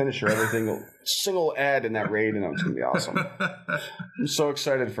 I'm gonna finisher everything, single ad in that raid, and it's gonna be awesome.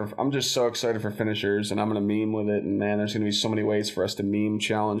 I'm just so excited for finishers, and I'm gonna meme with it, and man, there's gonna be so many ways for us to meme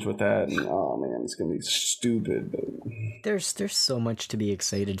challenge with that, and oh man, it's gonna be stupid. But there's so much to be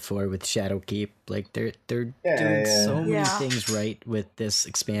excited for with Shadowkeep. Like they're doing so many things right with this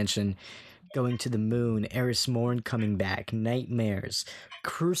expansion. Going to the moon, Eris Morn coming back, nightmares,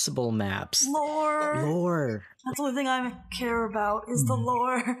 Crucible maps, lore. That's the only thing I care about is the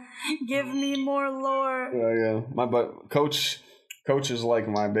lore. Give me more lore. Yeah. My coach is like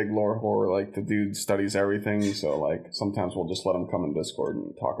my big lore whore. Like, the dude studies everything, so like sometimes we'll just let him come in Discord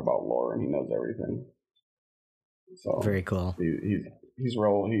and talk about lore, and he knows everything. So very cool. He's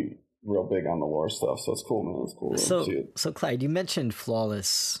real big on the lore stuff, so it's cool, man. It's cool. So Clyde, you mentioned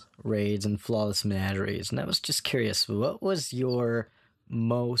flawless raids and flawless menageries, and I was just curious, what was your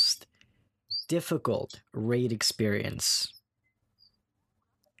most difficult raid experience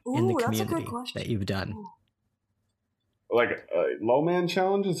in the community that you've done? Like low man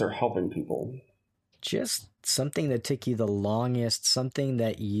challenges or helping people? Just something that took you the longest, something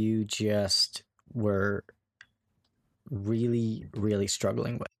that you just were really, really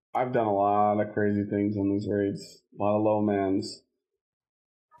struggling with. I've done a lot of crazy things on these raids. A lot of low mans.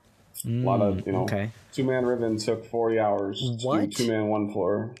 A lot of, 2-man Riven took 40 hours. What? 2-man 1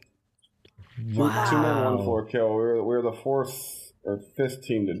 floor. Wow. 2-man 1 floor kill. We were the 4th or 5th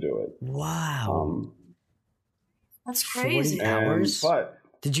team to do it. Wow. That's crazy. 40 hours?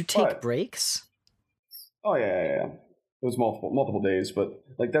 Did you take breaks? Oh, yeah. It was multiple days, but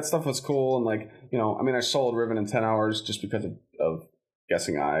like that stuff was cool. And like, I mean, I soloed Riven in 10 hours just because of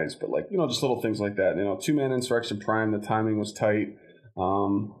guessing eyes, but like, just little things like that. 2-man Insurrection Prime, the timing was tight.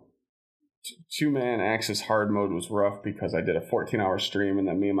 2-man Axis hard mode was rough because I did a 14-hour stream, and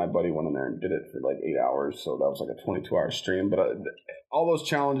then me and my buddy went in there and did it for like 8 hours, so that was like a 22-hour stream. But all those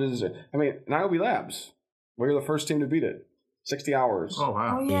challenges, I mean, Niobe Labs, we were the first team to beat it. 60 hours. Oh,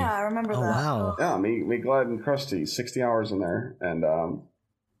 wow. Oh, yeah, I remember that. Wow. Yeah, me, Glad, and Krusty, 60 hours in there. And,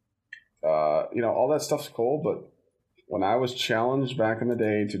 all that stuff's cool, but when I was challenged back in the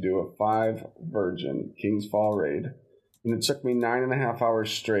day to do a 5-virgin King's Fall raid, and it took me 9.5 hours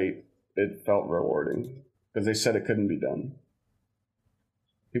straight, it felt rewarding because they said it couldn't be done.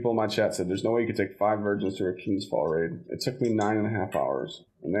 People in my chat said there's no way you could take 5 virgins through a King's Fall raid. It took me 9.5 hours,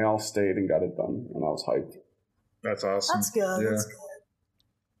 and they all stayed and got it done, and I was hyped. That's awesome. That's good. Yeah. That's good.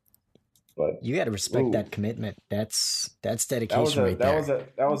 But you got to respect that commitment. That's dedication right there.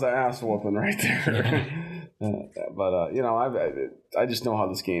 That was an ass whooping right there. But I just know how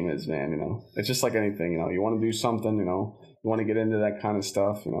this game is, man. It's just like anything. You want to do something. you want to get into that kind of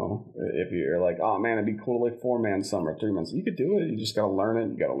stuff, you know, if you're like, oh man, it'd be cool to like 4-man some or 3-man, you could do it. You just got to learn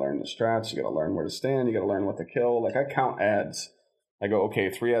it. You got to learn the strats. You got to learn where to stand. You got to learn what to kill. Like I count ads. I go, okay,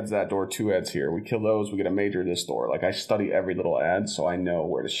 3 ads that door, 2 ads here. We kill those. We get a major this door. Like I study every little ad so I know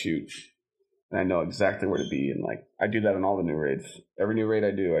where to shoot. And I know exactly where to be. And like I do that in all the new raids. Every new raid I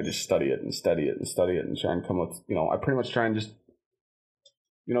do, I just study it and study it and study it and try and come with, you know, I pretty much try and just,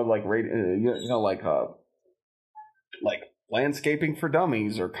 you know, like raid, like landscaping for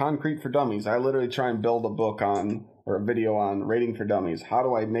dummies or concrete for dummies. I literally try and build a book on or a video on raiding for dummies. How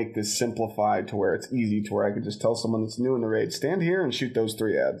do I make this simplified to where it's easy to where I could just tell someone that's new in the raid, stand here and shoot those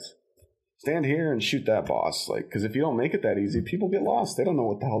 3 ads. Stand here and shoot that boss. Like, because if you don't make it that easy, people get lost. They don't know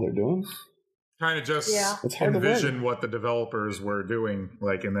what the hell they're doing. Kind of just envision what the developers were doing,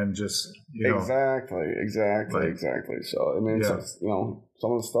 like, and then just, you know. Exactly. So, I mean, you know,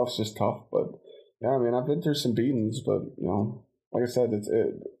 some of the stuff's just tough, but yeah, I mean, I've been through some beatings, but, you know, like I said,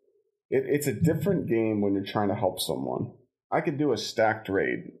 it's a different game when you're trying to help someone. I could do a stacked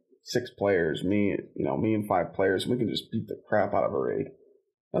raid, 6 players, me and 5 players, and we can just beat the crap out of a raid.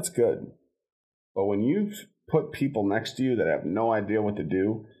 That's good. But when you've put people next to you that have no idea what to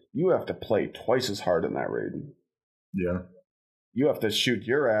do, you have to play twice as hard in that raid. Yeah. You have to shoot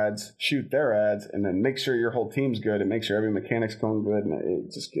your ads, shoot their ads, and then make sure your whole team's good and make sure every mechanic's going good, and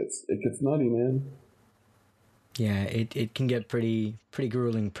it gets nutty, man. Yeah, it can get pretty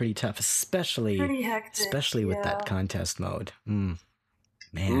grueling, pretty tough, especially with that contest mode. Man.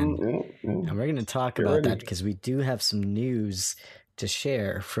 Yeah. And we're going to talk about that because we do have some news to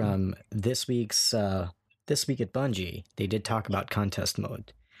share from this week at Bungie. They did talk about contest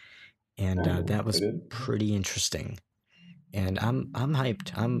mode, and that was pretty interesting. And I'm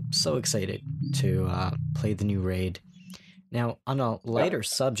hyped. I'm so excited to play the new raid. Now, on a lighter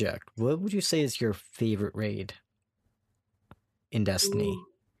subject, what would you say is your favorite raid in Destiny?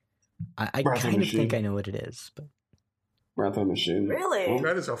 I kind of think I know what it is, but Wrath of the Machine. Really?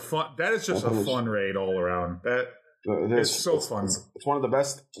 That is just a fun raid all around. It's so fun. It's one of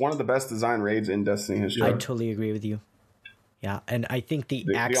the best design raids in Destiny history. I totally agree with you. Yeah, and I think the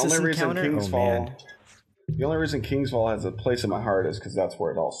Axis encounter. The only reason Kingsfall has a place in my heart is because that's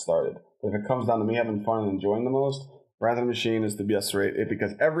where it all started. But if it comes down to me having fun and enjoying the most, Wrath of the Machine is the best raid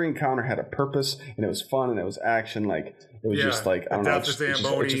because every encounter had a purpose and it was fun and it was action. Like it was just like I don't know,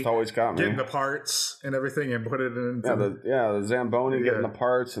 it just always got me. Getting the parts and everything and put it in. The Zamboni getting the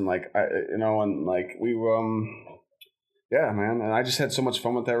parts and like yeah, man. And I just had so much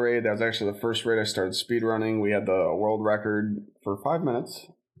fun with that raid. That was actually the first raid I started speedrunning. We had the world record for 5 minutes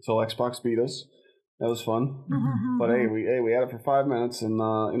until Xbox beat us. That was fun. But hey, we had it for 5 minutes, and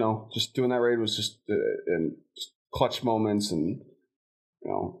you know, just doing that raid was just clutch moments, and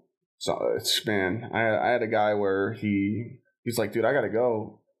you know, so man, I had a guy where he's like, dude, I gotta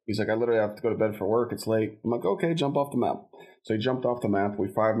go. He's like, I literally have to go to bed for work. It's late. I'm like, okay, jump off the map. So he jumped off the map. We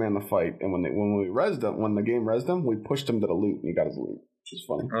 5-man the fight, and when the game rezzed him, we pushed him to the loot, and he got his loot. Which is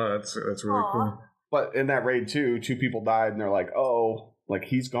funny. Oh, that's really cool. But in that raid too, 2 people died, and they're like, oh. Like,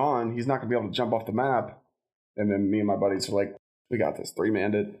 he's gone. He's not going to be able to jump off the map. And then me and my buddies were like, we got this.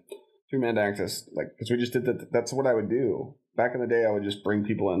 3-man access. Like, because we just did that. That's what I would do. Back in the day, I would just bring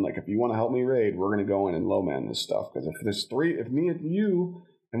people in. Like, if you want to help me raid, we're going to go in and low-man this stuff. Because if me and you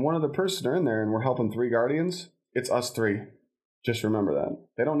and one other person are in there and we're helping 3 Guardians, it's us 3. Just remember that.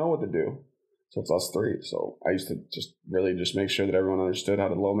 They don't know what to do. So it's us 3. So I used to just really just make sure that everyone understood how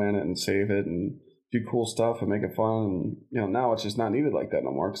to low-man it and save it and do cool stuff and make it fun. And, you know, now it's just not needed like that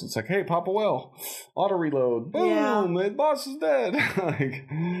no more because it's like, hey, pop a well, auto reload, boom, the boss is dead. Like,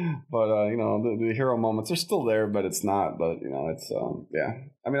 but you know, the hero moments are still there, but it's not. But you know, it's yeah.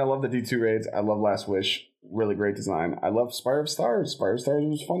 I mean, I love the D2 raids. I love Last Wish, really great design. I love Spire of Stars. Spire of Stars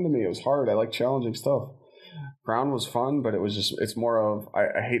was fun to me. It was hard. I like challenging stuff. Crown was fun, but it's more of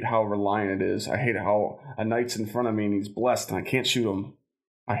I hate how reliant it is. I hate how a knight's in front of me and he's blessed and I can't shoot him.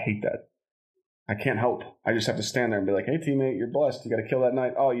 I hate that. I can't help. I just have to stand there and be like, hey, teammate, you're blessed. You got to kill that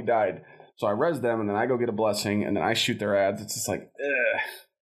knight. Oh, you died. So I res them, and then I go get a blessing, and then I shoot their ads. It's just like, ugh.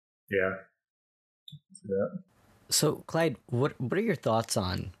 Yeah. So, Clyde, what are your thoughts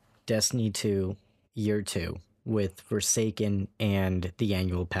on Destiny 2 Year 2 with Forsaken and the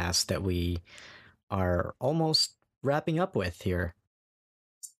annual pass that we are almost wrapping up with here?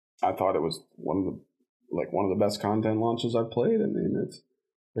 I thought it was one of the best content launches I've played. I mean,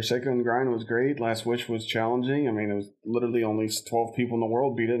 Forsaken grind was great. Last Wish was challenging. I mean, it was literally only 12 people in the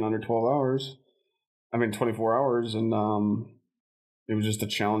world beat it in under 12 hours. I mean, 24 hours, and it was just a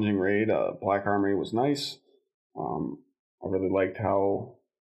challenging raid. Black Armory was nice. I really liked how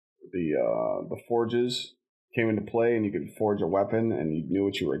the forges came into play and you could forge a weapon and you knew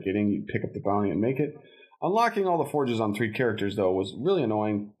what you were getting. You'd pick up the bounty and make it. Unlocking all the forges on 3 characters, though, was really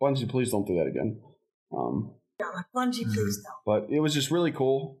annoying. Bungie, please don't do that again. Bungie, please don't. But it was just really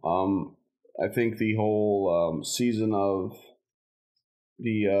cool. I think the whole season of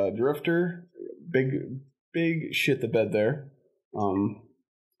the Drifter, big shit the bed there.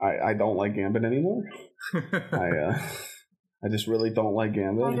 I don't like Gambit anymore. I just really don't like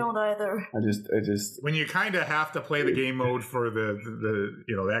Gambit. I don't either. I just when you kind of have to play the game mode for the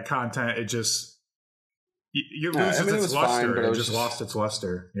that content, it just you loses its luster. Fine, it just lost its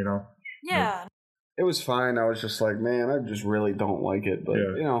luster. Yeah. It was fine. I was just like, man, I just really don't like it. But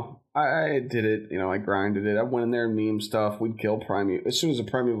I did it. I grinded it. I went in there and meme stuff. We'd kill Primeval. As soon as a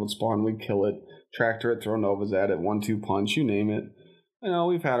Primeval would spawn, we'd kill it, tractor it, throw Novas at it, 1-2 punch, you name it.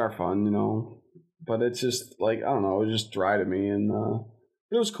 We've had our fun. But it's just like, I don't know, it was just dry to me, and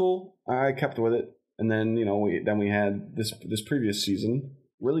it was cool. I kept with it, and then we had this previous season,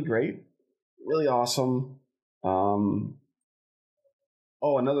 really great, really awesome.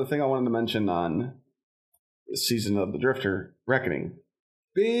 Another thing I wanted to mention on the season of the Drifter, Reckoning,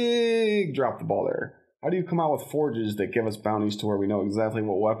 big drop the ball there. How do you come out with forges that give us bounties to where we know exactly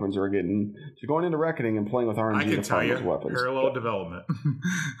what weapons we're getting? So going into Reckoning and playing with RNG I can tell you, weapons. Parallel development.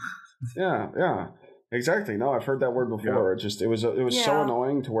 Yeah, exactly. No, I've heard that word before. Yeah. It was so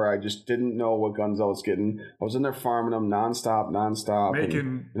annoying to where I just didn't know what guns I was getting. I was in there farming them nonstop.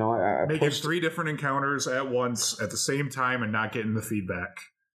 Making I making 3 different encounters at once at the same time and not getting the feedback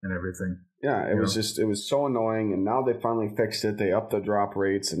and everything. Yeah, it was so annoying, and now they finally fixed it. They upped the drop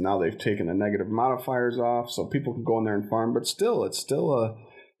rates, and now they've taken the negative modifiers off, so people can go in there and farm. But still, it's still an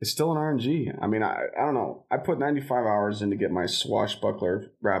RNG. I mean, I don't know. I put 95 hours in to get my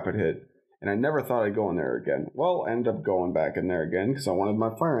Swashbuckler rapid hit, and I never thought I'd go in there again. Well, I ended up going back in there again because I wanted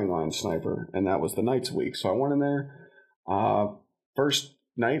my firing line sniper, and that was the Knights week. So I went in there. First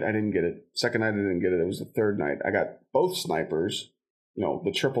night, I didn't get it. Second night, I didn't get it. It was the third night. I got both snipers.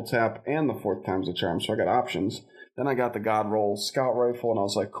 The triple tap and the 4th time's the charm, so I got options. Then I got the God Roll scout rifle, and I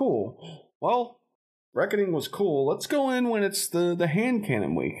was like, cool. Well, Reckoning was cool. Let's go in when it's the hand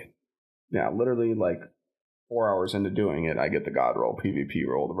cannon week. Yeah, literally like 4 hours into doing it, I get the God Roll, PvP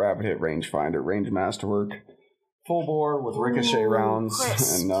roll, the rapid hit rangefinder, range masterwork, full bore with ricochet rounds,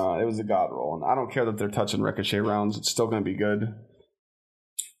 and it was the God Roll. And I don't care that they're touching ricochet rounds; it's still going to be good.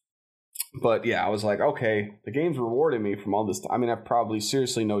 But yeah, I was like, okay, the game's rewarding me from all this. I mean, I've probably,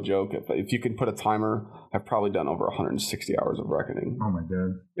 seriously, no joke, if you can put a timer, I've probably done over 160 hours of Reckoning. Oh my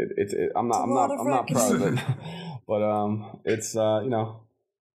god! I'm not proud of it, but it's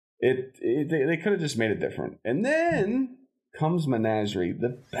they could have just made it different. And then comes Menagerie,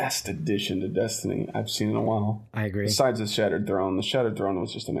 the best addition to Destiny I've seen in a while. I agree. Besides the Shattered Throne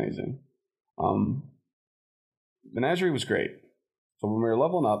was just amazing. Menagerie was great. So when we were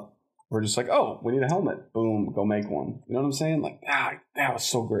leveling up, we're just like, oh, we need a helmet. Boom, go make one. You know what I'm saying? Like, that was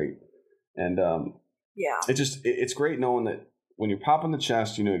so great. And it's great knowing that when you pop in the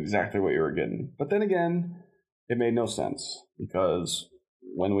chest, you knew exactly what you were getting. But then again, it made no sense because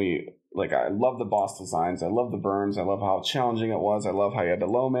when I love the boss designs, I love the burns, I love how challenging it was, I love how you had to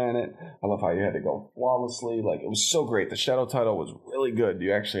low man it, I love how you had to go flawlessly. Like, it was so great. The Shadow title was really good.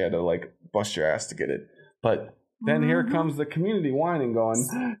 You actually had to bust your ass to get it. But then here comes the community whining,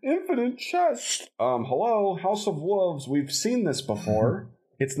 going, infinite chest. Hello, House of Wolves. We've seen this before.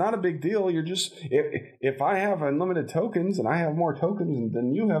 It's not a big deal. You're just, if I have unlimited tokens and I have more tokens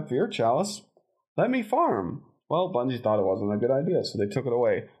than you have for your chalice, let me farm. Well, Bungie thought it wasn't a good idea, so they took it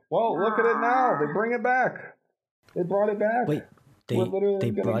away. Well, look at it now. They bring it back. They brought it back. Wait, they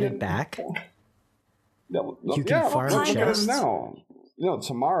brought it back? You can farm chests now.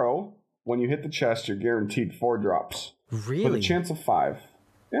 Tomorrow, when you hit the chest, you're guaranteed 4 drops. Really? With a chance of 5.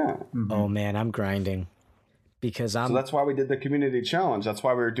 Yeah. Mm-hmm. Oh man, I'm grinding. So that's why we did the community challenge. That's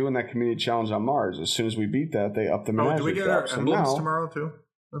why we were doing that community challenge on Mars. As soon as we beat that, they upped the Menagerie. Do we get our emblems tomorrow too,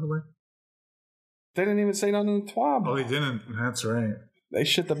 by the way? They didn't even say nothing in the TWAB. Oh, they didn't. That's right. They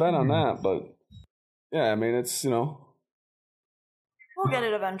shit the bed on that, but yeah, I mean, it's, We'll get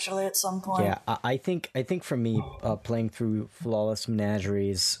it eventually at some point. Yeah, I think for me, playing through Flawless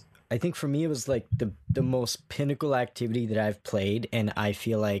Menageries, I think for me it was like the most pinnacle activity that I've played, and I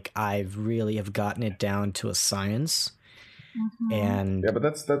feel like I've really have gotten it down to a science. Mm-hmm. And yeah, but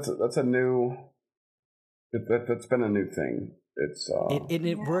that's a new. That's been a new thing.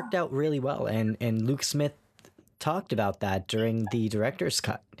 It worked out really well, and Luke Smith talked about that during the director's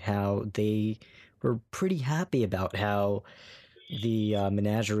cut, how they were pretty happy about how the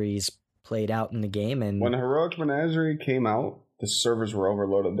menageries played out in the game. And when Heroic Menagerie came out, the servers were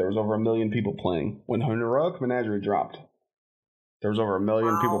overloaded. There was over 1 million people playing. When Heroic Menagerie dropped, there was over 1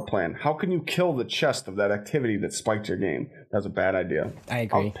 million people playing. How can you kill the chest of that activity that spiked your game? That's a bad idea. I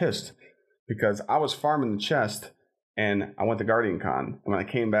agree. I was pissed because I was farming the chest and I went to Guardian Con. And when I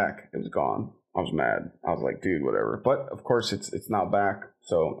came back, it was gone. I was mad. I was like, dude, whatever. But of course, it's now back.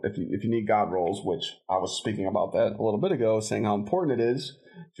 So if you need God rolls, which I was speaking about that a little bit ago, saying how important it is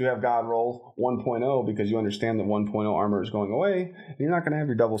to have God roll 1.0 because you understand that 1.0 armor is going away. And you're not going to have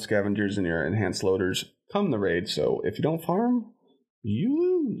your double scavengers and your enhanced loaders come the raid. So if you don't farm, you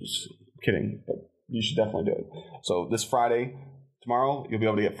lose. Kidding, but you should definitely do it. So this Friday, tomorrow, you'll be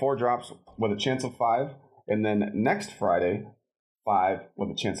able to get 4 drops with a chance of 5. And then next Friday, 5 with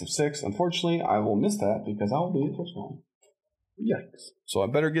a chance of 6. Unfortunately, I will miss that because I will be at TwitchCon. Yikes. So I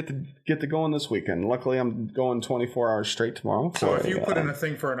better get to going this weekend. Luckily, I'm going 24 hours straight tomorrow. So if you put in a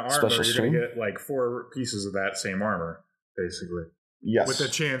thing for an armor, you're going to get like 4 pieces of that same armor, basically. Yes. With a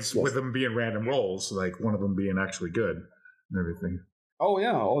chance, with them being random rolls, like one of them being actually good and everything. Oh,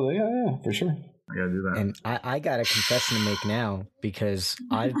 yeah, for sure. I gotta do that. And I got a confession to make now because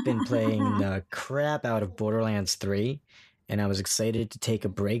I've been playing the crap out of Borderlands 3, and I was excited to take a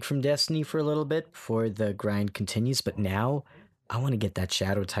break from Destiny for a little bit before the grind continues, but now I want to get that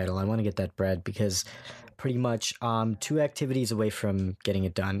Shadow title. I want to get that bread because pretty much 2 activities away from getting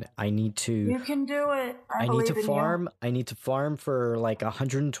it done. I need to... You can do it. I need to believe in farm. you. I need to farm for like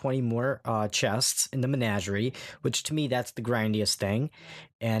 120 more chests in the menagerie, which to me that's the grindiest thing.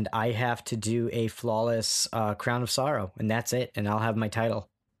 And I have to do a flawless Crown of Sorrow, and that's it. And I'll have my title.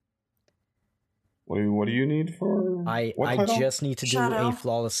 What do you need for? I just need to do a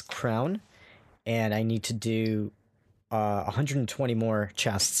flawless crown, and I need to do 120 more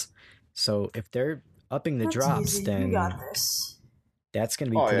chests. So if they're upping the drops, easy. then you got this. that's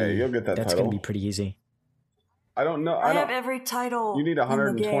going to be pretty. Yeah, you'll get that that's title. going to be pretty easy. I don't know. I have every title. You need 120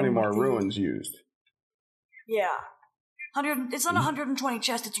 in the game more ruins used. Yeah. 100. It's not 120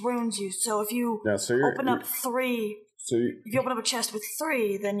 chests. It's runes used. So if you open up 3, if you open up a chest with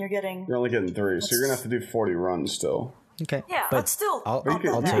 3, then you're only getting 3. So you're gonna have to do 40 runs still. Okay. Yeah, but still. I'll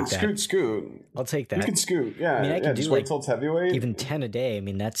take that. Scoot. I'll take that. You can scoot. Yeah. I mean, I can do just wait till it's heavyweight. Even 10 a day. I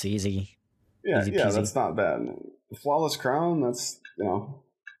mean, that's easy. Yeah, easy yeah, peasy. that's not bad. The flawless crown. That's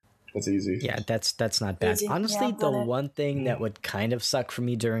that's easy. Yeah, that's not bad. Easy. Honestly, Yeah, the one thing that would kind of suck for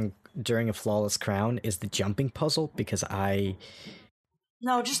me during a flawless crown is the jumping puzzle because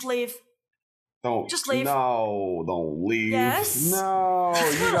No, just leave. Just leave. No, don't leave. Yes. No,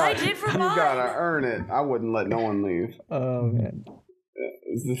 That's what I did for mine. You gotta earn it. I wouldn't let no one leave. Oh man.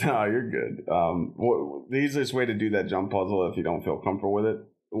 No, you're good. The easiest way to do that jump puzzle, if you don't feel comfortable with it,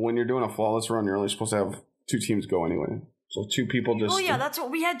 when you're doing a flawless run, you're only supposed to have 2 teams go anyway. So 2 people just. Oh yeah, that's what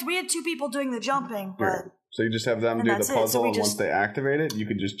we had. We had 2 people doing the jumping, but. Yeah. So you just have them do the puzzle, and once they activate it, you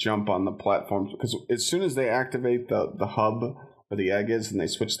can just jump on the platforms. Because as soon as they activate the hub where the egg is, and they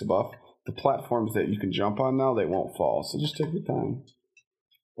switch the buff, the platforms that you can jump on now, they won't fall. So just take your time.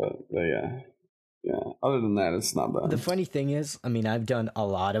 But yeah. Other than that, it's not bad. The funny thing is, I mean, I've done a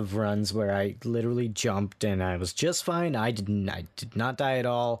lot of runs where I literally jumped and I was just fine. I did not die at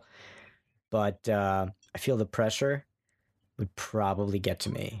all. But I feel the pressure would probably get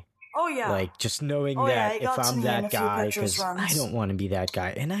to me. Oh yeah. Like just knowing that if I'm that guy, because I runs. don't want to be that guy,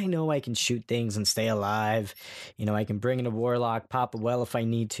 and I know I can shoot things and stay alive. You know, I can bring in a warlock, pop a well if I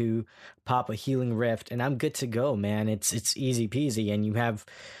need to, pop a healing rift, and I'm good to go, man. It's easy peasy, and you have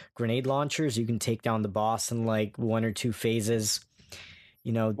grenade launchers. You can take down the boss in like 1 or 2 phases.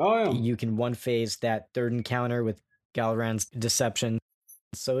 You know, you can 1 phase that 3rd encounter with Galran's deception,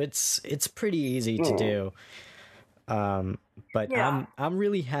 so it's pretty easy to do. But yeah. I'm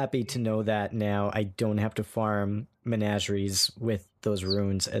really happy to know that now I don't have to farm menageries with those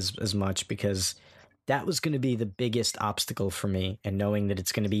runes as much, because that was going to be the biggest obstacle for me, and knowing that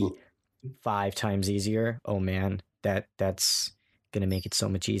it's going to be 5 times easier, oh man, that's going to make it so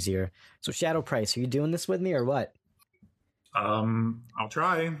much easier. So Shadow Price, are you doing this with me or what? I'll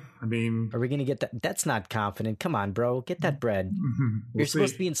try. I mean, are we going to get that? That's not confident. Come on, bro, get that bread. You're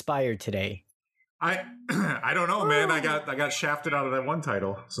supposed to be inspired today. I don't know, man. I got shafted out of that one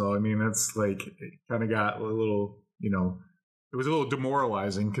title, so I mean that's like it kind of got a little, it was a little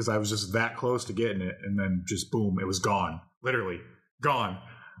demoralizing because I was just that close to getting it, and then just boom, it was gone, literally gone.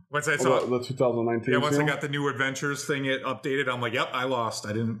 Once I saw the 2019, once I got the new adventures thing, it updated. I'm like, yep, I lost.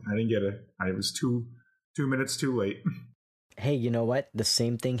 I didn't get it. I was 2 minutes too late. Hey, you know what? The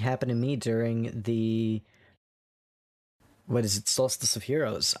same thing happened to me during the. What is it? Solstice of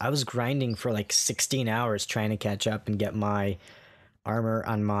Heroes. I was grinding for like 16 hours trying to catch up and get my armor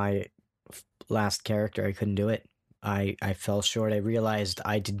on my last character. I couldn't do it. I fell short. I realized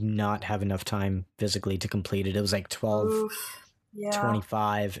I did not have enough time physically to complete it. It was like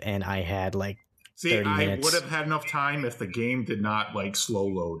 12:25, and I had like 30 minutes. I would have had enough time if the game did not like slow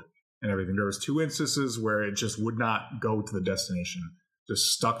load and everything. There was 2 instances where it just would not go to the destination,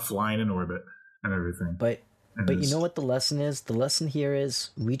 just stuck flying in orbit and everything. But you know what the lesson is? The lesson here is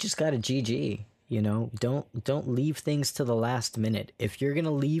we just got to GG. You know, don't leave things to the last minute. If you're gonna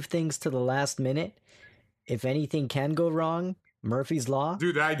leave things to the last minute, if anything can go wrong, Murphy's Law.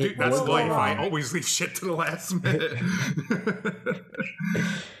 Dude, that's life. I always leave shit to the last minute.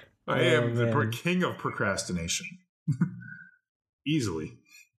 I am the king of procrastination. Easily.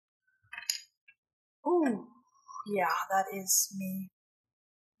 Oh, yeah, that is me.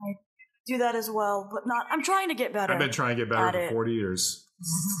 I do that as well, but not. I'm trying to get better. I've been trying to get better for 40 years.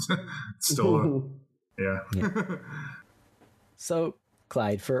 Still, yeah. So,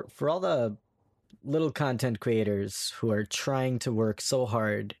 Clyde, for all the little content creators who are trying to work so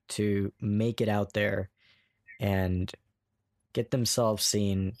hard to make it out there and get themselves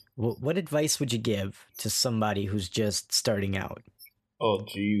seen, what advice would you give to somebody who's just starting out? Oh,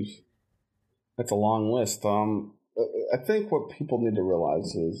 geez. That's a long list. I think what people need to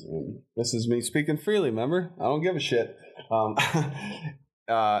realize is, and this is me speaking freely, remember? I don't give a shit.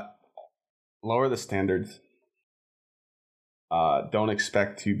 Lower the standards. Don't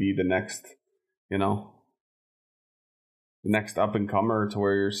expect to be the next, the next up and comer to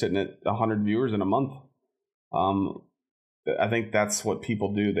where you're sitting at 100 viewers in a month. I think that's what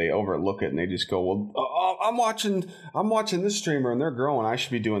people do. They overlook it and they just go, well, I'm watching this streamer and they're growing. I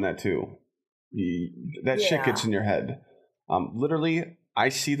should be doing that too. Shit gets in your head. Literally, I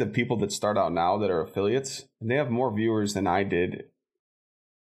see the people that start out now that are affiliates, and they have more viewers than I did.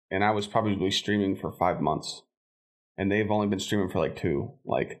 And I was probably streaming for 5 months, and they've only been streaming for like 2.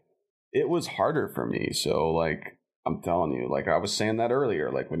 Like, it was harder for me. So, like, I'm telling you, like I was saying that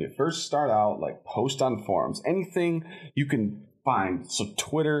earlier, like when you first start out, like post on forums, anything you can find. So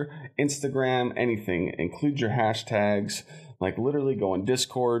Twitter, Instagram, anything, include your hashtags, like literally go in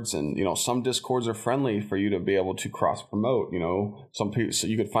Discords, and, some Discords are friendly for you to be able to cross promote, some people, so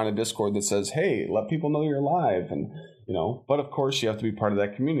you could find a Discord that says, hey, let people know you're live. And, but of course you have to be part of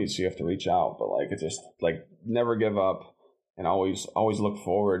that community. So you have to reach out, but like, it's just like, never give up. And always look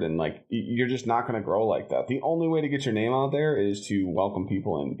forward, and like you're just not going to grow like that. The only way to get your name out there is to welcome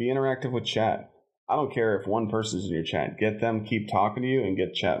people in, be interactive with chat. I don't care if one person's in your chat, get them, keep talking to you, and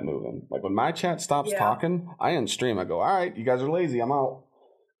get chat moving. Like when my chat stops talking, I end stream. I go, all right, you guys are lazy, I'm out,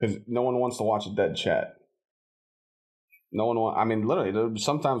 because no one wants to watch a dead chat. No one wants. I mean, literally, there's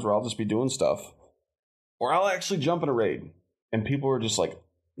sometimes where I'll just be doing stuff, or I'll actually jump in a raid, and people are just like,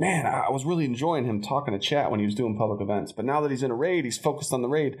 man, I was really enjoying him talking to chat when he was doing public events. But now that he's in a raid, he's focused on the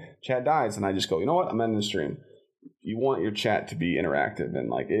raid, chat dies. And I just go, you know what? I'm ending the stream. You want your chat to be interactive. And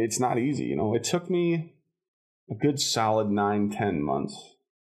like, it's not easy. It took me a good solid 9-10 months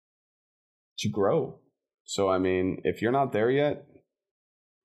to grow. So, I mean, if you're not there yet,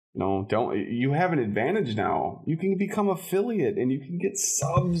 you have an advantage now. You can become affiliate and you can get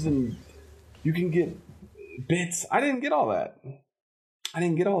subs and you can get bits. I didn't get all that.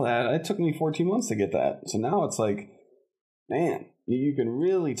 It took me 14 months to get that. So now it's like, man, you can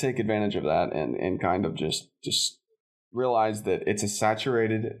really take advantage of that and kind of just realize that it's a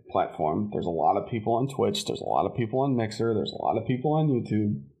saturated platform. There's a lot of people on Twitch. There's a lot of people on Mixer. There's a lot of people on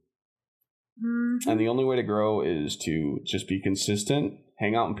YouTube. Mm-hmm. And the only way to grow is to just be consistent,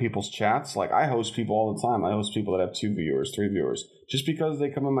 hang out in people's chats. Like I host people all the time. I host people that have 2 viewers, 3 viewers, just because they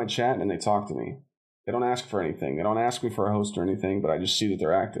come in my chat and they talk to me. They don't ask for anything. They don't ask me for a host or anything, but I just see that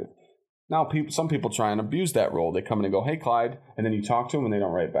they're active. Now, some people try and abuse that role. They come in and go, hey, Clyde, and then you talk to them and they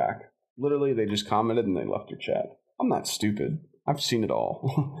don't write back. Literally, they just commented and they left your chat. I'm not stupid. I've seen it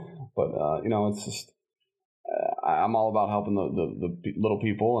all. But, it's just, I'm all about helping the little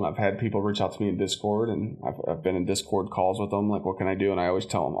people, and I've had people reach out to me in Discord, and I've been in Discord calls with them, like, what can I do? And I always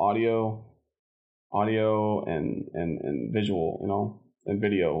tell them audio and visual, and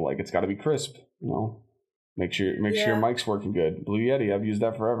video. Like, it's got to be crisp. Make sure your mic's working good. Blue Yeti, I've used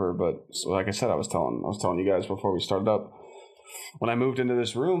that forever. But so like I said, I was telling you guys before we started up, when I moved into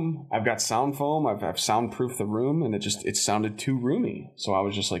this room, I've got sound foam. I've soundproofed the room, and it sounded too roomy. So I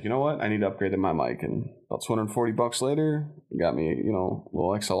was just like, you know what? I need to upgrade my mic. And about $240 later, it got me, a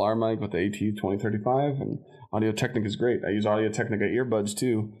little XLR mic with the AT2035, and Audio Technica is great. I use Audio Technica earbuds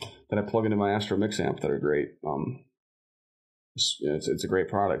too that I plug into my Astro Mix amp that are great. It's a great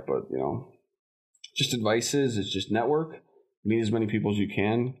product, but just advices is just network, meet as many people as you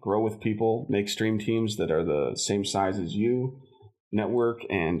can, grow with people, make stream teams that are the same size as you, network,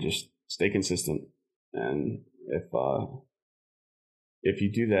 and just stay consistent. And if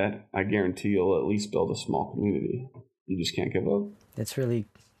you do that, I guarantee you'll at least build a small community. You just can't give up. That's really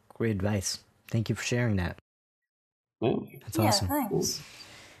great advice. Thank you for sharing that. Yeah. That's awesome. Thanks.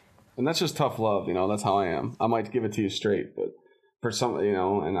 And that's just tough love, that's how I am. I might give it to you straight, but for some,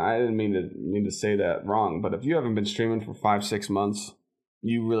 and I didn't mean to say that wrong, but if you haven't been streaming for 5-6 months,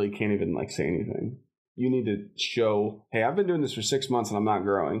 you really can't even say anything. You need to show, hey, I've been doing this for 6 months and I'm not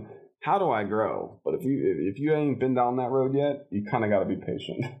growing. How do I grow? But if you ain't been down that road yet, you kind of got to be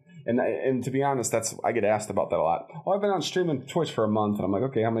patient. And to be honest, I get asked about that a lot. Well, I've been on streaming Twitch for a month, and I'm like,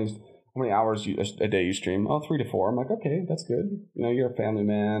 okay, how many hours a day you stream? Oh, 3 to 4. I'm like, okay, that's good. You're a family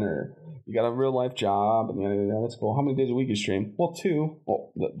man, or you got a real life job, and that's cool. How many days a week you stream? Well, 2.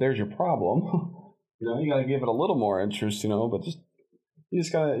 Well, there's your problem. You got to give it a little more interest, but you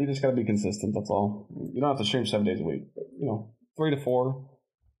just gotta be consistent. That's all. You don't have to stream 7 days a week, but 3 to 4,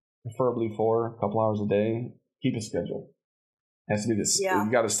 preferably 4, a couple hours a day. Keep a schedule. It has to be this. Yeah.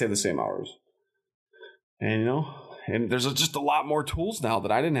 You got to stay the same hours. And and there's just a lot more tools now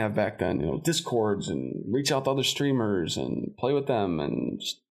that I didn't have back then. Discords, and reach out to other streamers and play with them, and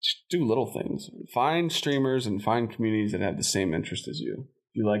just do little things. Find streamers and find communities that have the same interest as you.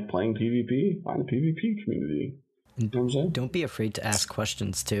 If you like playing PvP, find a PvP community. You know what I'm saying? Don't be afraid to ask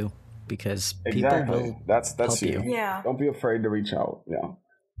questions too, because Exactly. people will That's help you. you. Yeah. Don't be afraid to reach out. Yeah.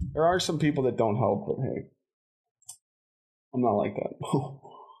 There are some people that don't help, but hey, I'm not like that.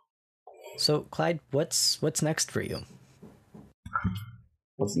 So, Clyde, what's next for you?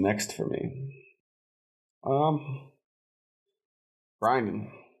 What's next for me?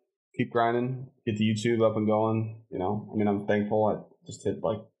 Grinding. Keep grinding. Get the YouTube up and going. I'm thankful. I just hit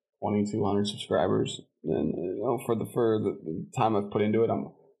 2,200 subscribers, and for the time I've put into it,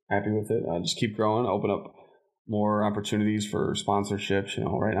 I'm happy with it. I just keep growing. Open up more opportunities for sponsorships.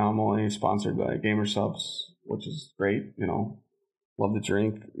 Right now I'm only sponsored by Gamer Subs, which is great. Love the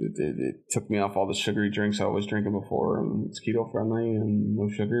drink. It took me off all the sugary drinks I was drinking before, and it's keto friendly and no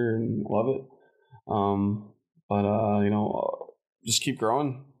sugar, and love it. Just keep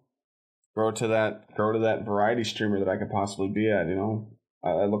growing. Grow to that variety streamer that I could possibly be at.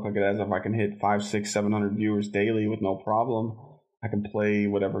 I look like it as if I can hit 500, 600, 700 viewers daily with no problem. I can play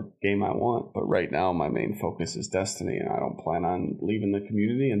whatever game I want, but right now my main focus is Destiny, and I don't plan on leaving the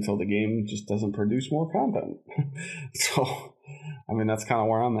community until the game just doesn't produce more content. So, that's kind of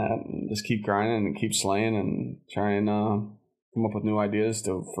where I'm at. And just keep grinding and keep slaying and try and come up with new ideas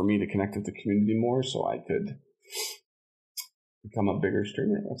for me to connect with the community more, so I could become a bigger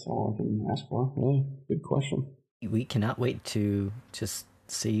streamer. That's all I can ask for. Really good question. We cannot wait to just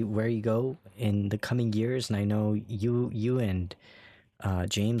see where you go in the coming years, and I know you and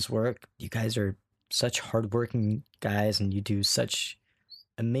James work. You guys are such hardworking guys, and you do such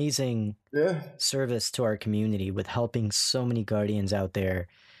amazing service to our community with helping so many Guardians out there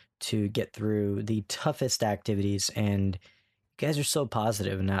to get through the toughest activities. And you guys are so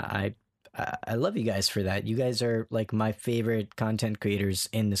positive, and I love you guys for that. You guys are my favorite content creators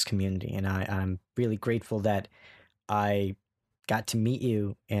in this community, and I'm really grateful that I got to meet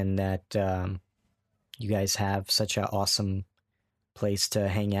you, and that you guys have such an awesome place to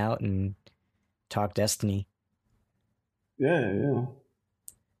hang out and talk Destiny. Yeah.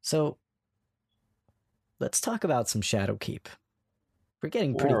 So let's talk about some Shadowkeep. We're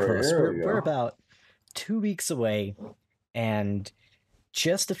getting pretty close. We're about 2 weeks away, and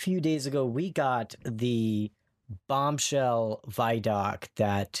just a few days ago we got the bombshell Vidoc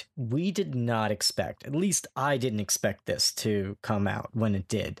that we did not expect. At least I didn't expect this to come out when it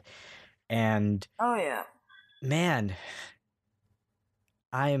did. And oh yeah, man,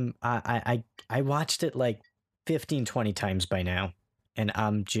 I watched it 15-20 times by now, and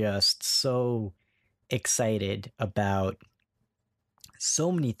I'm just so excited about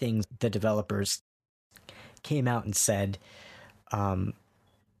so many things the developers came out and said, and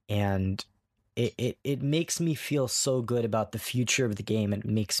it makes me feel so good about the future of the game, and it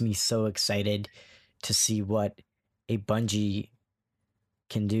makes me so excited to see what a Bungie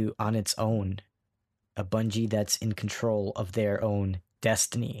can do on its own. A Bungie that's in control of their own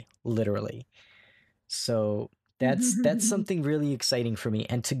destiny, literally. So that's something really exciting for me.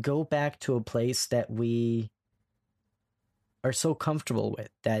 And to go back to a place that we are so comfortable with,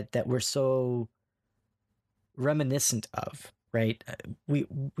 that we're so reminiscent of, right? We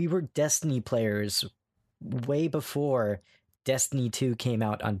were Destiny players way before Destiny 2 came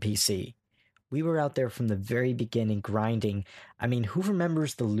out on PC. We were out there from the very beginning grinding. I mean, who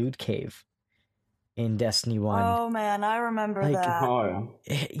remembers the loot cave in Destiny 1? Oh man, I remember that. Oh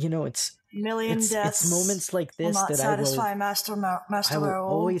yeah. It's million deaths. It's moments like this will not that satisfy I will Master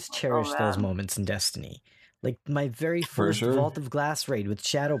always cherish Oh, those man. moments in Destiny. Like my very first Vault of Glass raid with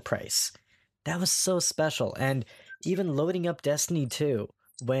Shadow Price. That was so special. And even loading up Destiny 2,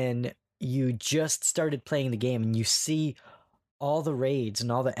 when you just started playing the game and you see all the raids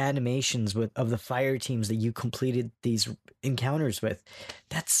and all the animations of the fire teams that you completed these encounters with,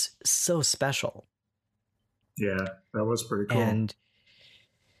 that's so special. Yeah, that was pretty cool. And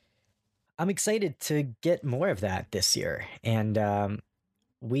I'm excited to get more of that this year. And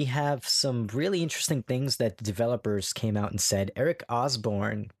we have some really interesting things that the developers came out and said. Eric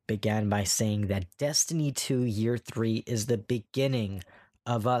Osborne began by saying that Destiny 2 Year 3 is the beginning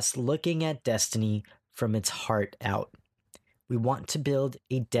of us looking at Destiny from its heart out. We want to build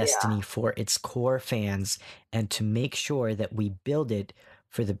a Destiny for its core fans and to make sure that we build it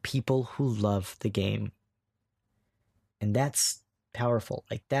for the people who love the game. And that's powerful.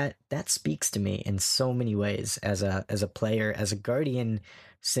 Like that speaks to me in so many ways as a player, as a Guardian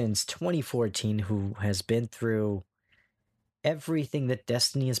since 2014 who has been through everything that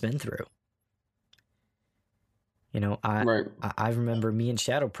Destiny has been through. You know, I remember me and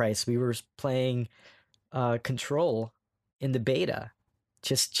Shadow Price, we were playing Control in the beta,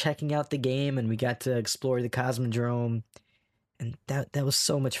 just checking out the game, and we got to explore the Cosmodrome, and that was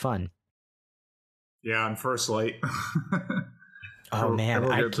so much fun. Yeah, on First Light. Oh man,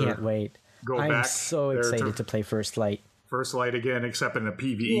 I can't wait. I'm so excited to play First Light. First Light again, except in a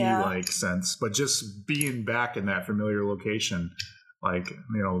PvE sense, but just being back in that familiar location, like,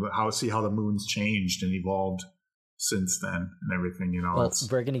 you know, see how the moon's changed and evolved since then and everything, you know. Well,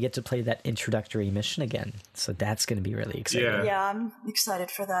 we're going to get to play that introductory mission again, so that's going to be really exciting. Yeah, I'm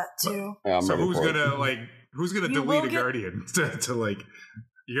excited for that too. So who's gonna delete a Guardian to like?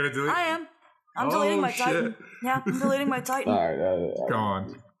 You're gonna delete? I am. I'm deleting my Titan. Yeah, I'm deleting my Titan. All right, go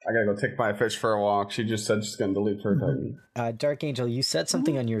on. I gotta go take my fish for a walk. She just said she's gonna delete her Titan. Dark Angel, you said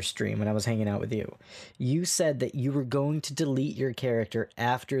something on your stream when I was hanging out with you. You said that you were going to delete your character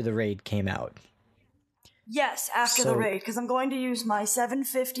after the raid came out. Yes, after the raid, because I'm going to use my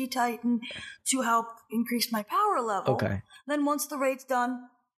 750 Titan to help increase my power level. Okay. Then once the raid's done,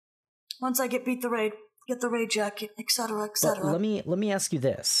 once I beat the raid, get the raid jacket, etc., etc. Let me ask you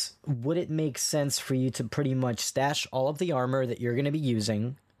this: would it make sense for you to pretty much stash all of the armor that you're going to be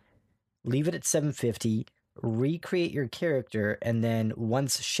using, leave it at 750, recreate your character, and then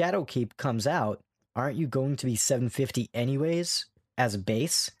once Shadowkeep comes out, aren't you going to be 750 anyways as a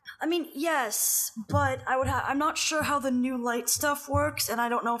base? I mean, yes, but I'm not sure how the new light stuff works, and I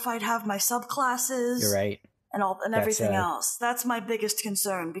don't know if I'd have my subclasses. You're right. And everything else. That's my biggest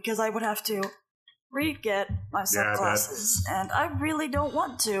concern, because I would have to re-get my subclasses, and I really don't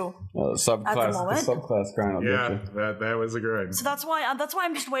want to. Well, the subclass grind. That was a grind. So that's why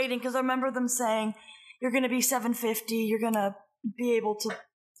I'm just waiting, because I remember them saying you're going to be 750. You're going to be able to.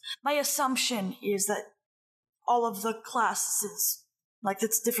 My assumption is that all of the classes, like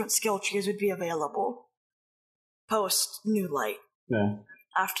its different skill trees, would be available post New Light. Yeah.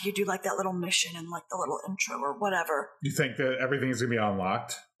 After you do like that little mission and like the little intro or whatever. You think that everything is gonna be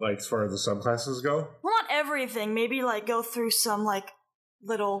unlocked, like as far as the subclasses go? Well, not everything. Maybe like go through some like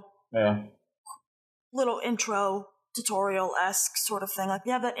little intro tutorial-esque sort of thing. Like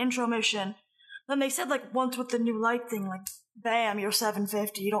you have that intro mission. Then they said like once with the New Light thing, like bam, you're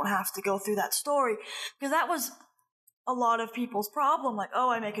 750. You don't have to go through that story, because that was a lot of people's problem. Like, oh,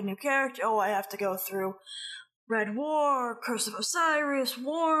 I make a new character. Oh, I have to go through Red War, Curse of Osiris,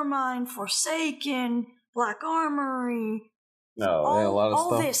 Warmind, Forsaken, Black Armory. A lot of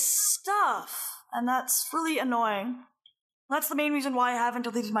stuff. All this stuff. And that's really annoying. That's the main reason why I haven't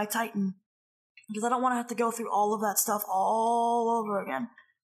deleted my Titan. Because I don't want to have to go through all of that stuff all over again.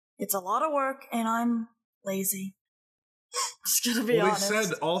 It's a lot of work, and I'm lazy. Just gonna be honest. They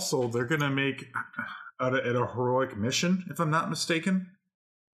said also they're gonna make it a heroic mission, if I'm not mistaken.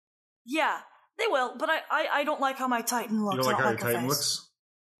 Yeah. They will, but I don't like how my Titan looks. You don't like how your Titan looks?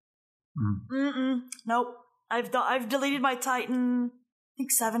 Nope. I've deleted my Titan, I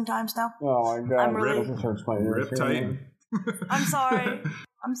think 7 times now. Oh my god! I'm really Rip Titan. I'm sorry.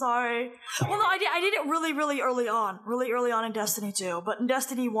 Well, no, I did it really early on in Destiny 2. But in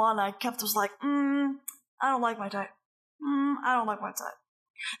Destiny 1, I was like, I don't like my Titan. I don't like my Titan.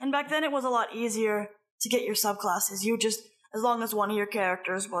 And back then, it was a lot easier to get your subclasses. You just, as long as one of your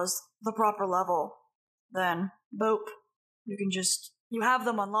characters was the proper level, then boop, you have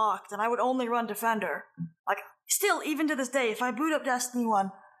them unlocked. And I would only run Defender. Like, still, even to this day, if I boot up Destiny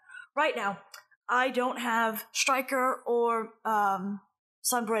 1 right now, I don't have Striker or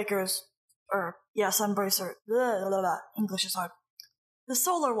Sunbreakers, Sunbracer. Blah, blah, blah. English is hard. The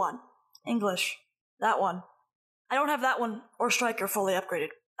Solar one, English, that one. I don't have that one or Striker fully upgraded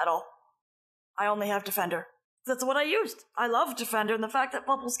at all. I only have Defender. That's what I used. I love Defender, and the fact that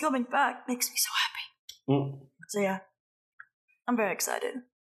Bubble's coming back makes me so happy. So yeah, I'm very excited. And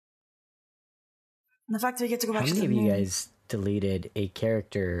the fact that we get to go back to the How many of moon. you guys deleted a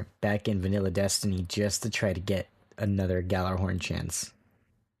character back in Vanilla Destiny just to try to get another Gallarhorn chance?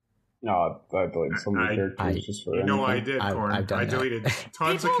 No, I deleted so many characters just for anything. I did, Corn. I've done I that. deleted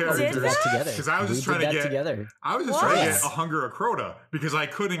tons of People characters. did We did that together. Because I was just We trying did to that get together. I was just trying to get a Hunger of Crota because I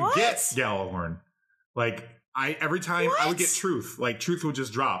couldn't get Galahorn. Like every time I would get Truth, like Truth would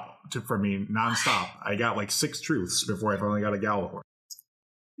just drop for me nonstop. I got like 6 Truths before I finally got a Galahorn.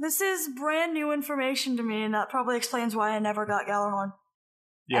 This is brand new information to me, and that probably explains why I never got Galahorn.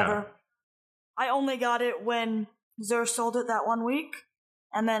 Yeah. Ever. I only got it when Xur sold it that 1 week,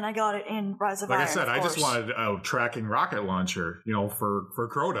 and then I got it in Rise of Iron. Like I said, I just wanted a tracking rocket launcher, for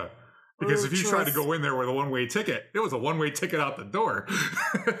Crota. Because if you tried to go in there with a one-way ticket, it was a one-way ticket out the door.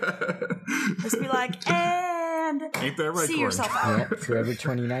 Just be like, and ain't that right, see Corn? yourself out. Yeah, Forever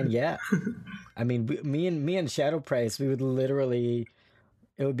 29, yeah. I mean, me and Shadow Price, we would literally,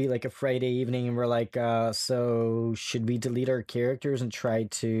 it would be like a Friday evening, and we're like, so should we delete our characters and try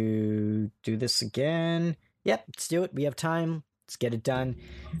to do this again? Yep, let's do it. We have time. Let's get it done.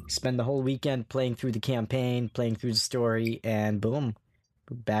 Spend the whole weekend playing through the campaign, playing through the story, and boom,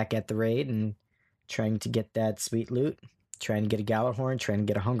 we're back at the raid and trying to get that sweet loot, trying to get a Galahorn, trying to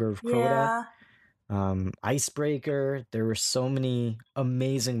get a Hunger of Crota. Yeah. Icebreaker. There were so many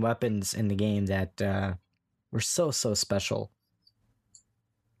amazing weapons in the game that were so special.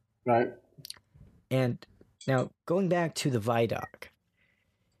 Right. And now going back to the Vidoc,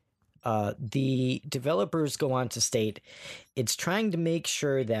 the developers go on to state it's trying to make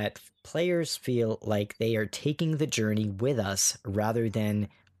sure that players feel like they are taking the journey with us rather than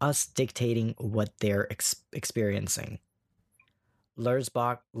us dictating what they're experiencing. Lars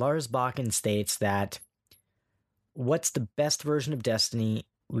Bakken states that what's the best version of Destiny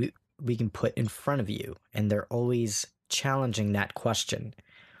we can put in front of you, and they're always challenging that question.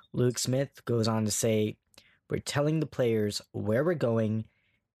 Luke Smith goes on to say, we're telling the players where we're going.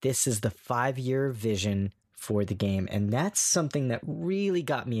 This is the 5-year vision for the game, and that's something that really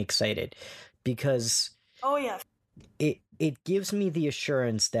got me excited because it gives me the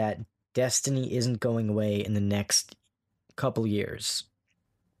assurance that Destiny isn't going away in the next couple years.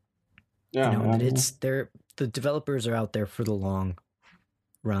 Yeah, the developers are out there for the long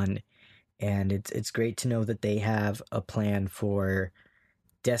run, and it's great to know that they have a plan for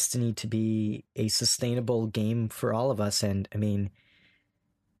Destiny to be a sustainable game for all of us. And I mean,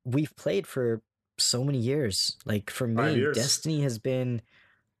 we've played for so many years. Like for me, Destiny has been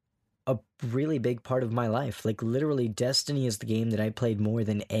a really big part of my life. Like literally, Destiny is the game that I played more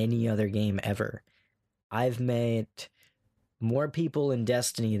than any other game ever. I've met more people in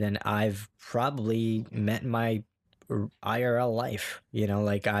Destiny than I've probably met in my IRL life.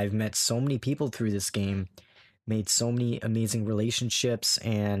 Like I've met so many people through this game, made so many amazing relationships,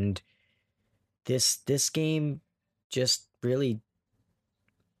 and this game just really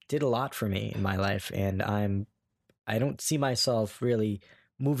did a lot for me in my life, and I don't see myself really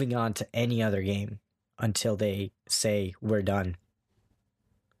moving on to any other game until they say we're done.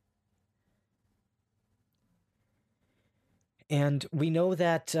 And we know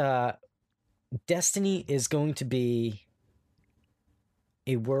that Destiny is going to be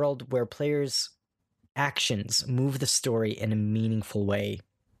a world where players' actions move the story in a meaningful way.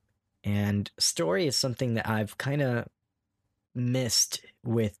 And story is something that I've kind of missed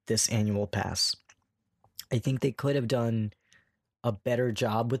with this annual pass. I think they could have done a better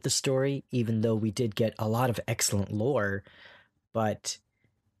job with the story, even though we did get a lot of excellent lore, but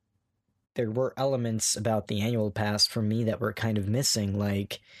there were elements about the annual pass for me that were kind of missing,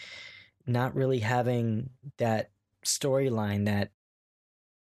 like not really having that storyline, that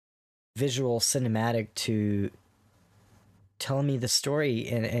visual cinematic to tell me the story,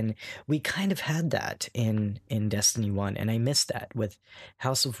 and we kind of had that in Destiny 1, and I missed that with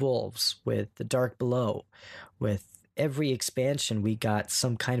House of Wolves, with The Dark Below. With every expansion we got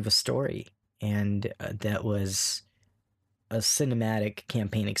some kind of a story, and that was a cinematic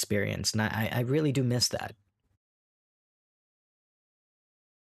campaign experience, and I really do miss that.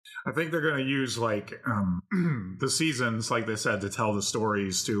 I think they're going to use like the seasons, like they said, to tell the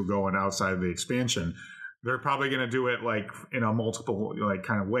stories too, going outside of the expansion. They're probably going to do it like in a multiple like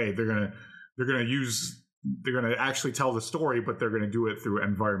kind of way. They're going to actually tell the story, but they're going to do it through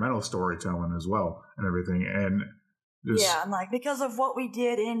environmental storytelling as well and everything. And and like because of what we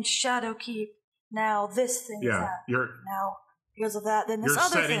did in Shadowkeep, now this thing is happening. Now because of that, then this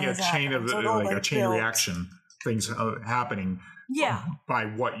other thing is happening. You're setting a chain of a chain reaction things happening by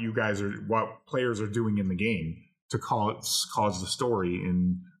what players are doing in the game to cause the story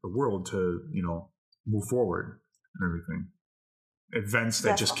in the world to, move forward and everything. Events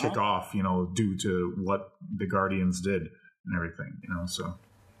that just kick off, due to what the Guardians did and everything, so.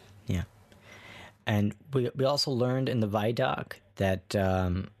 Yeah. And we also learned in the Vidoc that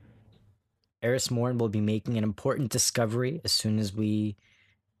Eris Morn will be making an important discovery as soon as we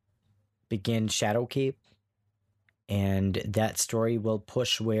begin Shadowkeep, and that story will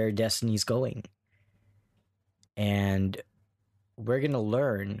push where Destiny's going. And we're going to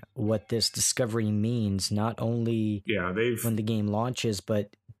learn what this discovery means, not only when the game launches,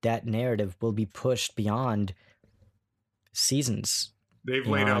 but that narrative will be pushed beyond seasons. They've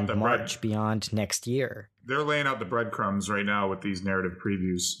laid out the March, beyond next year. They're laying out the breadcrumbs right now with these narrative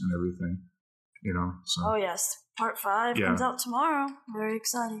previews and everything, so. Oh, yes. Part 5 comes out tomorrow. Very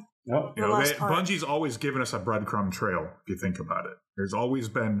exciting. Yep. Bungie's always given us a breadcrumb trail, if you think about it. There's always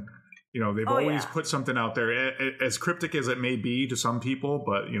been, they've always put something out there, as cryptic as it may be to some people,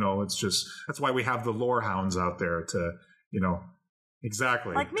 but, it's just, that's why we have the lore hounds out there to,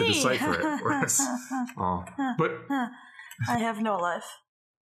 exactly, like to me. Decipher it. But I have no life.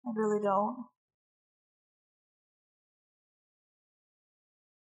 I really don't.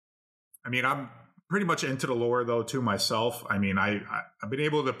 I mean, I'm pretty much into the lore, though, too, myself. I mean, I've been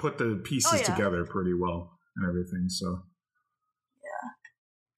able to put the pieces together pretty well and everything, so. Yeah.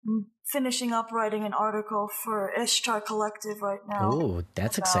 I'm finishing up writing an article for Ishtar Collective right now. Oh,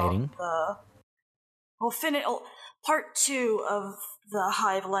 that's exciting. Part 2 of the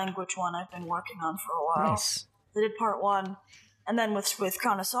Hive language one I've been working on for a while. Nice. I did part 1, and then with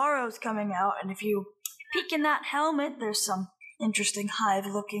Crown of Sorrows coming out, and if you peek in that helmet, there's some interesting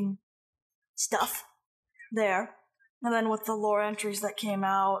Hive-looking stuff there. And then with the lore entries that came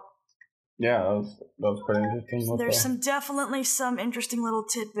out, that was pretty interesting. There's definitely some interesting little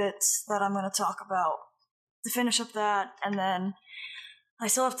tidbits that I'm going to talk about to finish up that, and then I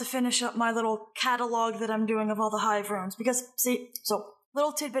still have to finish up my little catalog that I'm doing of all the Hive runes, because,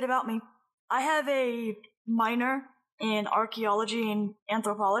 little tidbit about me, I have a minor in archaeology and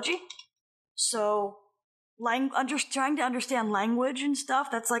anthropology, so trying to understand language and stuff,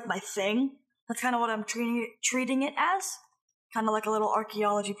 that's like my thing. That's kind of what I'm treating it as, kind of like a little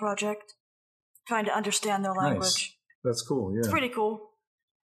archaeology project, trying to understand their language. Nice. That's cool, yeah. It's pretty cool.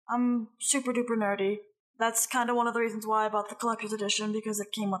 I'm super duper nerdy. That's kind of one of the reasons why I bought the collector's edition, because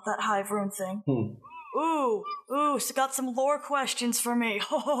it came with that Hive rune thing. Ooh, so got some lore questions for me.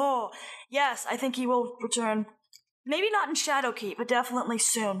 Yes, I think he will return. Maybe not in Shadowkeep, but definitely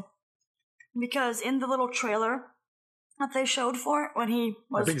soon. Because in the little trailer that they showed for it when he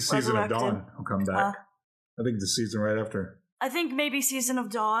was I think Season of Dawn will come back. I think the season right after. I think maybe Season of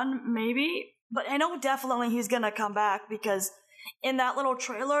Dawn, maybe. But I know definitely he's gonna come back, because in that little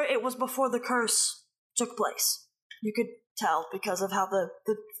trailer, it was before the curse took place. You could tell because of how the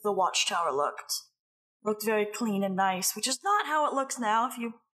watchtower looked. Looked very clean and nice, which is not how it looks now. If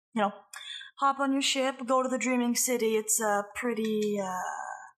you hop on your ship, go to the Dreaming City, it's pretty,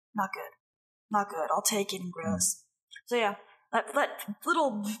 not good. Not good. I'll take it and gross. So yeah, that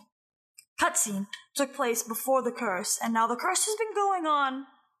little cutscene took place before the curse, and now the curse has been going on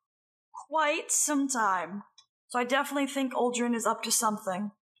quite some time. So I definitely think Uldren is up to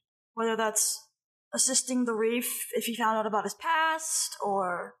something. Whether that's assisting the Reef if he found out about his past,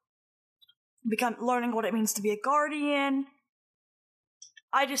 or learning what it means to be a Guardian.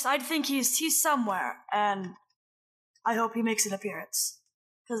 I think he's somewhere, and I hope he makes an appearance.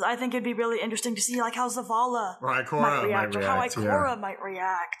 Because I think it'd be really interesting to see how Zavala might react, or how Ikora might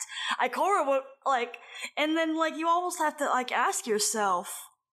react. Ikora would, and then, you almost have to, ask yourself,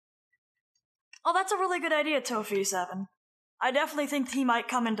 oh, that's a really good idea, Tofi 7. I definitely think he might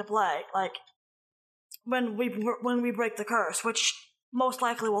come into play, when we break the curse, which most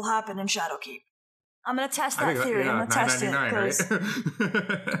likely will happen in Shadowkeep. I'm gonna test that theory. I'm gonna test it. Right?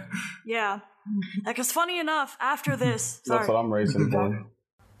 Yeah. Because funny enough, after this... That's what I'm racing for.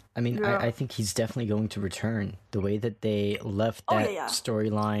 I mean, I think he's definitely going to return. The way that they left that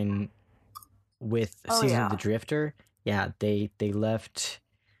storyline with Season of the Drifter, they left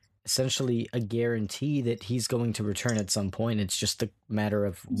essentially a guarantee that he's going to return at some point. It's just a matter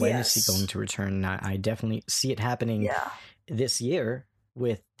of when is he going to return. And I definitely see it happening this year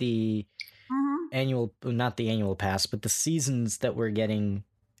with the not the annual pass, but the seasons that we're getting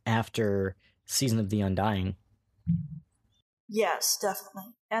after Season of the Undying. Yes,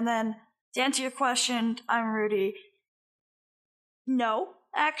 definitely. And then, to answer your question, I'm Rudy. No,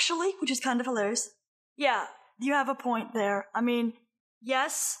 actually, which is kind of hilarious. Yeah, you have a point there. I mean,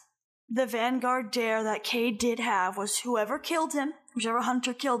 yes, the Vanguard dare that Cade did have was whoever killed him, whichever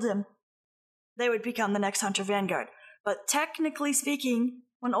hunter killed him, they would become the next Hunter Vanguard. But technically speaking,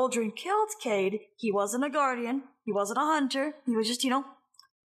 when Uldren killed Cade, he wasn't a Guardian, he wasn't a Hunter, he was just,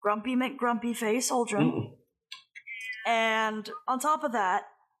 grumpy McGrumpy face Uldren. And on top of that,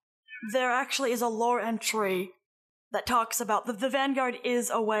 there actually is a lore entry that talks about the Vanguard is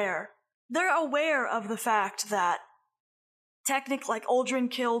aware. They're aware of the fact that technically,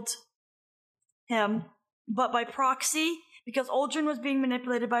 Uldren killed him, but by proxy, because Uldren was being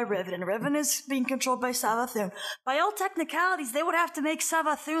manipulated by Riven, and Riven is being controlled by Savathûn. By all technicalities, they would have to make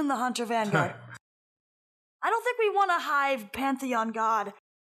Savathûn the Hunter Vanguard. I don't think we want a Hive Pantheon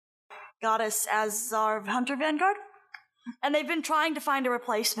goddess as our Hunter Vanguard. And they've been trying to find a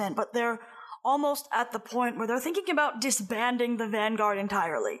replacement, but they're almost at the point where they're thinking about disbanding the Vanguard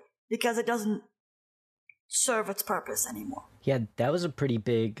entirely, because it doesn't serve its purpose anymore. Yeah, that was a pretty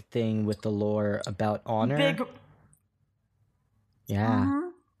big thing with the lore about honor. Yeah. Mm-hmm.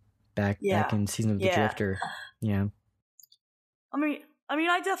 Back in Season of the Drifter. Yeah. I mean,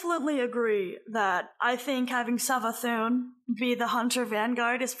 I definitely agree that I think having Savathûn be the Hunter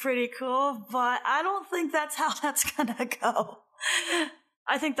Vanguard is pretty cool, but I don't think that's how that's gonna go.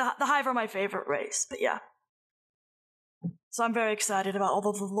 I think the Hive are my favorite race, but yeah. So I'm very excited about all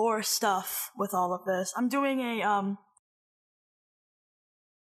of the lore stuff with all of this. I'm doing a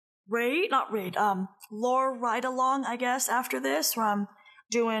lore ride-along, I guess, after this, where I'm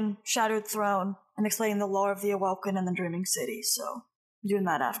doing Shattered Throne and explaining the lore of the Awoken and the Dreaming City, so I'm doing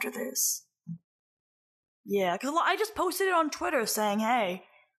that after this. Yeah, because I just posted it on Twitter saying, hey,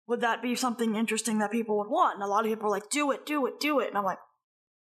 would that be something interesting that people would want? And a lot of people were like, do it. And I'm like,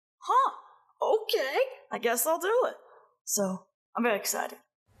 huh, okay, I guess I'll do it. So I'm very excited.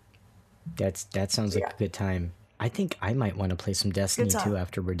 That sounds like a good time. I think I might want to play some Destiny too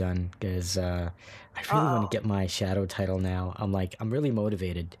after we're done, because I really want to get my Shadow title now. I'm really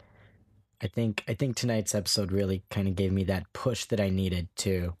motivated. I think tonight's episode really kind of gave me that push that I needed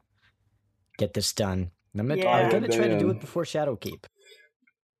to get this done. And I'm gonna try to do it before Shadowkeep.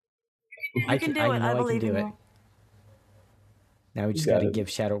 I can do it. I believe in you. Now we just got to give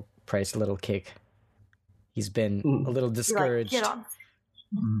Shadow Price a little kick. He's been a little discouraged. Get on.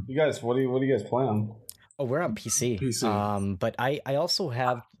 You guys, what do you guys play on? Oh, we're on PC. But I also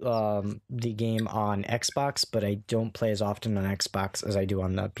have the game on Xbox, but I don't play as often on Xbox as I do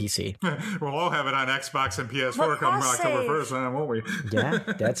on the PC. We'll all have it on Xbox and PS4 come October 1st, won't we? Yeah,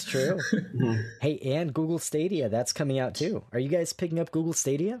 that's true. Hey, and Google Stadia, that's coming out too. Are you guys picking up Google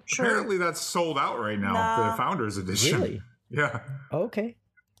Stadia? Sure. Apparently that's sold out right now, the Founders Edition. Really? Yeah. Okay.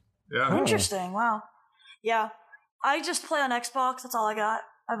 Yeah. Interesting, wow. Yeah, I just play on Xbox, that's all I got.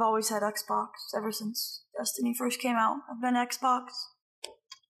 I've always had Xbox ever since Destiny first came out. I've been Xbox.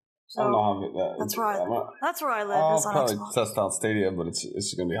 So I don't know how that's where I live. I'll is on probably Xbox. test out Stadia, but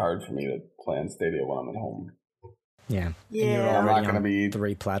it's going to be hard for me to play on Stadia when I'm at home. Yeah. And you're I'm not going to be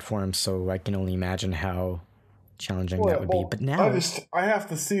 3 platforms, so I can only imagine how challenging that would be. But now I have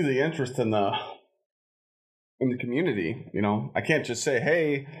to see the interest in the community. I can't just say,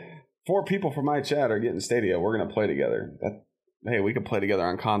 hey, 4 people from my chat are getting Stadia. We're going to play together. Hey, we could play together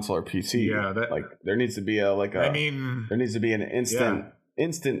on console or PC. Yeah, there needs to be there needs to be an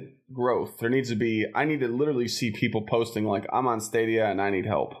instant growth. There needs to be. I need to literally see people posting like, I'm on Stadia and I need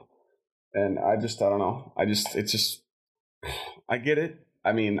help. And I don't know. I get it.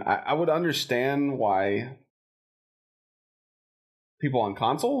 I mean, I would understand why people on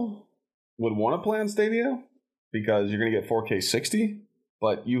console would want to play on Stadia, because you're going to get 4K 60,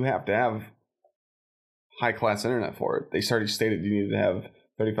 but you have to have high-class internet for it. They already stated you needed to have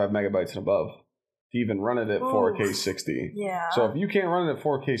 35 megabytes and above to even run it at 4K 60. Yeah. So if you can't run it at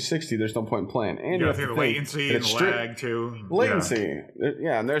 4K 60, there's no point in playing. And you have to think latency and lag too. Latency.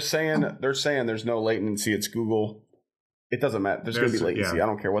 Yeah, and they're saying there's no latency. It's Google. It doesn't matter. There's going to be latency. Yeah. I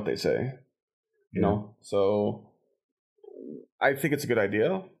don't care what they say. So I think it's a good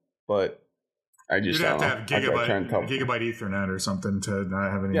idea, but I just you'd have to have gigabyte Ethernet or something to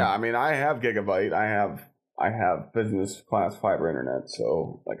not have any. Yeah, I mean, I have gigabyte. I have business class fiber internet,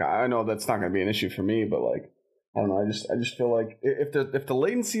 so I know that's not going to be an issue for me. But I don't know. I just feel like if the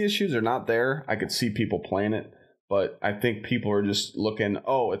latency issues are not there, I could see people playing it. But I think people are just looking.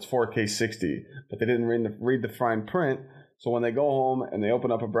 Oh, it's 4K 60, but they didn't read the fine print. So when they go home and they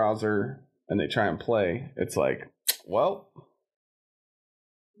open up a browser and they try and play, it's like, well,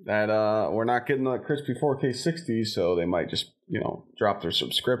 that we're not getting the crispy 4K 60, so they might just drop their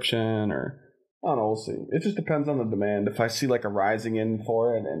subscription, or I don't know, we'll see. It just depends on the demand. If I see a rising in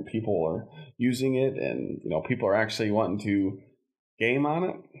for it and people are using it and people are actually wanting to game on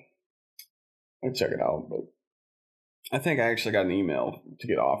it, I'll check it out. But I think I actually got an email to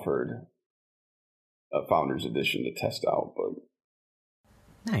get offered a Founders Edition to test out,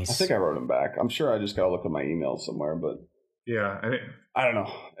 but Nice. I think I wrote him back. I'm sure I just got to look at my email somewhere, but Yeah, I don't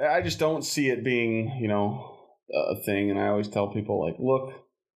know. I just don't see it being, you know, a thing. And I always tell people, like, look,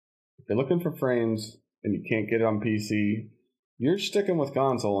 if you're looking for frames and you can't get it on PC, you're sticking with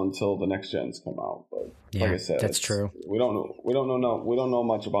console until the next gens come out. But Yeah, like I said, that's true. We don't know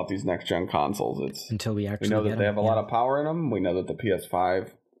much about these next gen consoles. Until we actually know that get they them, have a lot of power in them. We know that the PS5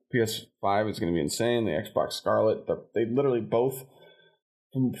 is going to be insane. The Xbox Scarlet, they literally both.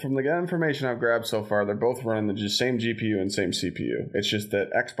 From the information I've grabbed so far, they're both running the same GPU and same CPU. It's just that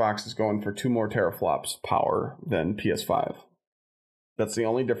Xbox is going for 2 more teraflops power than PS5. That's the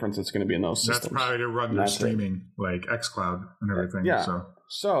only difference that's going to be in those systems. That's probably to run their streaming, like xCloud and everything. Yeah.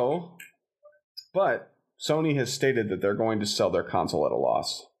 So, but Sony has stated that they're going to sell their console at a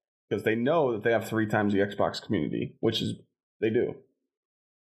loss because they know that they have 3 times the Xbox community, which is they do.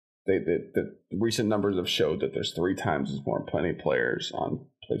 The recent numbers have showed that there's 3 times as more plenty of players on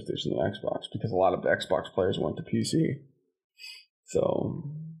PlayStation than Xbox because a lot of Xbox players went to PC.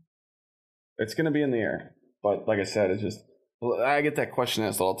 So it's going to be in the air. But like I said, it's just I get that question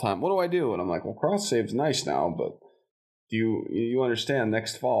asked all the time. What do I do? And I'm like, well, cross save's nice now, but do you understand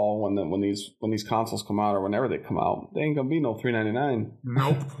next fall when these consoles come out or whenever they come out, they ain't gonna be no $399.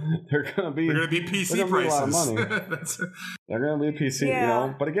 Nope. they're gonna be PC prices. Be a lot of money. They're gonna be PC, you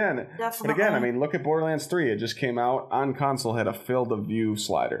know. But again, I mean, look at Borderlands 3. It just came out on console, had a field of view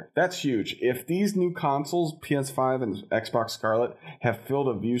slider. That's huge. If these new consoles, PS5 and Xbox Scarlet, have field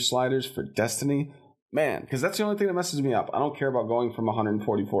of view sliders for Destiny, man, because that's the only thing that messes me up. I don't care about going from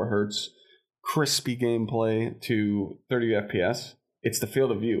 144 hertz crispy gameplay to 30 FPS. It's the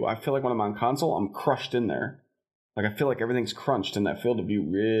field of view. I feel like when I'm on console, I'm crushed in there. Like I feel like everything's crunched, and that field of view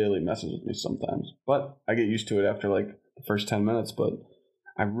really messes with me sometimes. But I get used to it after like the first 10 minutes. But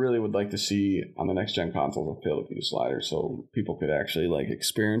I really would like to see on the next gen consoles a field of view slider so people could actually like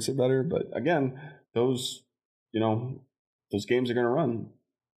experience it better. But again, those games are going to run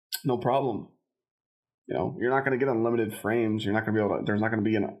no problem. You know, you're not going to get unlimited frames. You're not going to be able to. There's not going to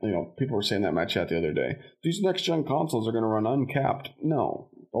be people were saying that in my chat the other day. These next gen consoles are going to run uncapped. No,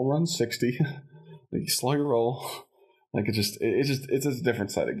 they'll run 60. Like, slow your roll. Like it's just a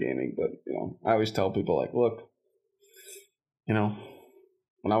different side of gaming. But I always tell people like, look,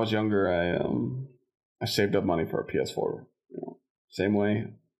 when I was younger, I saved up money for a PS4. Same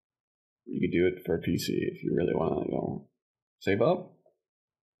way you could do it for a PC if you really want to save up.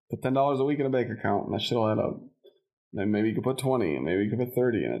 Put $10 a week in a bank account, and that shit'll add up. Then maybe you could put 20, and maybe you could put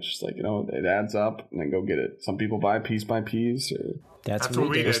 30, and it's just like it adds up, and then go get it. Some people buy piece by piece. Or That's what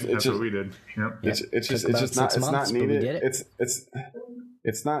we did. That's what we did. Yep. It's just not needed.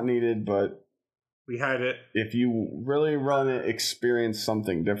 It's not needed, but we had it. If you really experience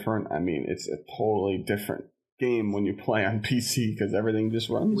something different, I mean, it's a totally different game when you play on PC because everything just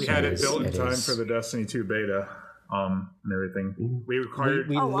runs. We had it built in time for the Destiny 2 beta. And everything. We required.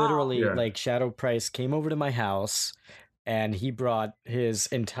 We literally like Shadow Price came over to my house, and he brought his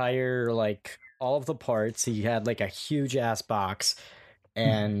entire all of the parts. He had like a huge ass box,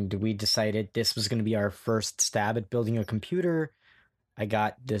 and we decided this was going to be our first stab at building a computer. I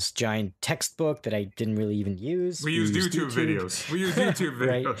got this giant textbook that I didn't really even use. We used YouTube videos. We used YouTube videos.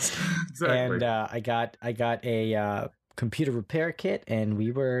 Right? Exactly. And I got a computer repair kit, and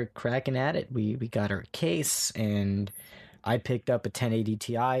we were cracking at it. We got our case, and I picked up a 1080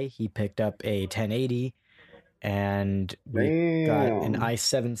 Ti. He picked up a 1080, and we got an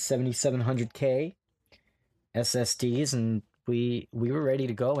i7 7700K SSDs, and we were ready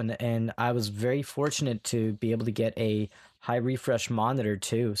to go. And I was very fortunate to be able to get a high refresh monitor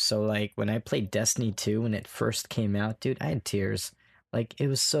too. So when I played Destiny 2 when it first came out, dude, I had tears. It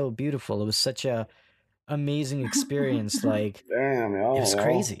was so beautiful. It was such a amazing experience. Damn, y'all, it was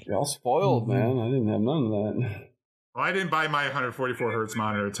crazy. Y'all spoiled, man. I didn't have none of that. Well, I didn't buy my 144 hertz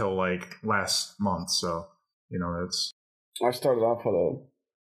monitor until last month, so that's. I started off with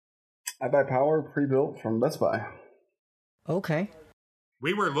I buy power pre-built from Best Buy. Okay.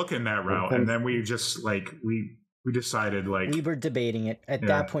 We were looking that route, and then we just we decided we were debating it at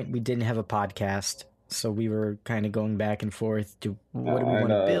that point. We didn't have a podcast, so we were kind of going back and forth. What do we want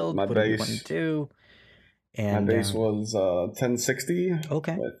to build? What do we want to do? And my base was 1060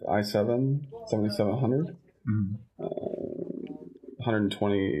 with i7 7700,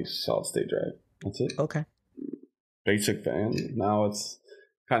 120 solid state drive. That's it. Okay. Basic fan. Now it's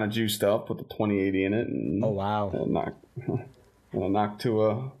kind of juiced up with the 2080 in it. And, oh wow! And a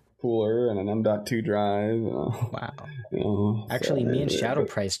Noctua cooler and an M.2 drive. Wow. Actually, me and Shadow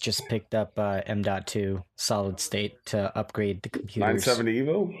Price just picked up M.2 solid state to upgrade the computers. 970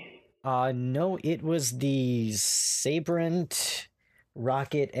 Evo? No, it was the Sabrent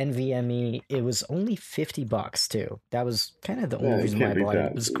Rocket NVMe. It was only $50 too. That was kind of the only reason why I bought it.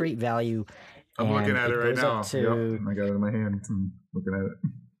 It was great value. I'm looking at it right now. Yep, I got it in my hand. I'm looking at it.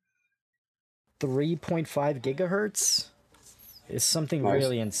 3.5 gigahertz is something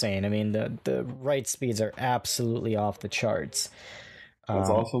really insane. I mean, the write speeds are absolutely off the charts. That's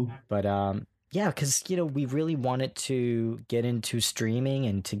awesome. But yeah, because we really wanted to get into streaming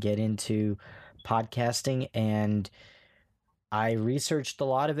and to get into podcasting, and I researched a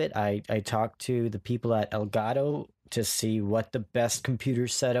lot of it. I talked to the people at Elgato to see what the best computer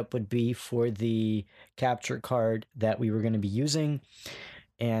setup would be for the capture card that we were going to be using.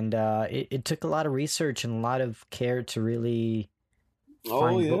 And it took a lot of research and a lot of care to really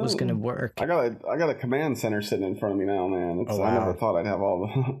find what was going to work. I got a command center sitting in front of me now, man. I never thought I'd have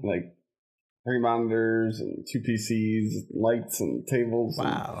all the like 3 monitors and 2 PCs, lights and tables,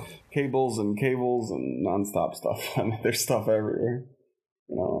 and cables and nonstop stuff. I mean, there's stuff everywhere.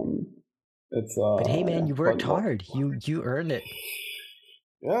 It's but hey, man, you worked hard. You earned it.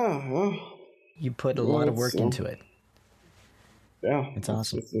 Yeah. You put a lot of work into it. Yeah, it's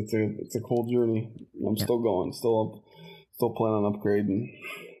awesome. It's a cool journey. I'm still going. Still planning on upgrading.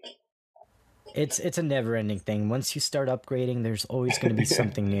 It's a never-ending thing. Once you start upgrading, there's always going to be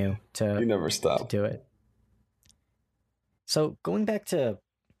something new to you never stop to do it. So going back to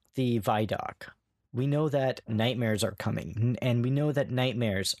the Vidoc, we know that nightmares are coming, and we know that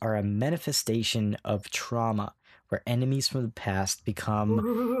nightmares are a manifestation of trauma, where enemies from the past become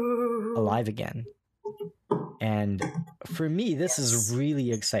alive again. And for me, this is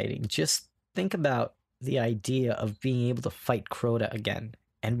really exciting. Just think about the idea of being able to fight Crota again.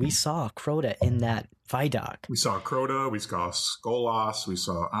 And we saw Crota in that Vidoc. We saw Crota, we saw Skolas, we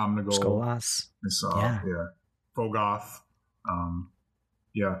saw Omnigul. Skolas. We saw, Fogoth.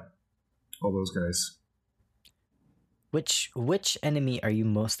 All those guys. Which enemy are you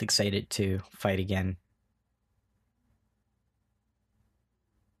most excited to fight again?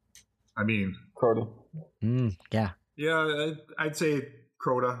 I mean... Crota. Yeah. Yeah, I'd say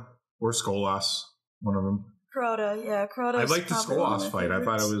Crota or Skolas, one of them. Crota. I liked the Skolas fight. I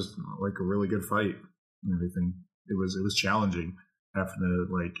thought it was like a really good fight and everything. It was challenging after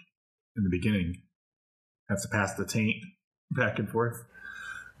in the beginning. Have to pass the taint back and forth.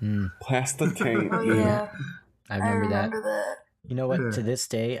 Pass the taint. Oh yeah. I remember that. You know what? Yeah. To this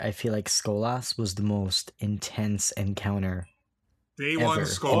day, I feel like Skolas was the most intense encounter. Day one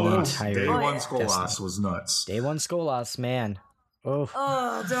Skolas was nuts. Day one Skolas, man. Oh,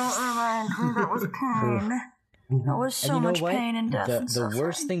 don't remind me. That was pain. That was so much pain and death. The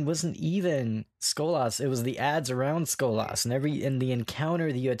worst thing wasn't even Skolas; it was the ads around Skolas and the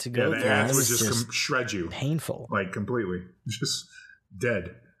encounter that you had to go through. The ads would just shred you, painful, like completely, just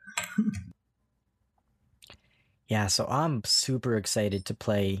dead. Yeah, so I'm super excited to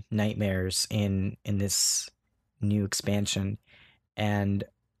play Nightmares in this new expansion, and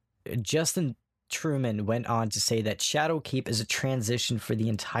Justin Truman went on to say that Shadowkeep is a transition for the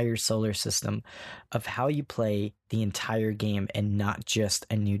entire solar system of how you play the entire game and not just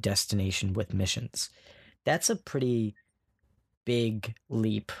a new destination with missions. That's a pretty big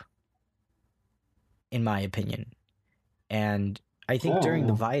leap, in my opinion. And I think during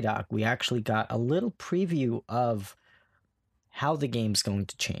the Vidoc, we actually got a little preview of how the game's going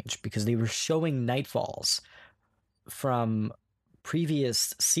to change, because they were showing nightfalls from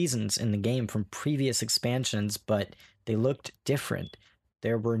previous seasons in the game, from previous expansions, but they looked different.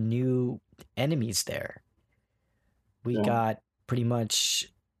 There were new enemies there. We got pretty much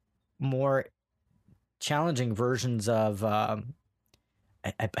more challenging versions of I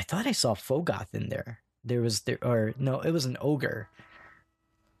thought I saw Fogoth in there. It was an ogre.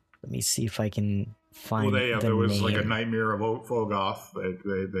 Let me see if I can find there was name. Like a nightmare of Fogoth they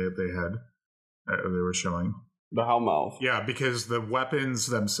were showing. The Hellmouth. Yeah, because the weapons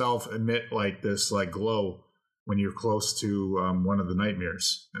themselves emit like this glow when you're close to one of the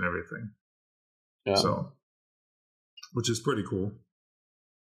nightmares and everything. Yeah. So, which is pretty cool.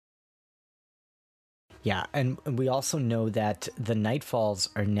 Yeah, and we also know that the Nightfalls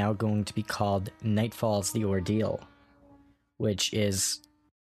are now going to be called Nightfalls the Ordeal, which is,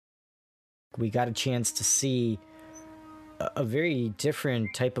 we got a chance to see a very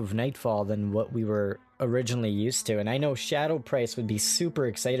different type of Nightfall than what we were originally used to. And I know Shadow Price would be super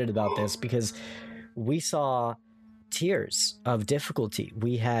excited about this, because we saw tiers of difficulty.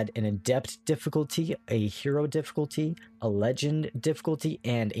 We had an adept difficulty, a hero difficulty, a legend difficulty,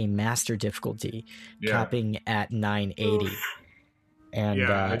 and a master difficulty, capping at 980. And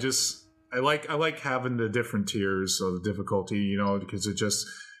I like having the different tiers of difficulty, you know, because it just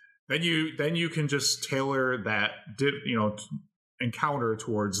then you can just tailor that encounter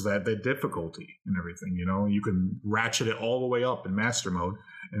towards the difficulty and everything. You know, you can ratchet it all the way up in master mode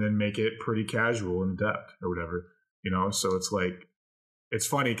and then make it pretty casual and adept or whatever. You know, so it's like, it's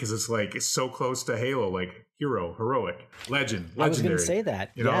funny because it's like, it's so close to Halo, like hero, heroic, legend, legendary. I was going to say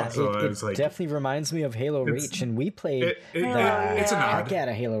that. You know, so it like, definitely reminds me of Halo Reach, and we played it's a nod. Heck out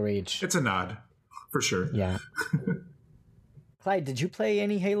of Halo Reach. It's a nod, for sure. Yeah. Clyde, did you play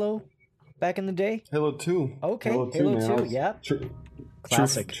any Halo back in the day? Halo 2. Okay, Halo 2, yeah.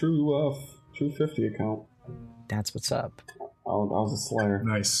 Classic. True 50 account. That's what's up. I was a slayer.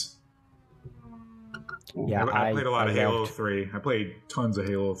 Nice. Yeah, I played a lot of Halo 3. I played tons of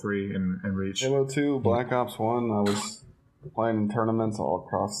Halo 3 and Reach. Halo 2, Black Ops 1. I was playing in tournaments all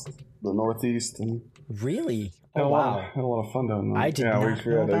across the Northeast. And really? Had Oh, wow. Had a lot of fun doing that. I did not know we had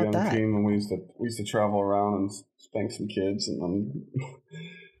a about young that. team, and we used to travel around and spank some kids. And then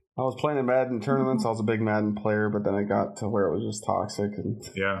I was playing in Madden tournaments. I was a big Madden player, but then it got to where it was just toxic. And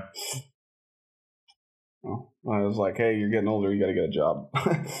yeah. I was like, hey, you're getting older, you got to get a job.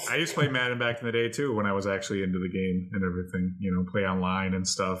 I used to play Madden back in the day too, when I was actually into the game and everything, you know, play online and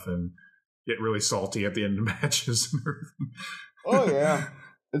stuff and get really salty at the end of matches and everything. Oh yeah.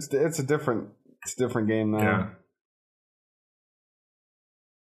 It's a different game now. Yeah.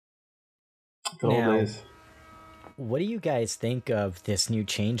 Good old days. What do you guys think of this new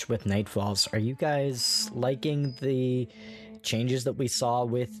change with Nightfalls? Are you guys liking the changes that we saw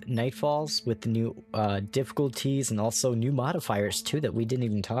with Nightfalls, with the new difficulties and also new modifiers too that we didn't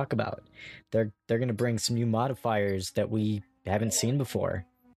even talk about? They're going to bring some new modifiers that we haven't seen before.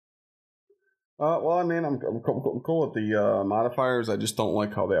 Well, I mean, I'm cool with the modifiers. I just don't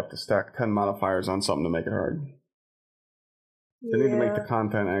like how they have to stack 10 modifiers on something to make it hard. They need to make the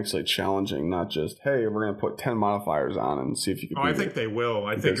content actually challenging, not just, hey, we're going to put 10 modifiers on and see if you can beat I think it. they will.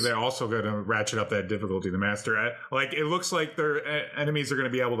 I think they're also going to ratchet up that difficulty, the master. Like, it looks like their enemies are going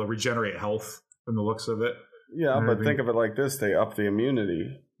to be able to regenerate health from the looks of it. Yeah, but think of it like this. They up the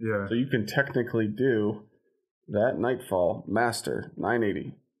immunity. Yeah. So you can technically do that Nightfall Master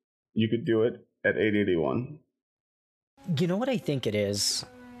 980. You could do it at 881. You know what I think it is,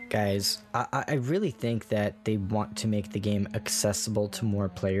 guys? I really think that they want to make the game accessible to more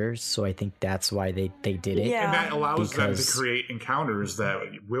players, so I think that's why they did it. Yeah. And that allows them to create encounters that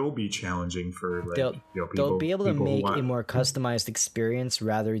will be challenging for people. They'll be able to make a more customized experience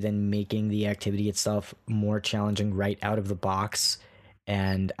rather than making the activity itself more challenging right out of the box.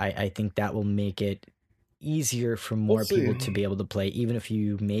 And I think that will make it easier for more people to be able to play, even if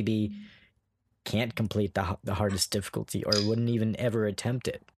you maybe can't complete the hardest difficulty or wouldn't even ever attempt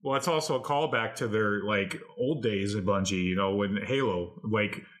it. Well, it's also a callback to their like old days of Bungie, you know, when Halo,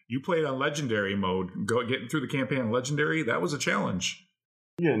 like you played on Legendary mode, getting through the campaign on Legendary, that was a challenge.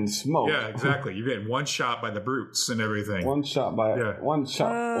 You're getting smoked. Yeah, exactly. You're getting one shot by the brutes and everything. One shot by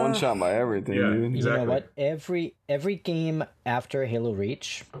everything. Yeah, dude. exactly. You know what? Every game after Halo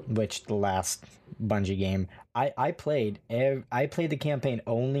Reach, which the last Bungie game, I played the campaign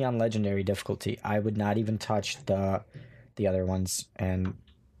only on Legendary difficulty. I would not even touch the other ones, and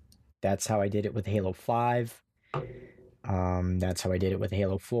that's how I did it with Halo 5. That's how I did it with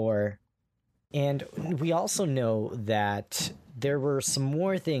Halo 4. And we also know that there were some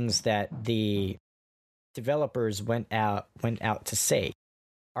more things that the developers went out to say.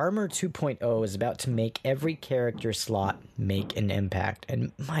 Armor 2.0 is about to make every character slot make an impact.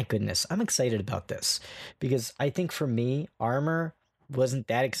 And my goodness, I'm excited about this. Because I think for me, Armor wasn't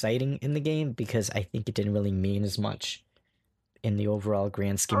that exciting in the game because I think it didn't really mean as much in the overall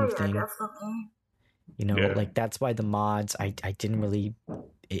grand scheme of things. You know, like that's why the mods, I didn't really,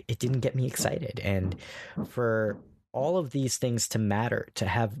 it didn't get me excited. And for all of these things to matter, to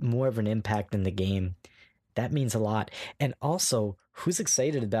have more of an impact in the game, that means a lot. And also, who's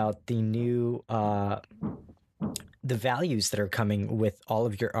excited about the new, the values that are coming with all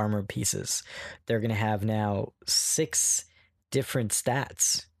of your armor pieces? They're going to have now 6 different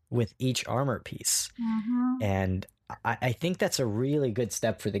stats with each armor piece. Mm-hmm. And I think that's a really good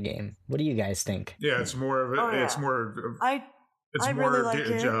step for the game. What do you guys think? Yeah, it's more of it. It's more. It's more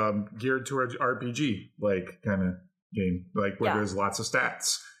really like geared towards RPG like kind of game, like where there's lots of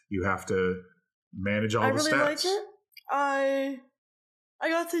stats. You have to manage all the stats. I really like it. I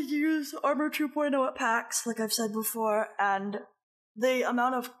got to use Armor 2.0 at PAX, like I've said before, and the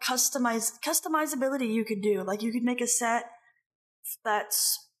amount of customizability you could do. Like, you could make a set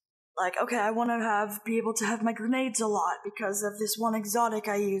that's like, okay, I want to be able to have my grenades a lot because of this one exotic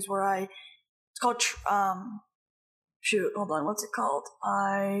I use where it's called, shoot, hold on, what's it called?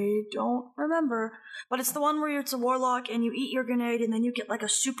 I don't remember. But it's the one where it's a warlock and you eat your grenade and then you get like a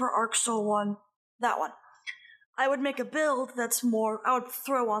super arc soul one. That one. I would make a build that's more, I would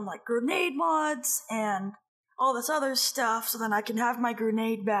throw on like grenade mods and all this other stuff so then I can have my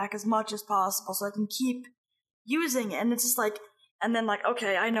grenade back as much as possible so I can keep using it. And it's just like, and then like,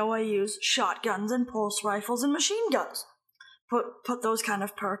 okay, I know I use shotguns and pulse rifles and machine guns. Put those kind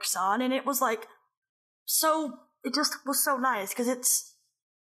of perks on, and it was like, it just was so nice, because it's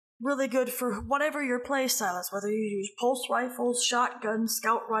really good for whatever your playstyle is, whether you use pulse rifles, shotguns,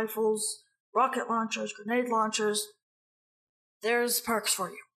 scout rifles, rocket launchers, grenade launchers, there's perks for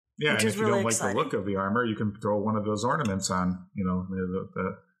you. Yeah, which and is if you really don't like exciting. the look of the armor, you can throw one of those ornaments on,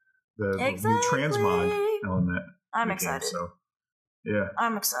 the Exactly. new transmog element. I'm again, excited. So, yeah.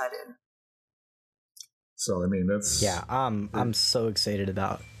 I'm excited. So, I mean, that's... Yeah, I'm so excited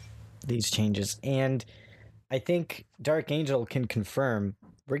about these changes. And I think Dark Angel can confirm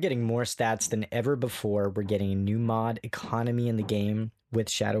we're getting more stats than ever before. We're getting a new mod economy in the game with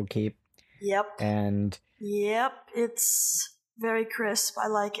Shadowkeep. Yep. And it's very crisp. I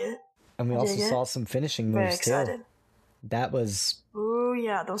like it. we I also dig it. saw some finishing Very moves excited. too. That was Ooh,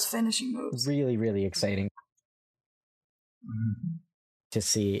 yeah, those finishing moves. really, really exciting to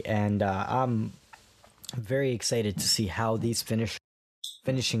see. And I'm very excited to see how these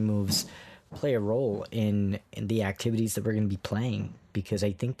finishing moves play a role in the activities that we're going to be playing, because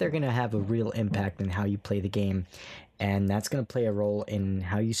I think they're going to have a real impact in how you play the game, and that's going to play a role in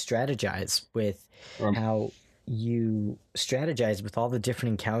how you strategize with how you strategize with all the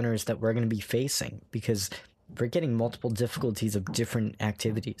different encounters that we're going to be facing, because we're getting multiple difficulties of different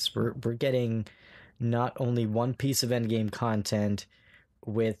activities. We're getting not only one piece of endgame content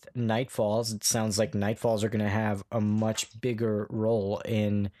with Nightfalls. It sounds like Nightfalls are going to have a much bigger role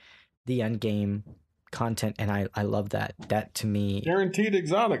in the endgame content, and I love that. That, to me... Guaranteed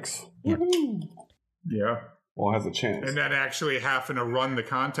exotics. Yeah. Woohoo! Yeah. Well, it has a chance. And then actually having to run the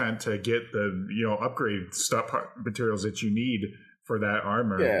content to get the, upgrade stuff materials that you need for that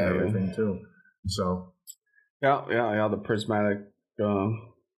armor and everything, too. So... Yeah, the prismatic... the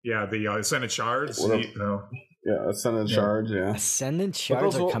Ascendant Shards. Ascendant Shards, yeah. Ascendant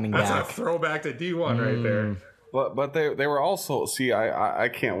Shards are coming back. back. That's a throwback to D1 right there. But they were also... See, I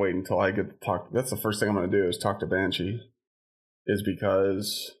can't wait until I get to talk... That's the first thing I'm going to do is talk to Banshee. Is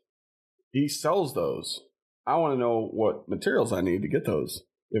because he sells those. I want to know what materials I need to get those.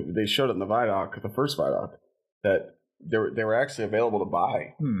 They showed it in the Vidoc, the first Vidoc, that they were actually available to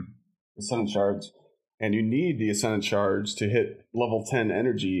buy. Ascendant Shards. And you need the Ascendant Shards to hit level 10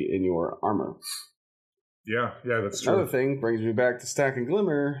 energy in your armor. Yeah, that's true. Another thing brings me back to Stack and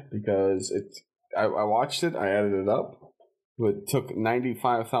Glimmer, because I watched it, I added it up. It took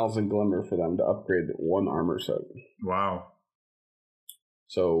 95,000 Glimmer for them to upgrade one armor set. Wow.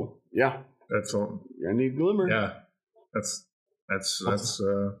 So, yeah. That's all. I need Glimmer. Yeah. That's good. Let's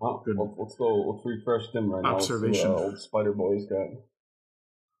go. Let's refresh them right now. Observation. Let's see what old Spider Boy's got.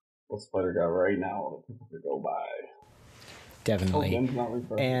 What Spider got right now that people could go by. Definitely. Ben's not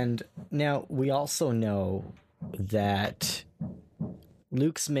refreshed. And now we also know that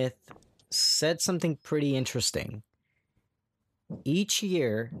Luke Smith said something pretty interesting. Each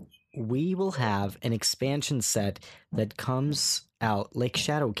year, we will have an expansion set that comes out like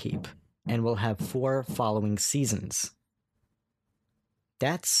Shadowkeep, and we'll have 4 following seasons.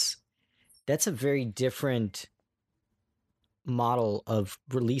 That's a very different model of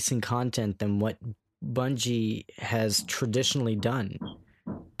releasing content than what Bungie has traditionally done,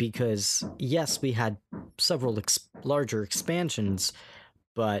 because yes, we had several larger expansions,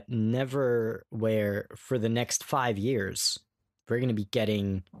 but never where for the next 5 years we're going to be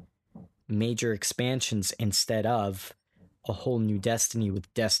getting major expansions instead of a whole new Destiny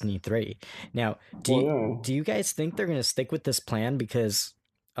with Destiny 3. Now, do you guys think they're going to stick with this plan? Because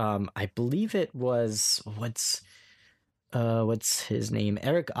I believe it was what's his name?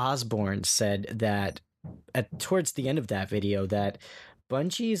 Eric Osborne said that towards the end of that video that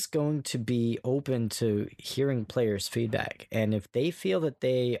Bungie is going to be open to hearing players' feedback. And if they feel that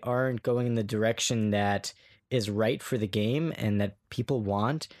they aren't going in the direction that is right for the game and that people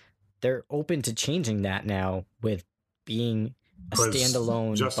want, they're open to changing that now with being a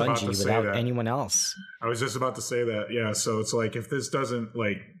standalone Bungie without anyone else. I was just about to say that. Yeah. So it's like, if this doesn't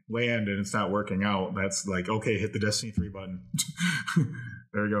land and it's not working out, that's like, okay, hit the Destiny 3 button.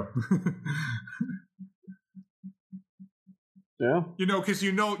 There you go. Yeah. Because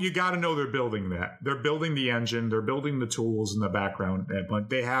you got to know they're building that. They're building the engine. They're building the tools in the background.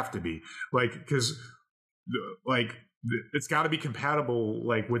 But they have to be because it's got to be compatible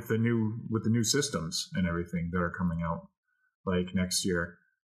with the new systems and everything that are coming out next year.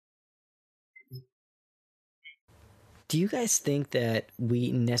 Do you guys think that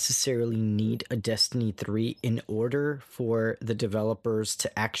we necessarily need a Destiny 3 in order for the developers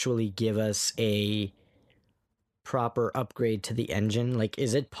to actually give us a proper upgrade to the engine?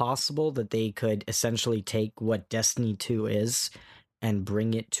 Is it possible that they could essentially take what Destiny 2 is and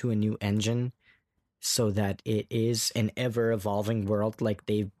bring it to a new engine so that it is an ever-evolving world like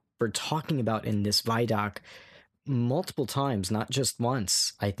they were talking about in this Vidoc multiple times, not just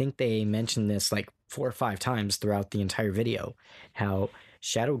once? I think they mentioned this 4 or 5 times throughout the entire video, how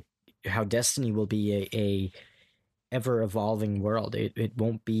Destiny will be a ever-evolving world. It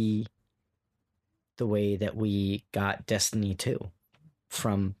won't be the way that we got Destiny 2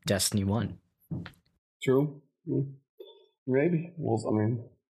 from Destiny 1. True. Maybe. Well, I mean,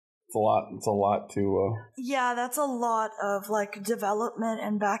 it's a lot to... Yeah, that's a lot of, development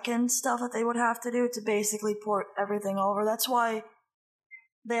and back-end stuff that they would have to do to basically port everything over. That's why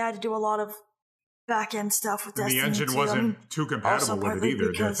they had to do a lot of back-end stuff with Destiny 2. The engine wasn't too compatible with it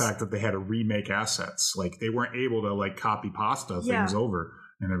either. Because... the fact that they had to remake assets. They weren't able to, copy pasta things over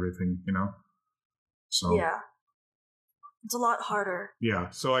and everything, So... Yeah. It's a lot harder. Yeah.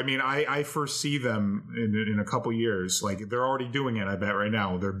 So, I mean, I foresee them in a couple years. They're already doing it, I bet, right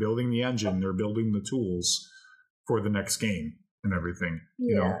now. They're building the engine. They're building the tools for the next game and everything.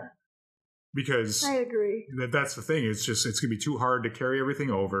 Yeah. Because I agree. That's the thing. It's going to be too hard to carry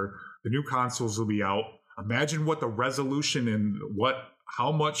everything over. The new consoles will be out. Imagine what the resolution and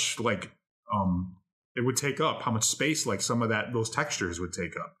how much, it would take up, how much space, some of those textures would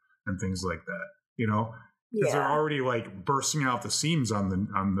take up and things like that, Because they're already bursting out the seams on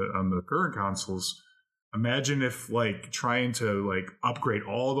the current consoles. Imagine if trying to upgrade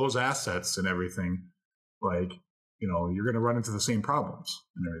all those assets and everything, you're going to run into the same problems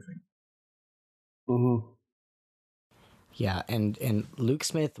and everything. Mm-hmm. Yeah, and Luke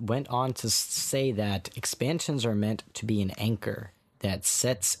Smith went on to say that expansions are meant to be an anchor that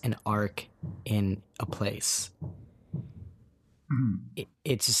sets an arc in a place.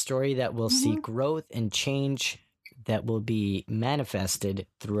 It's a story that will see growth and change that will be manifested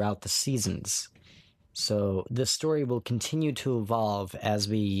throughout the seasons. So the story will continue to evolve as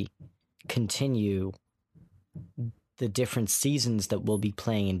we continue the different seasons that we'll be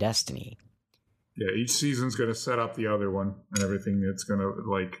playing in Destiny. Yeah, each season's going to set up the other one and everything. It's going to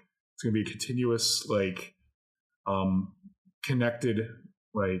it's going to be a continuous connected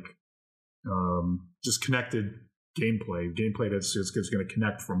just connected gameplay that's just going to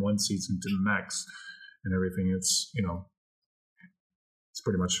connect from one season to the next and everything. It's it's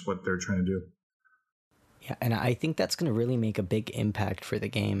pretty much what they're trying to do. Yeah, and I think that's going to really make a big impact for the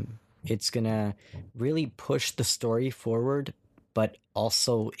game. It's going to really push the story forward, but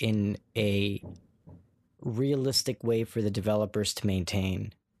also in a realistic way for the developers to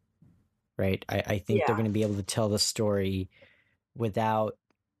maintain, right? I think they're going to be able to tell the story without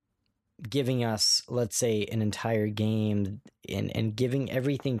giving us, let's say, an entire game and giving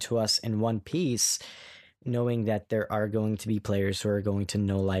everything to us in one piece, knowing that there are going to be players who are going to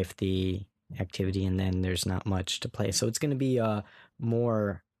no life the activity and then there's not much to play. So it's going to be a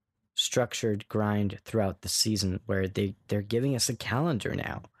more structured grind throughout the season where they're giving us a calendar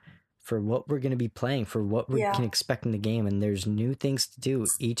now for what we're going to be playing, for what we can expect in the game, and there's new things to do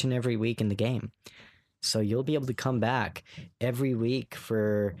each and every week in the game. So you'll be able to come back every week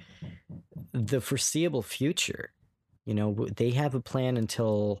for the foreseeable future. They have a plan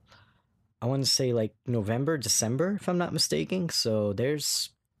until, I want to say, November, December, if I'm not mistaken. So there's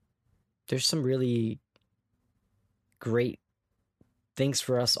some really great things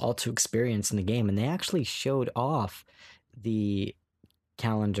for us all to experience in the game. And they actually showed off the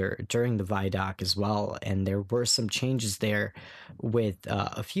calendar during the Vidoc as well. And there were some changes there with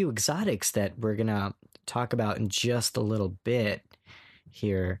a few exotics that we're going to talk about in just a little bit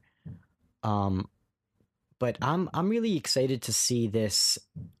here. But I'm really excited to see this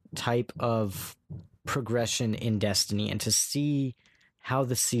type of progression in Destiny and to see how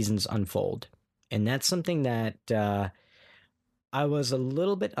the seasons unfold. And that's something that I was a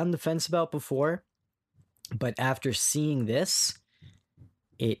little bit on the fence about before, but after seeing this,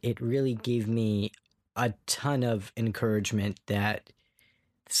 it really gave me a ton of encouragement that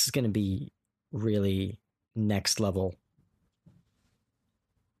this is going to be really next level.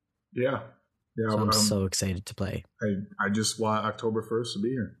 Yeah. So I'm so excited to play. I just want October 1st to be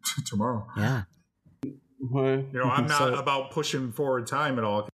here tomorrow. Yeah. Right. You know, I'm not about pushing forward time at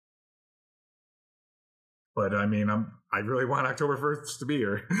all. But I mean, I really want October 1st to be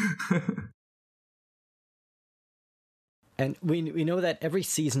here. And we know that every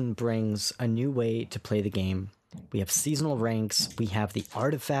season brings a new way to play the game. We have seasonal ranks. We have the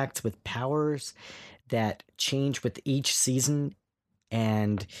artifacts with powers that change with each season.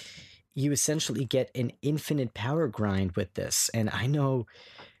 And you essentially get an infinite power grind with this. And I know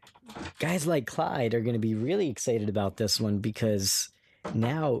guys like Clyde are going to be really excited about this one because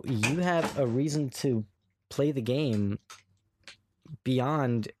now you have a reason to play the game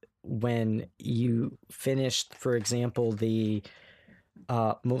beyond when you finished, for example, the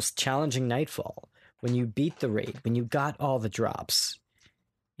most challenging Nightfall. When you beat the raid, when you got all the drops,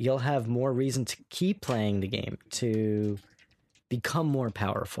 you'll have more reason to keep playing the game, to become more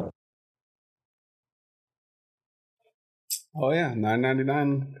powerful. Oh yeah,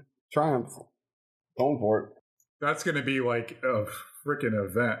 $9.99 Triumph. Going for it. That's going to be like a freaking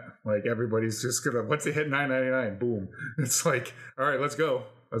event. Like everybody's just going to, once they hit $9.99, boom. It's like, all right, let's go.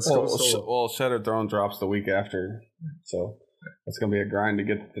 Let's go solo. Shattered Throne drops the week after. So it's going to be a grind to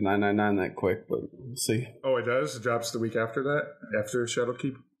get to $9.99 that quick, but we'll see. Oh, it does? It drops the week after that? After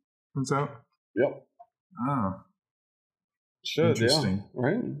Shadowkeep comes out? Yep. Ah. Should, yeah.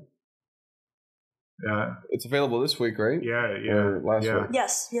 Right? Yeah. It's available this week, right? Yeah. Or last week?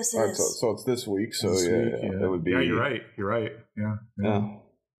 Yes, it is. So it's this week. So it would be. Yeah, you're right. Yeah.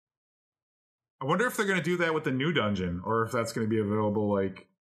 I wonder if they're going to do that with the new dungeon, or if that's going to be available. Like,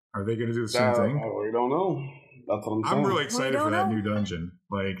 are they going to do the same thing? We don't know. That's what I'm saying. I'm really excited for that new dungeon.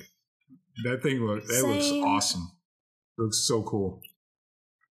 Like, that thing looks awesome. It looks so cool.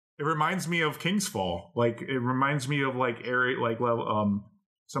 It reminds me of Kingsfall. Like, it reminds me of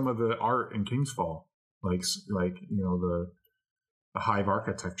some of the art in Kingsfall. Like you know, the hive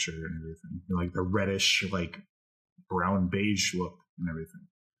architecture and everything, like the reddish, like brown beige look and everything.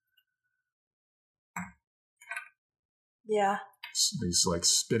 Yeah, these like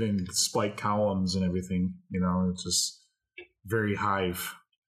spinning spike columns and everything. You know, it's just very hive.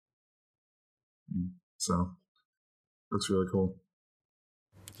 So looks really cool.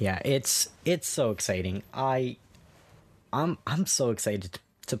 Yeah, it's so exciting. I'm so excited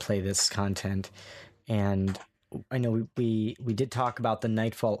to play this content. And I know we did talk about the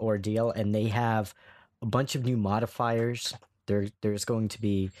Nightfall Ordeal, and they have a bunch of new modifiers. There's going to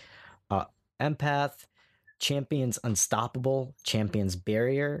be Empath, Champions Unstoppable, Champions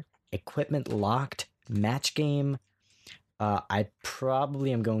Barrier, Equipment Locked, Match Game. I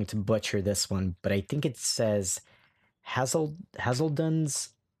probably am going to butcher this one, but I think it says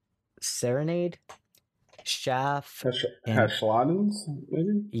Hazeldun's Serenade, Shaft, Hashladens,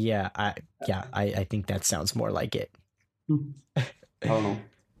 maybe? Yeah, I think that sounds more like it. I don't know.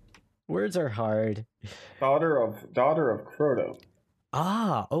 Words are hard. Daughter of Crota.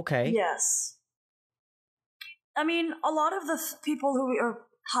 Ah, okay. Yes. I mean, a lot of the people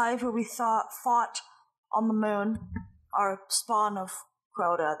Hive who we thought fought on the moon are spawn of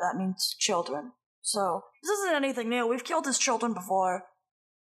Crota. That means children. So this isn't anything new. We've killed his children before.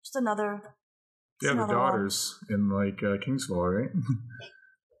 Just another. Yeah, the daughters in like Kingsfall, right?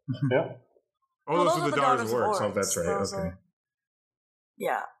 Yeah. Oh, those are the daughters of Orcs. Oh, that's right. Okay.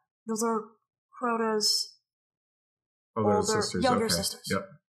 Yeah, those are Crota's younger sisters. Yep,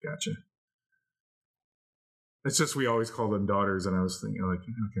 gotcha. It's just we always call them daughters, and I was thinking, like,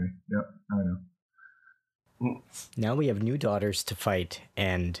 okay, yep, I know. Now we have new daughters to fight,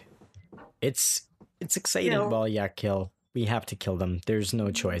 and it's exciting. Kill. Well, yeah, kill. We have to kill them. There's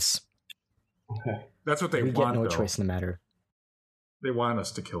no choice. Okay. That's what they want. We get no choice in the matter. They want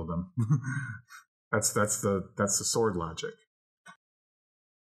us to kill them. That's the sword logic.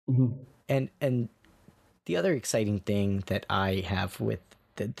 Mm-hmm. And the other exciting thing that I have with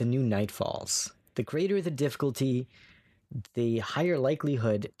the new Nightfalls, the greater the difficulty, the higher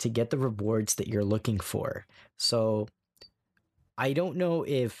likelihood to get the rewards that you're looking for. So I don't know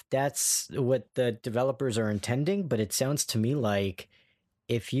if that's what the developers are intending, but it sounds to me like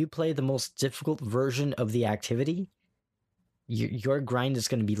if you play the most difficult version of the activity, your grind is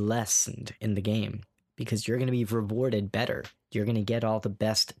going to be lessened in the game because you're going to be rewarded better. You're going to get all the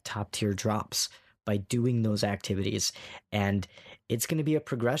best top tier drops by doing those activities. And it's going to be a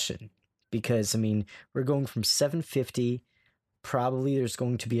progression because, I mean, we're going from 750. Probably there's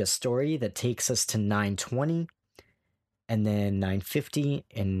going to be a story that takes us to 920 and then 950.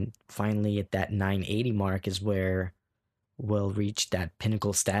 And finally at that 980 mark is where we'll reach that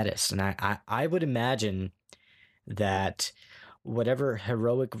pinnacle status. And I would imagine that whatever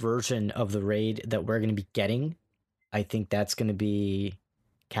heroic version of the raid that we're going to be getting, I think that's going to be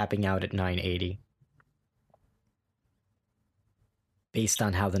capping out at 980. based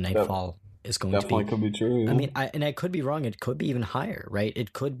on how the Nightfall is going to be. Definitely could be true. Yeah. I mean, I could be wrong. It could be even higher, right?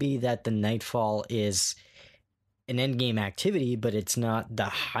 It could be that the Nightfall is an endgame activity, but it's not the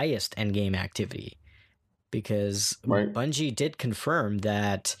highest endgame activity. Because Bungie did confirm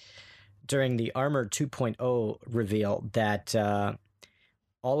that during the Armor 2.0 reveal that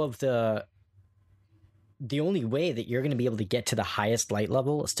all of the only way that you're going to be able to get to the highest light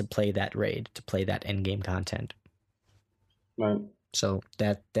level is to play that raid, to play that endgame content. Right. So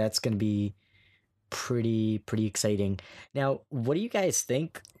that's going to be pretty exciting. Now, what do you guys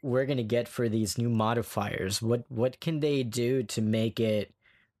think we're going to get for these new modifiers? What can they do to make it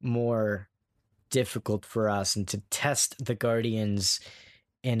more difficult for us and to test the Guardians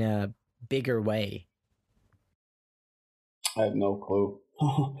in a bigger way? I have no clue.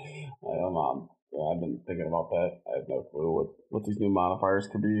 I've been thinking about that. I have no clue what these new modifiers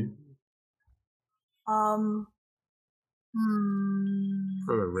could be.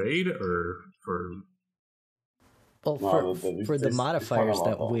 For the raid or for? Well, for the modifiers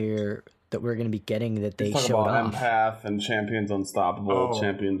that we're going to be getting that they showed off. Empath and Champions Unstoppable,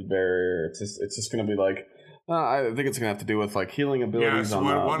 Champions Barrier. It's just going to be like. I think it's going to have to do with like healing abilities on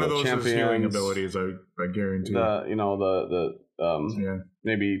one of those champions. Is healing abilities. I guarantee.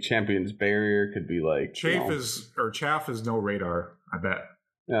 Maybe Champions Barrier could be like Chaff is no radar. I bet.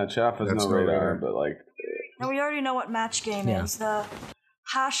 Yeah, Chaff is no radar, but like. And we already know what match game is. The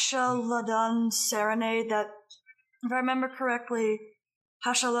Hashaladun Serenade. That, if I remember correctly,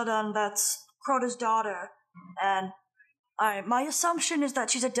 Hashaladun. That's Crota's daughter, and my assumption is that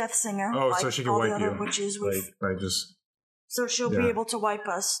she's a death singer. Oh, so she can wipe you. Witches So she'll be able to wipe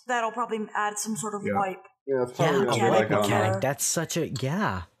us. That'll probably add some sort of wipe. Yeah, it's probably a wipe mechanic. That's such a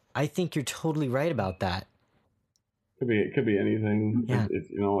I think you're totally right about that. It could be anything. Yeah.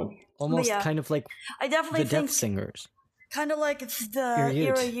 Almost kind of like I definitely the Death Singers. Kind of like the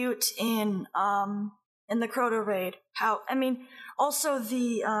Irayut in the Crota raid. Also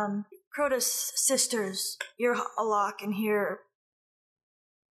the Crota's sisters, Here Alak and Here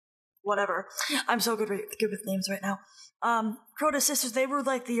whatever. I'm so good with names right now. Crota's sisters, they were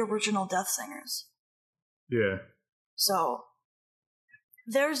like the original Death Singers. Yeah. So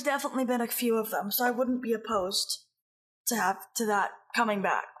there's definitely been a few of them, so I wouldn't be opposed to that coming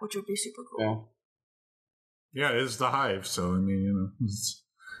back, which would be super cool. Yeah, it's the Hive, so I mean,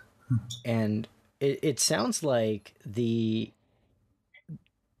 And it sounds like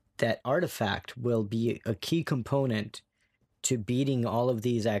that artifact will be a key component to beating all of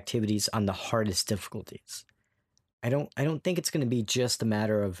these activities on the hardest difficulties. I don't think it's going to be just a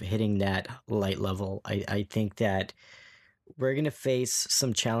matter of hitting that light level. I think that we're going to face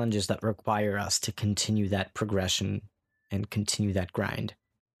some challenges that require us to continue that progression and continue that grind.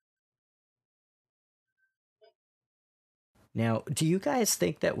 Now, do you guys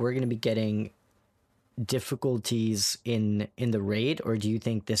think that we're going to be getting difficulties in the raid, or do you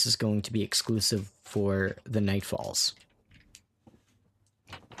think this is going to be exclusive for the Nightfalls?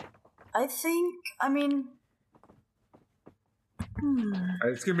 It's going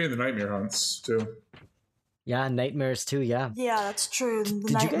to be in the Nightmare Hunts, too. Yeah, Nightmares, too, yeah. Yeah, that's true.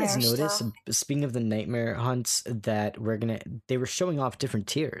 Did you guys notice, speaking of the Nightmare Hunts, that they were showing off different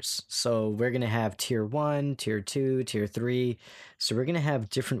tiers? So we're going to have Tier 1, Tier 2, Tier 3. So we're going to have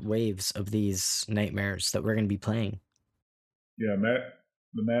different waves of these Nightmares that we're going to be playing. Yeah,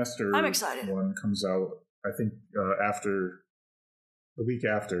 the Master I'm excited. One comes out, I think, the week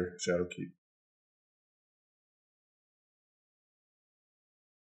after Shadowkeep.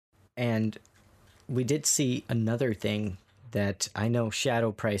 And we did see another thing that I know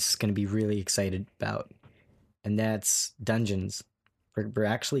Shadow Price is going to be really excited about, and that's dungeons. We're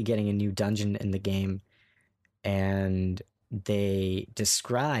actually getting a new dungeon in the game, and they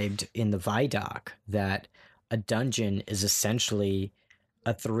described in the Vidoc that a dungeon is essentially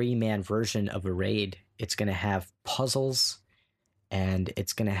a 3-man version of a raid. It's going to have puzzles, and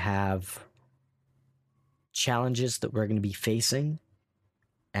it's going to have challenges that we're going to be facing.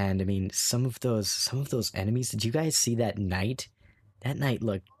 And I mean, some of those enemies. Did you guys see that knight? That knight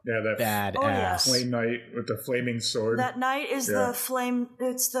looked badass. Oh, yes. Flame knight with the flaming sword. That knight is the flame.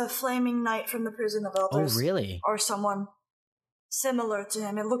 It's the flaming knight from the Prison of Elders. Oh, really? Or someone similar to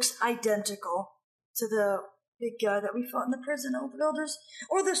him. It looks identical to the big guy that we fought in the Prison of Elders,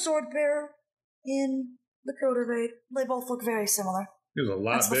 or the sword bearer in the Crota raid. They both look very similar. He was a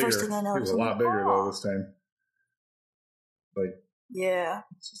lot That's bigger. The first thing I noticed. He was a lot bigger though this time. Yeah.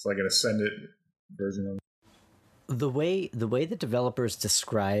 It's just like an ascended version of it. The way the developers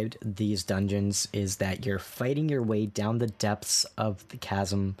described these dungeons is that you're fighting your way down the depths of the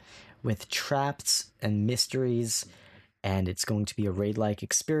chasm with traps and mysteries, and it's going to be a raid-like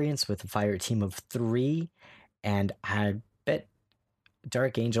experience with a fire team of 3, and I bet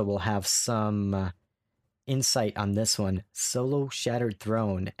Dark Angel will have some insight on this one. Solo Shattered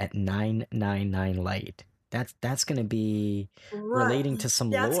Throne at 999 light. That's going to be relating to some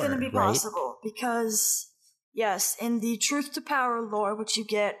lore, that's going to be right? possible, because, yes, in the Truth to Power lore, which you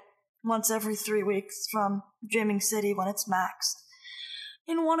get once every 3 weeks from Dreaming City when it's maxed,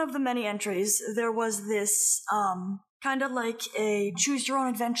 in one of the many entries, there was this kind of like a choose your own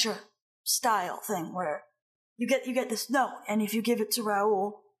adventure style thing where you get this note, and if you give it to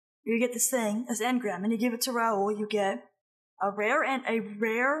Raoul, you get this thing, this engram, and you give it to Raoul, you get a rare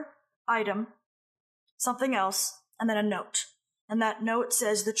item, something else, and then a note. And that note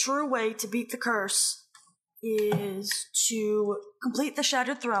says the true way to beat the curse is to complete the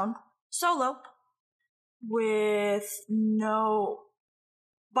Shattered Throne solo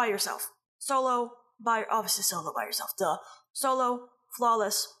by yourself. Obviously solo by yourself, duh. Solo,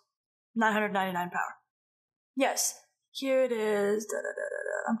 flawless, 999 power. Yes, here it is.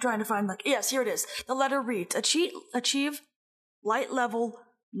 I'm trying to find, yes, here it is. The letter reads, achieve light level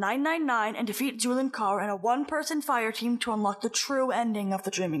 999 and defeat Zulin Kar and a one-person fire team to unlock the true ending of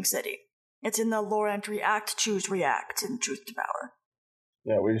the Dreaming City. It's in the lore entry Act, Choose, React in Truth to Power.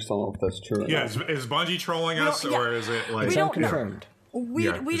 Yeah, we just don't know if that's true. Yeah, is Bungie trolling us, or is it like... It's unconfirmed. We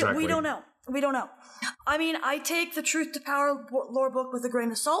don't know. We don't know. I mean, I take the Truth to Power lore book with a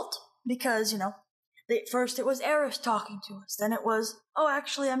grain of salt, because, first it was Eris talking to us, then it was, oh,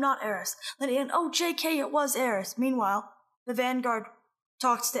 actually, I'm not Eris. Then JK, it was Eris. Meanwhile, the Vanguard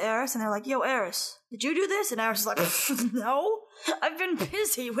talks to Eris, and they're like, yo, Eris, did you do this? And Eris is like, no, I've been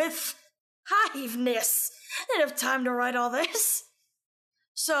busy with hiveness. I didn't have time to write all this.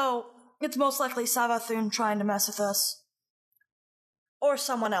 So, it's most likely Savathun trying to mess with us. Or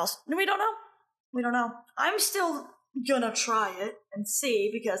someone else. We don't know. I'm still gonna try it and see,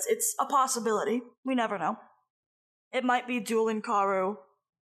 because it's a possibility. We never know. It might be Dulin Karu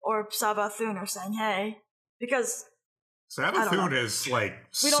or Savathun are saying, hey, because Savathun is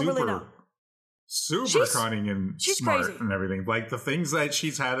super cunning and smart crazy. And everything. Like the things that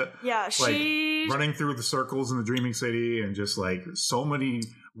she's had, running through the circles in the Dreaming City, and just like so many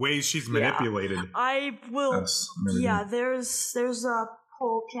ways she's manipulated. I will. Yeah, there's a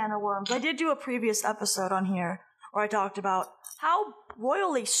whole can of worms. I did do a previous episode on here where I talked about how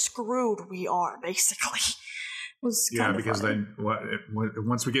royally screwed we are, basically. Because funny. then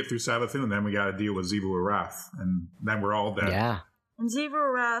once we get through Savathun, then we got to deal with Xivu Arath, and then we're all dead. Yeah. And Xivu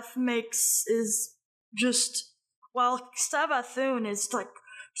Arath while Savathun is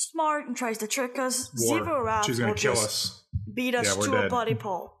smart and tries to trick us, Xivu Arath She's gonna kill us. Beat us to a bloody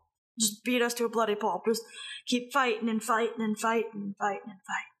pulp. Just beat us to a bloody pulp. Just keep fighting and fighting and fighting and fighting and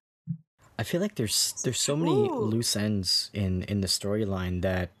fighting. I feel like there's so many loose ends in the storyline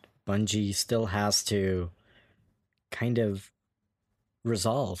that Bungie still has to kind of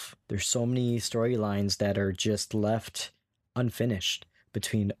resolve. There's so many storylines that are just left unfinished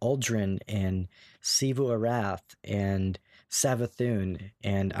between Uldren and Xivu Arath and Savathun,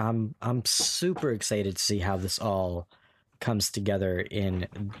 and I'm super excited to see how this all comes together in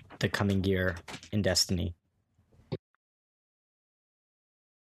the coming year in Destiny.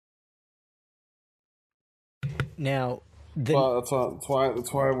 Now, that's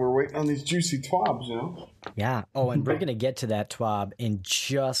why we're waiting on these juicy twabs, Yeah. Oh, and we're gonna get to that twab in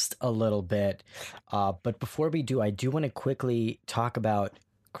just a little bit. But before we do, I do want to quickly talk about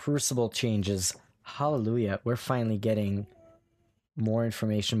Crucible changes. Hallelujah! We're finally getting more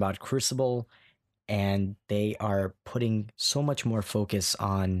information about Crucible, and they are putting so much more focus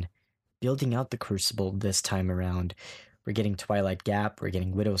on building out the Crucible this time around. We're getting Twilight Gap, we're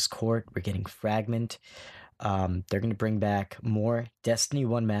getting Widow's Court, we're getting Fragment. They're going to bring back more Destiny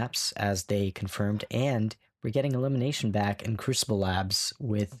 1 maps, as they confirmed, and we're getting Elimination back in Crucible Labs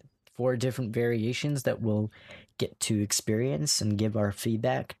with 4 different variations that we'll get to experience and give our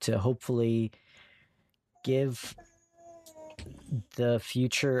feedback to hopefully give the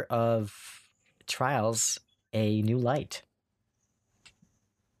future of Trials a new light.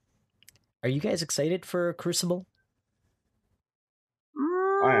 Are you guys excited for Crucible?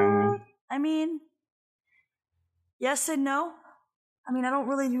 I am. I mean, yes and no. I mean, I don't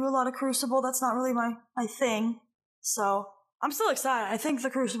really do a lot of Crucible. That's not really my thing. So, I'm still excited. I think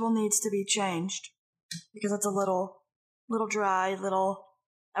the Crucible needs to be changed, because it's a little dry,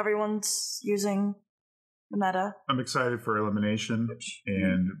 everyone's using the meta. I'm excited for Elimination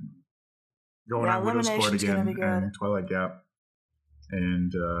and going on Widow's Court again, and Twilight Gap,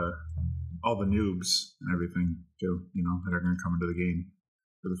 and all the noobs and everything too, that are going to come into the game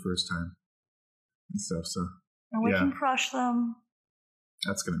for the first time and stuff. So And we can crush them.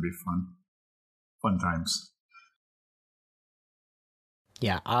 That's going to be fun. Fun times.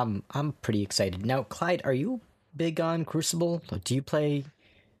 Yeah, I'm pretty excited. Now, Clyde, are you big on Crucible? Do you play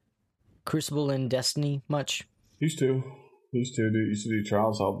Crucible in Destiny much? Used to do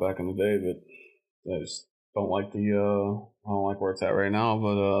trials out back in the day, but I just don't like I don't like where it's at right now.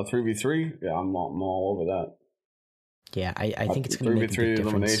 But 3v3, yeah, I'm all over that. Yeah, I think it's going to make a big difference.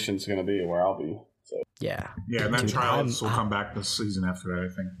 3v3 elimination is going to be where I'll be. So. Yeah. Yeah, and then trials will come back this season after that,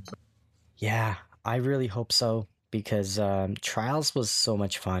 I think. So. Yeah, I really hope so, because trials was so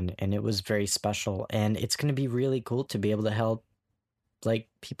much fun, and it was very special, and it's going to be really cool to be able to help like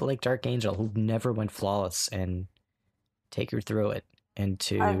people like Dark Angel who never went flawless and take her through it, and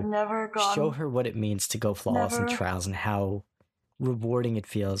to show her what it means to go flawless in trials and how rewarding it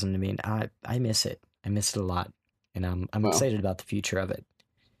feels. And I mean, I miss it. I miss it a lot, and I'm excited about the future of it.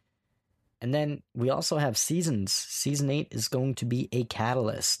 And then we also have seasons. Season 8 is going to be a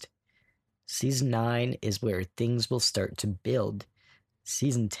catalyst. Season 9 is where things will start to build.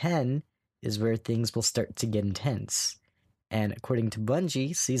 Season 10 is where things will start to get intense. And according to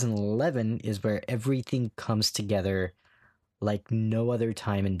Bungie, Season 11 is where everything comes together like no other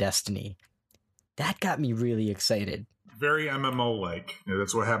time in Destiny. That got me really excited. Very MMO-like.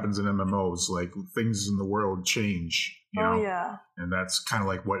 That's what happens in MMOs. Like, things in the world change. You know? Yeah. And that's kind of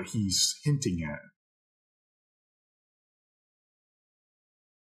like what he's hinting at.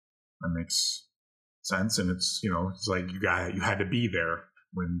 That makes sense. And it's, it's like you had to be there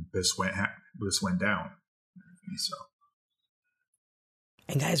when this went down. So.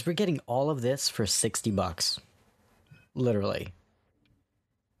 And guys, we're getting all of this for $60. Literally.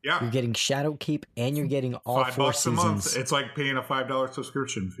 Yeah. You're getting Shadowkeep and you're getting all $5 4 seasons. a month. It's like paying a $5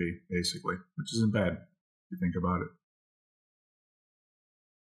 subscription fee, basically, which isn't bad if you think about it.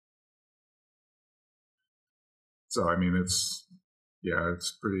 So, I mean, it's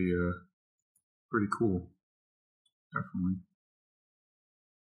pretty cool. Definitely.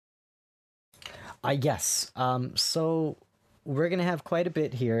 Yes. So we're going to have quite a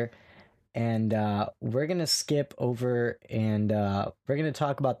bit here, and we're going to skip over, and we're going to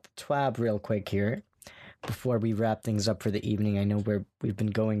talk about the TWAB real quick here before we wrap things up for the evening. I know we've been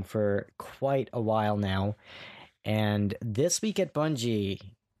going for quite a while now, and this week at Bungie,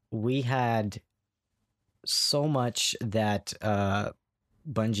 we had so much that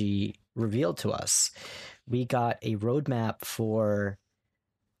Bungie revealed to us. We got a roadmap for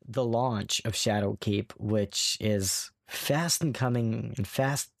the launch of Shadowkeep, which is fast and coming and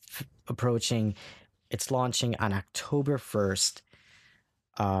fast approaching. It's launching on October 1st.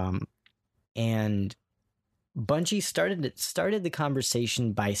 And Bungie started the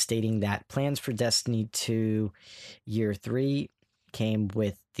conversation by stating that plans for Destiny 2 Year 3 came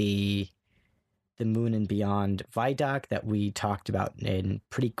with the Moon and Beyond Vidoc that we talked about in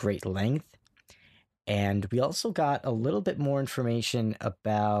pretty great length. And we also got a little bit more information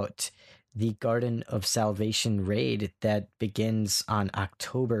about the Garden of Salvation raid that begins on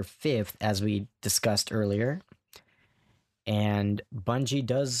October 5th, as we discussed earlier. And Bungie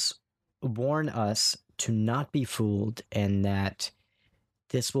does warn us to not be fooled, and that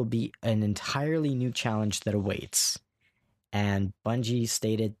this will be an entirely new challenge that awaits. And Bungie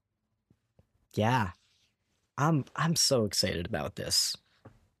stated, yeah, I'm so excited about this.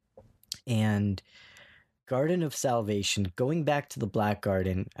 And Garden of Salvation, going back to the Black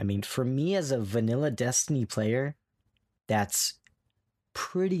Garden, I mean, for me as a vanilla Destiny player, that's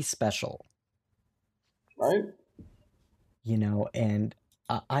pretty special. Right? And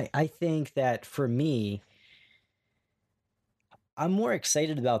I think that for me, I'm more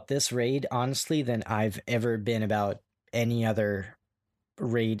excited about this raid, honestly, than I've ever been about any other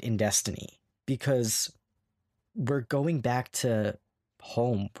raid in Destiny, because we're going back to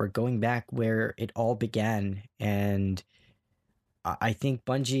home. We're going back where it all began, and I think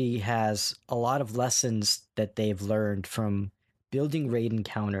Bungie has a lot of lessons that they've learned from building raid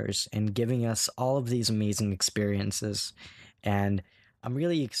encounters and giving us all of these amazing experiences. And I'm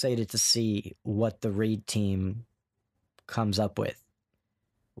really excited to see what the raid team comes up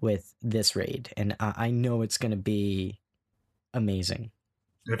with this raid, and I know it's going to be amazing.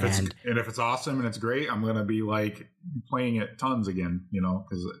 If it's awesome and it's great, I'm gonna be like playing it tons again,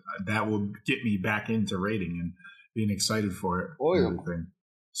 because that will get me back into raiding and being excited for it. Oh, yeah. And everything.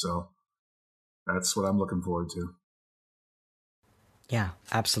 So that's what I'm looking forward to. Yeah,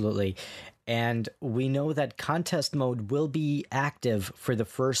 absolutely. And we know that contest mode will be active for the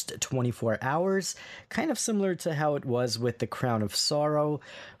first 24 hours, kind of similar to how it was with the Crown of Sorrow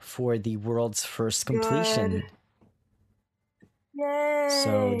for the world's first completion. Yay!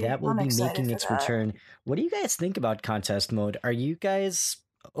 So that will I'm be excited making for its that. return. What do you guys think about contest mode? Are you guys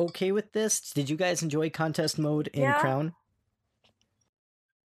okay with this? Did you guys enjoy contest mode in Yeah. Crown?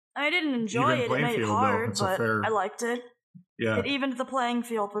 I didn't enjoy Even it. It playing made it field, though, hard, it's a but fair- I liked it. Yeah, It evened the playing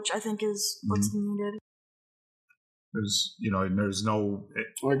field, which I think is what's needed. there's there's no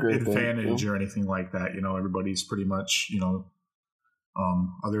I agree with that, advantage yeah. or anything like that. Everybody's pretty much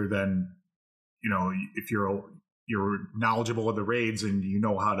other than if you're knowledgeable of the raids and you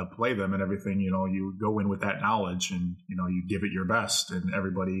know how to play them and everything, you go in with that knowledge and you give it your best, and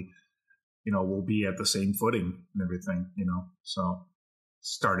everybody will be at the same footing and everything. So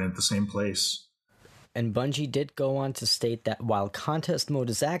starting at the same place. And Bungie did go on to state that while contest mode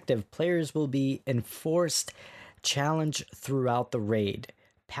is active, players will be enforced challenge throughout the raid.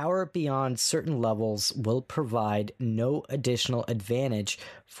 Power beyond certain levels will provide no additional advantage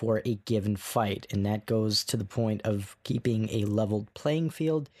for a given fight, and that goes to the point of keeping a leveled playing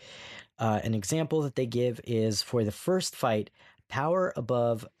field. An example that they give is for the first fight, power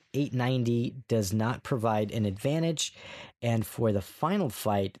above 890 does not provide an advantage, and for the final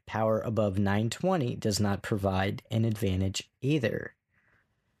fight, power above 920 does not provide an advantage either.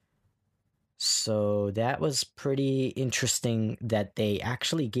 So that was pretty interesting that they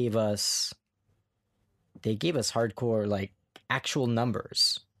actually gave us hardcore, like, actual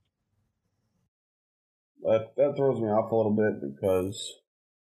numbers. That throws me off a little bit because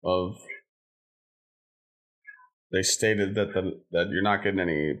of they stated that that you're not getting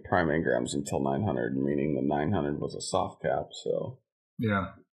any prime engrams until 900, meaning the 900 was a soft cap. So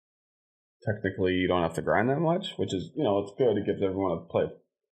Yeah. technically, you don't have to grind that much, which is it's good. It gives everyone a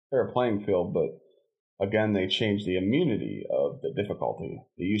fair playing field. But again, they changed the immunity of the difficulty.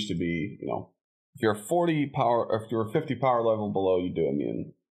 It used to be if you're 40 power, or if you're 50 power level below, you do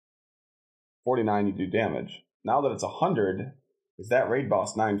immune. 49, you do damage. Now that it's 100, is that raid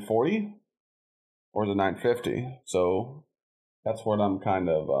boss 940 or is it 950? So that's what I'm kind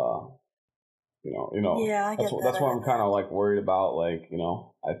of, Yeah, I get that. That's what I'm kind of like worried about. Like,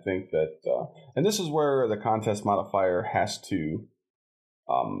 I think that, and this is where the contest modifier has to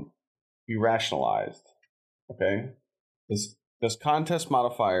be rationalized. Okay, this contest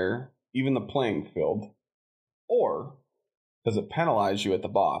modifier even the playing field, or does it penalize you at the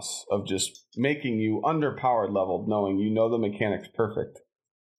boss of just making you underpowered leveled, knowing the mechanics perfect,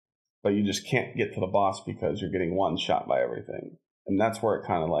 but you just can't get to the boss because you're getting one shot by everything? And that's where it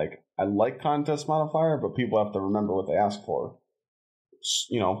kind of like, I like contest modifier, but people have to remember what they ask for.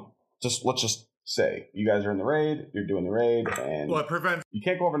 Let's just say you guys are in the raid, you're doing the raid, and Well, it prevents you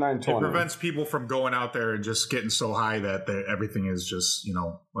can't go over 920. It prevents people from going out there and just getting so high that everything is just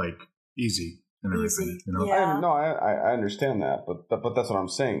like easy and everything. Yeah. I understand that, but that's what I'm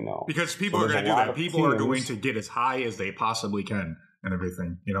saying, though. Because people are going to do that. People are going to get as high as they possibly can and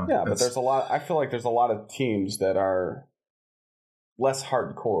everything. Yeah, but there's a lot. I feel like there's a lot of teams that are less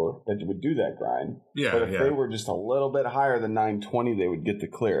hardcore that would do that grind. Yeah, but if they were just a little bit higher than 920, they would get the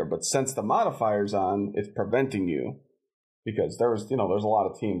clear. But since the modifier's on, it's preventing you. Because there's a lot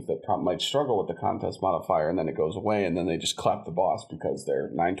of teams that might struggle with the contest modifier, and then it goes away, and then they just clap the boss because they're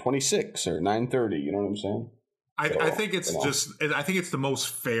 926 or 930. You know what I'm saying? I think it's I think it's the most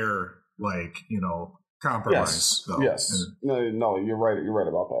fair, compromise. Yes. Though. Yes. No, you're right. You're right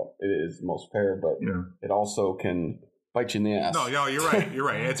about that. It is the most fair, but it also can bite you in the ass. No, you're right. You're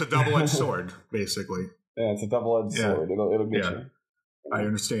right. It's a double-edged sword, basically. Yeah, it's a double-edged sword. It'll get you. I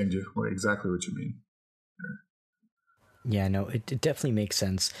understand exactly what you mean. Yeah, no, it definitely makes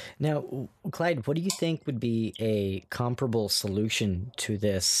sense. Now, Clyde, what do you think would be a comparable solution to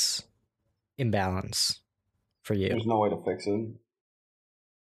this imbalance for you? There's no way to fix it.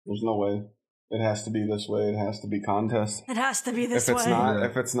 There's no way. It has to be this way. It has to be contest. It has to be this way.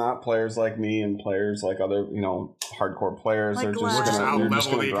 If it's not, players like me and players like other, hardcore players, like they're just just out gonna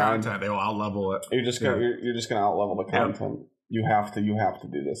level the grind. Content. They will out level it. You're just gonna out level the content. You have to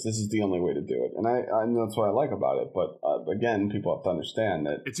do this. This is the only way to do it, and that's what I like about it. But again, people have to understand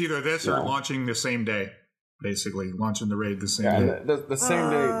that it's either this or launching the same day. Basically, launching the raid the same day.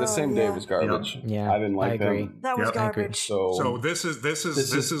 The same day was garbage. Yeah, I didn't like them. That was garbage. So this is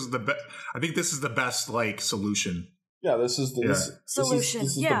the I think this is the best solution. Yeah, this is the solution.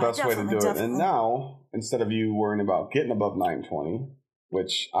 This is the best way to do it. And now, instead of you worrying about getting above 920,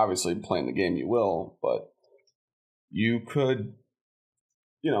 which obviously playing the game you will, but you could,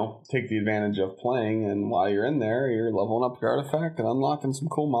 take the advantage of playing, and while you're in there, you're leveling up your artifact and unlocking some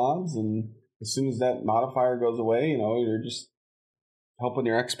cool mods, and as soon as that modifier goes away, you're just helping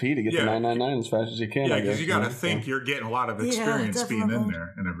your XP to get to 999 as fast as you can. Yeah, because you got to think you're getting a lot of experience being in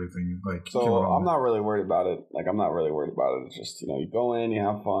there and everything. Like, so I'm not really worried about it. Like, I'm not really worried about it. It's just, you go in, you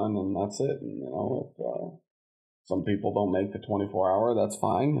have fun, and that's it. And, if some people don't make the 24-hour, that's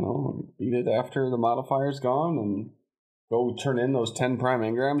fine. Beat it after the modifier's gone and go turn in those 10 prime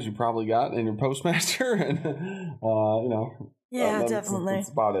engrams you probably got in your postmaster. And, Yeah, definitely. That's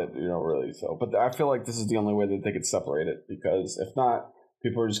about it, really. So, but I feel like this is the only way that they could separate it, because if not,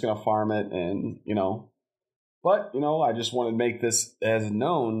 people are just going to farm it, and But I just want to make this as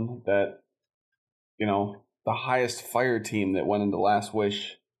known that the highest fire team that went into Last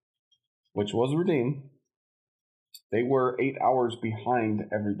Wish, which was redeemed, they were 8 hours behind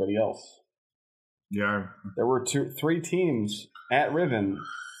everybody else. Yeah, there were 3 teams at Riven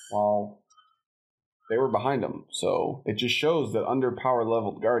while they were behind them. So it just shows that under power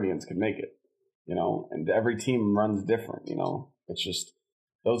leveled Guardians can make it, and every team runs different, It's just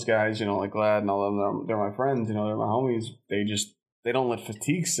those guys, like Glad and all of them, they're my friends, they're my homies. They don't let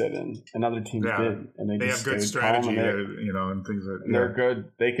fatigue sit in, and other teams did, and they just have good strategy, and things like that. They're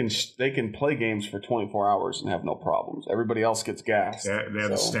good. They can play games for 24 hours and have no problems. Everybody else gets gassed. Yeah, they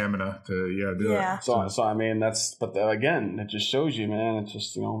have the stamina to do it. So I mean, again, it just shows you, man. It's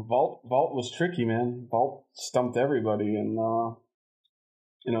just Vault was tricky, man. Vault stumped everybody, and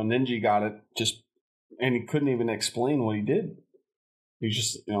Ninja got it and he couldn't even explain what he did. He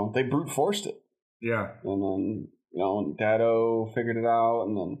just they brute forced it. Yeah, and then. Dado figured it out,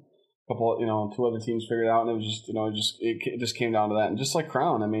 and then a couple, 2 other teams figured it out, and it was it just came down to that. And just like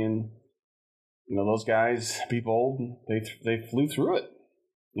Crown, I mean, those guys, be bold, they flew through it.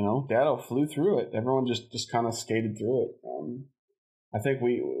 Dado flew through it. Everyone just kind of skated through it. I think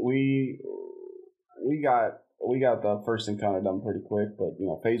we got the first encounter done pretty quick, but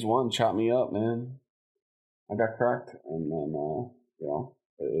phase 1 chopped me up, man. I got cracked, and then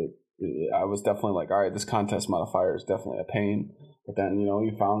I was definitely like, all right, this contest modifier is definitely a pain. But then,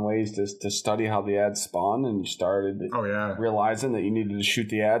 you found ways to study how the ads spawn, and you started realizing that you needed to shoot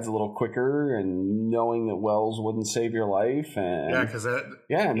the ads a little quicker, and knowing that wells wouldn't save your life. And because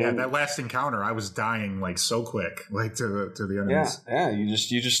that last encounter, I was dying like so quick, like to the enemies. Yeah, you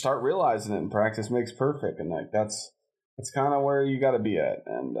just start realizing it, and practice makes perfect, and like that's kind of where you got to be at.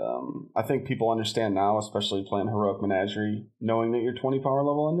 And I think people understand now, especially playing Heroic Menagerie, knowing that you're 20 power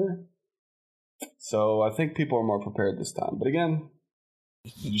level under. So I think people are more prepared this time. But again,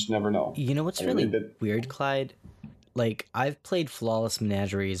 you just never know. You know what's really weird, Clyde? Like, I've played Flawless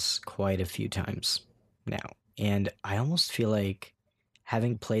Menageries quite a few times now, and I almost feel like,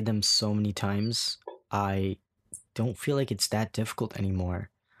 having played them so many times, I don't feel like it's that difficult anymore.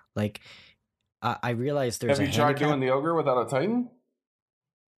 Like, I realize there's Have you tried doing the Ogre without a Titan?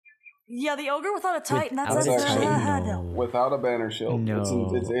 Yeah, the Ogre without a Titan. Without a banner shield. No.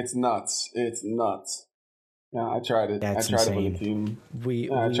 It's nuts. It's nuts. Yeah, I tried it. That's I tried insane. it with a team. We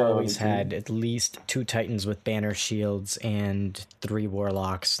always had at least 2 Titans with banner shields and 3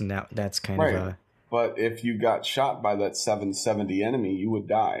 Warlocks, and that's kind of a... But if you got shot by that 770 enemy, you would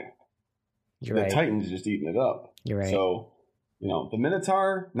die. The Titan's just eating it up. You're right. So, the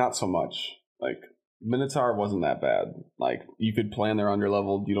Minotaur, not so much. Like, Minotaur wasn't that bad. Like, you could plan they're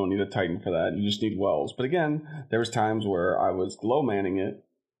underleveled. You don't need a Titan for that. You just need wells. But again, there was times where I was low manning it.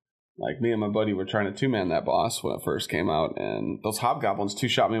 Like, me and my buddy were trying to 2-man that boss when it first came out, and those Hobgoblins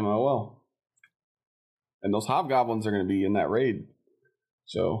 2-shot me in my well. And those Hobgoblins are going to be in that raid.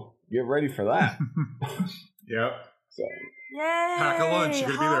 So, get ready for that. Yep. So, yay! Pack a lunch.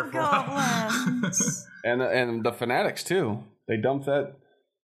 You're going to be there for a while. and the Fanatics, too. They dump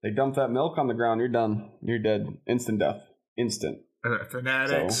that milk on the ground. You're done. You're dead. Instant death. Instant.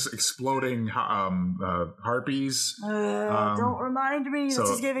 Fanatics, exploding harpies. Don't remind me. This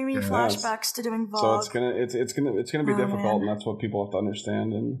is giving me flashbacks to doing VOG. So it's gonna be difficult, and that's what people have to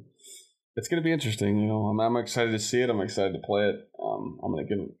understand. And it's gonna be interesting. I'm excited to see it. I'm excited to play it. I'm gonna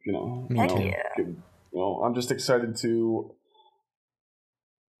give I'm just excited to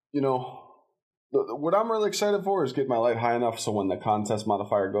what I'm really excited for is get my light high enough so when the contest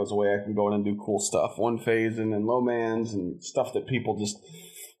modifier goes away, I can go in and do cool stuff. 1 phase and then low mans and stuff that people just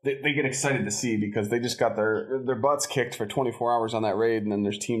they get excited to see because they just got their butts kicked for 24 hours on that raid, and then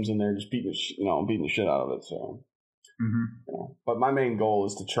there's teams in there just beating the shit out of it. So, but my main goal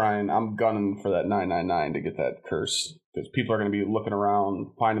is to try and I'm gunning for that 999 to get that curse because people are going to be looking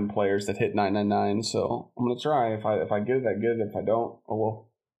around finding players that hit 999. So I'm going to try. If I get it, I get it. If I don't, oh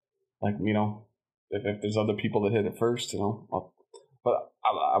well. If there's other people that hit it first, but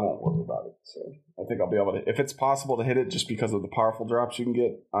I won't worry about it. So I think I'll be able to, if it's possible to hit it just because of the powerful drops you can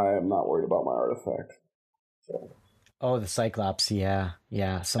get, I am not worried about my artifact. So. Oh, the Cyclops, yeah.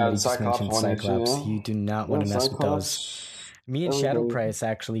 Somebody just Cyclops mentioned one Cyclops. issue, You do not want to mess with those. Me and Shadow everything. Price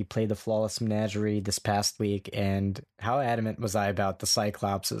actually played the Flawless Menagerie this past week, and how adamant was I about the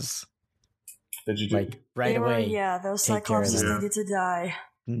Cyclopses? Did you do? Like, right away. Yeah, those take care of Cyclopses them. needed to die.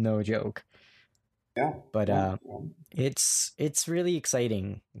 No joke. Yeah. But it's really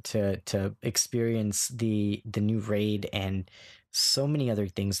exciting to experience the new raid and so many other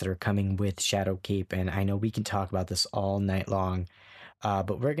things that are coming with Shadowkeep, and I know we can talk about this all night long.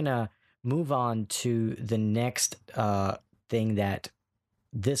 But we're gonna move on to the next thing that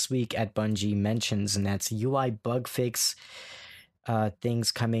this week at Bungie mentions, and that's UI bug fix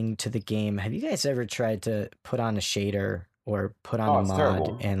things coming to the game. Have you guys ever tried to put on a shader or put on a mod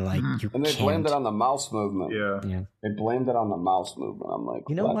terrible. and like you And they can't? blamed it on the mouse movement. Yeah. They blamed it on the mouse movement. I'm like,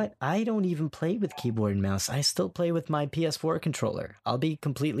 You know what? I don't even play with keyboard and mouse. I still play with my PS4 controller. I'll be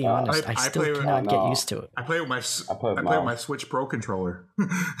completely honest. I still cannot get used to it. I play with my Switch Pro controller.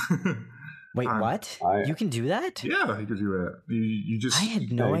 Wait, what? You can do that? Yeah, you can do that. You just I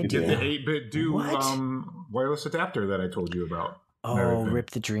had no idea. Get the 8-bit wireless adapter that I told you about. Oh,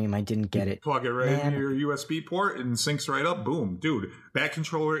 rip the dream. I didn't get it. Plug it right into your USB port and syncs right up. Boom. Dude, that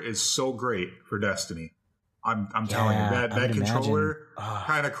controller is so great for Destiny. I'm telling you, that controller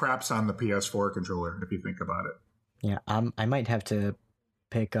kind of craps on the PS4 controller, if you think about it. Yeah, I might have to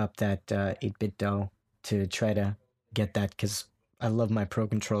pick up that 8-bit dough to try to get that, because I love my Pro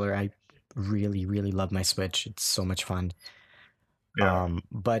controller. I really, really love my Switch. It's so much fun. Yeah.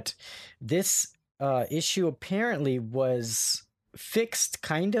 But this issue apparently was fixed,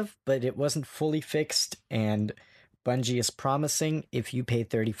 kind of, but it wasn't fully fixed, and Bungie is promising if you pay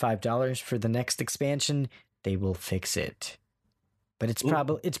 $35 for the next expansion, they will fix it. But it's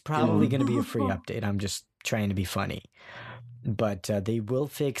probably going to be a free update. I'm just trying to be funny. But they will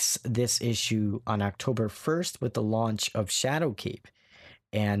fix this issue on October 1st with the launch of Shadowkeep.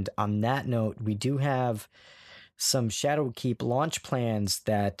 And on that note, we do have some Shadowkeep launch plans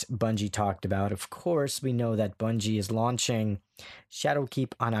that Bungie talked about. Of course, we know that Bungie is launching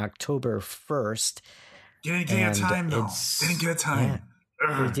Shadowkeep on October 1st. Didn't get a time, though. Didn't get a time.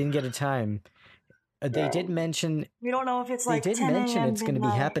 Yeah, they didn't get a time. They did mention... We don't know if it's like They did 10 mention a.m. it's going to be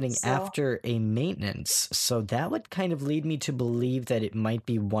midnight, happening so. after a maintenance. So that would kind of lead me to believe that it might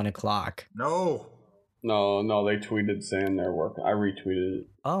be 1 o'clock. No, they tweeted saying they're working. I retweeted it.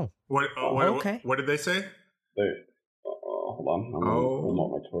 Oh. Okay. What did they say? Hold on. I'm going to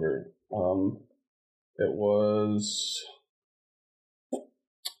promote my Twitter. It was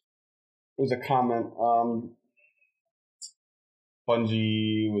a comment.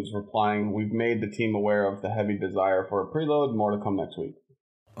 Bungie was replying, "We've made the team aware of the heavy desire for a preload. More to come next week."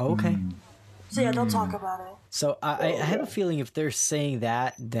 Okay. So yeah, they'll talk about it. So I have a feeling if they're saying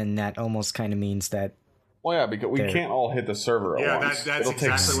that, then that almost kind of means that... Well, yeah, because we can't all hit the server at once. That's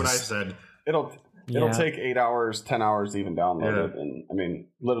exactly what I said. It'll take 8 hours, 10 hours to even download it. And I mean,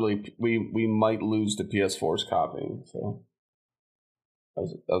 literally, we might lose the PS4's copying. So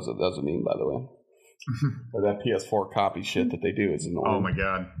that was a meme, by the way. Or that PS4 copy shit that they do is annoying. Oh my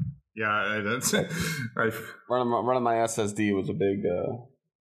god! Yeah, that's right. Running my SSD was a big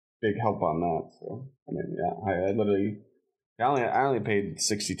help on that. So I mean, yeah, I literally. I only paid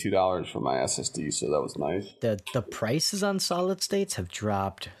 $62 for my SSD, so that was nice. The prices on solid states have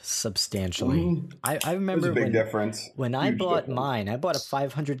dropped substantially. I remember There's a big difference. When I bought mine, I bought a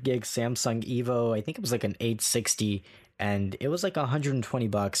 500 gig Samsung Evo. I think it was like an 860, and it was like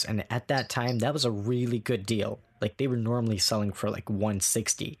 $120. And at that time, that was a really good deal. Like they were normally selling for like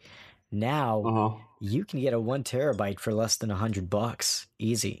 $160. Now you can get a 1 terabyte for less than $100,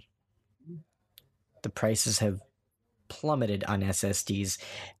 easy. The prices have plummeted on SSDs,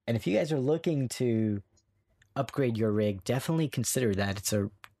 and if you guys are looking to upgrade your rig, definitely consider that. It's a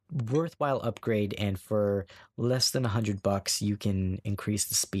worthwhile upgrade, and for less than $100 you can increase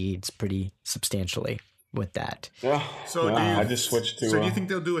the speeds pretty substantially with that. So I just switched to. So do you think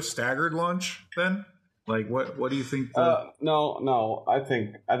they'll do a staggered launch then? Like what do you think? No. I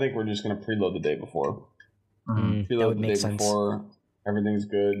think we're just going to preload the day before. Preload that would the make day sense. before. Everything's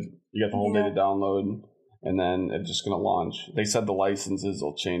good. You got the whole day to download. And then it's just going to launch. They said the licenses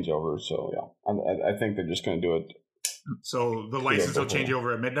will change over, so yeah. I think they're just going to do it. So the license will change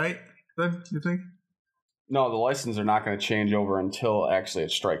over at midnight, then, you think? No, the licenses are not going to change over until actually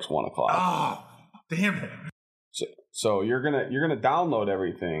it strikes 1 o'clock. Oh, damn it. So you're gonna download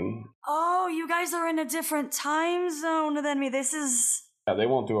everything. Oh, you guys are in a different time zone than me. This is... Yeah, they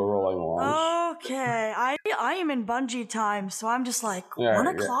won't do a rolling launch. Okay, I am in Bungie time, so I'm just like 1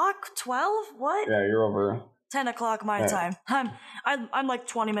 o'clock, 12. What? Yeah, you're over 10 o'clock my time. I'm like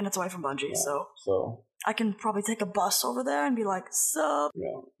 20 minutes away from Bungie, so I can probably take a bus over there and be like, sup?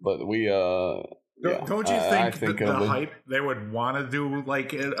 Yeah, but we Don't you I think that the hype they would want to do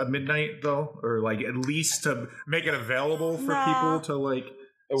like a midnight though, or like at least to make it available for people to like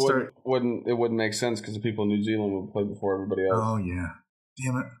it wouldn't make sense because the people in New Zealand would play before everybody else. Oh yeah,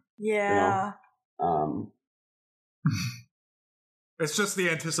 damn it. Yeah. You know? It's just the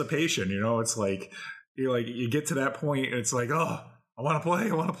anticipation, you know. It's like you get to that point, and it's like, oh, I want to play.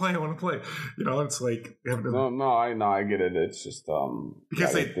 You know, it's like I get it. It's just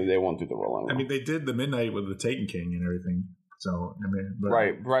because they won't do the rolling. I mean, they did the midnight with the Taken King and everything. So I mean,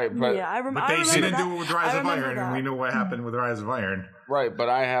 right. But, yeah, but they didn't do it with Rise of Iron, and we know what happened with Rise of Iron. Right, but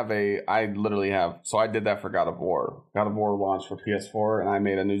I literally have. So I did that for God of War. God of War launched for PS4, and I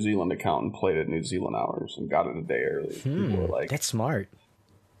made a New Zealand account and played it New Zealand hours and got it a day early. People were like, that's smart.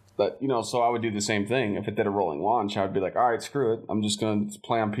 But, you know, so I would do the same thing. If it did a rolling launch, I would be like, all right, screw it. I'm just going to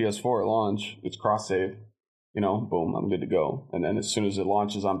play on PS4 at launch. It's cross-save. You know, boom, I'm good to go. And then as soon as it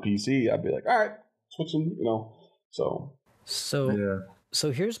launches on PC, I'd be like, all right, switching, you know.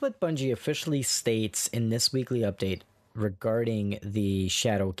 So here's what Bungie officially states in this weekly update regarding the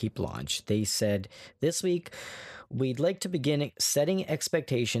Shadowkeep launch. They said, this week, we'd like to begin setting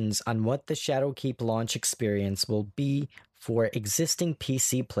expectations on what the Shadowkeep launch experience will be for existing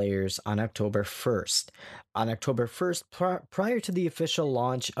PC players on October 1st. On October 1st, prior to the official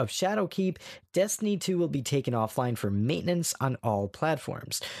launch of Shadowkeep, Destiny 2 will be taken offline for maintenance on all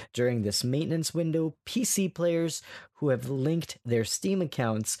platforms. During this maintenance window, PC players who have linked their Steam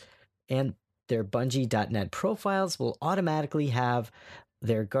accounts and their Bungie.net profiles will automatically have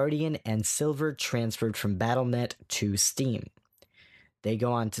their Guardian and Silver transferred from Battle.net to Steam. They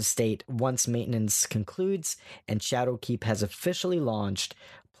go on to state, once maintenance concludes and Shadowkeep has officially launched,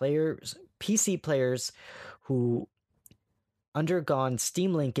 PC players who undergone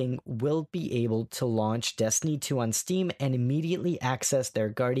Steam linking will be able to launch Destiny 2 on Steam and immediately access their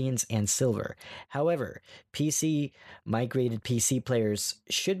Guardians and Silver. However, migrated PC players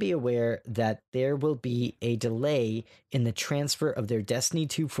should be aware that there will be a delay in the transfer of their Destiny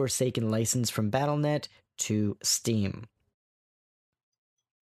 2 Forsaken license from Battle.net to Steam.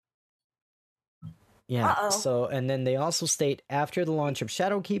 Yeah, Uh-oh. and then they also state, after the launch of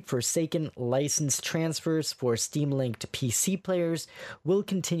Shadowkeep, Forsaken license transfers for Steam-linked PC players will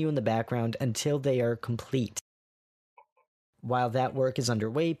continue in the background until they are complete. While that work is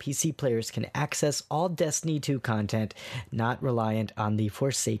underway, PC players can access all Destiny 2 content not reliant on the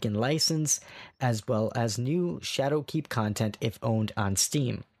Forsaken license, as well as new Shadowkeep content if owned on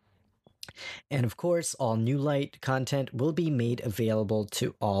Steam. And of course, all New Light content will be made available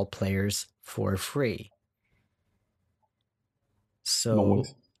to all players for free. So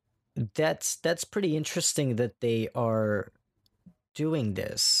that's pretty interesting that they are doing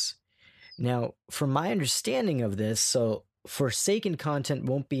this. Now, from my understanding of this, so Forsaken content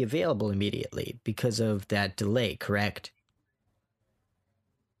won't be available immediately because of that delay, correct?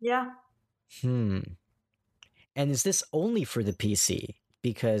 Yeah. And is this only for the PC?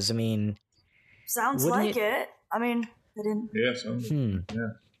 Because, I mean... Sounds like it. I mean, they didn't... Yeah, yeah.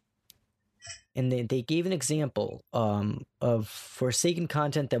 And they gave an example of Forsaken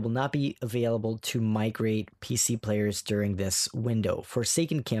content that will not be available to migrate PC players during this window.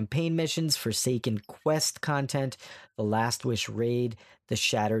 Forsaken campaign missions, Forsaken quest content, the Last Wish raid, the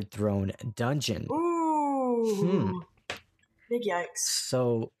Shattered Throne dungeon. Ooh. Big yikes.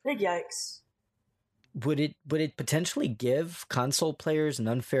 So... Big yikes. Would it potentially give console players an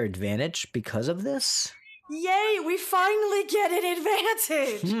unfair advantage because of this? Yay, we finally get an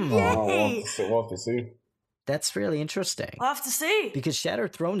advantage! Yay! We'll have to see. That's really interesting. We'll have to see. Because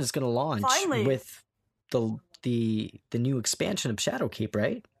Shattered Throne is going to launch with the new expansion of Shadowkeep,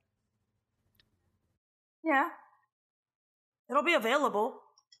 right? Yeah. It'll be available,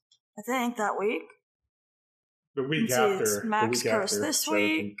 I think, that week. The week after. It's Max Curse this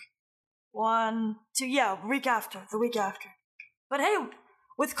week. Shadowkeep. 1, 2, yeah, the week after. But hey,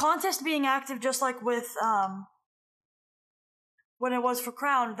 with contest being active just like with when it was for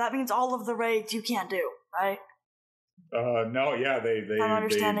Crown, that means all of the raids you can't do, right? No, yeah, they I'm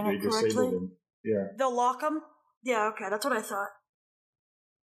understanding it disabled correctly. them. Yeah. They'll lock them? Yeah, okay, that's what I thought.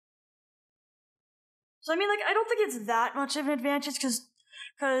 So I mean, like, I don't think it's that much of an advantage because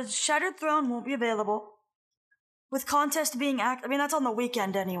Shattered Throne won't be available. With contest being active, I mean, that's on the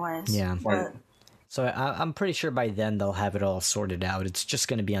weekend anyways. Yeah. But So I'm pretty sure by then they'll have it all sorted out. It's just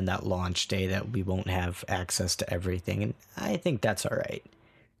going to be on that launch day that we won't have access to everything, and I think that's all right,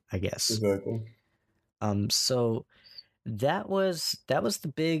 I guess. Exactly. So that was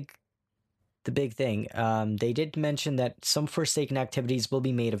the big the big thing. They did mention that some Forsaken activities will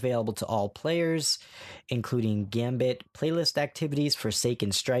be made available to all players, including Gambit playlist activities,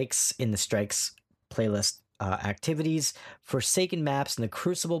 Forsaken Strikes in the Strikes playlist activities, Forsaken maps in the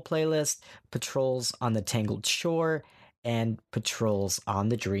Crucible playlist, patrols on the Tangled Shore, and patrols on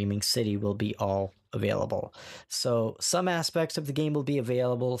the Dreaming City will be all available. So some aspects of the game will be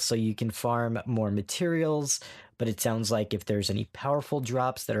available so you can farm more materials, but it sounds like if there's any powerful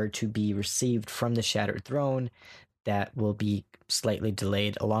drops that are to be received from the Shattered Throne, that will be slightly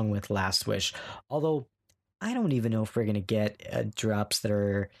delayed along with Last Wish. Although I don't even know if we're going to get drops that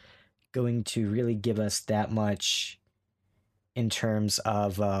are going to really give us that much in terms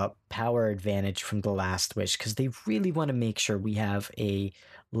of power advantage from the Last Wish, because they really want to make sure we have a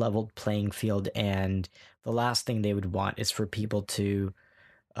leveled playing field, and the last thing they would want is for people to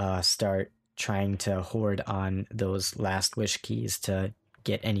start trying to hoard on those Last Wish keys to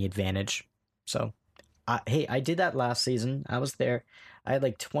get any advantage. So, hey, I did that last season. I was there. I had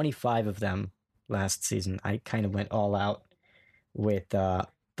like 25 of them last season. I kind of went all out with the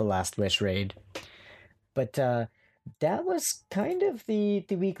Last Wish raid. But that was kind of the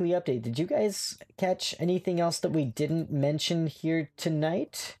weekly update. Did you guys catch anything else that we didn't mention here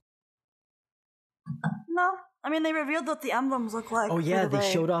tonight? No. I mean, they revealed what the emblems look like. Oh yeah, they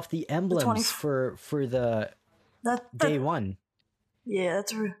showed off the emblems for the day one. Yeah,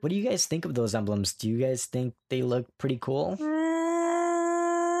 that's true. What do you guys think of those emblems? Do you guys think they look pretty cool? It's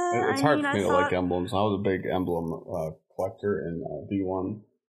hard for me to like emblems. I was a big emblem collector in D1.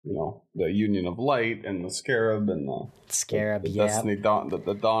 You know, the Union of Light and the Scarab and the Destiny Dawn,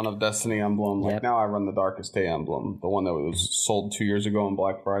 the Dawn of Destiny emblem. Like now I run the Darkest Day emblem, the one that was sold 2 years ago on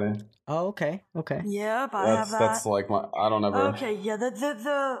Black Friday. Oh, okay. Yep, I have that. That's like I don't ever. Okay, yeah,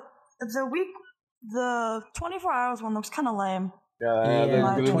 the 24 hours one looks kind of lame. Yeah,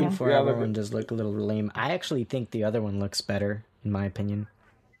 the 24-hour one does look a little lame. I actually think the other one looks better, in my opinion.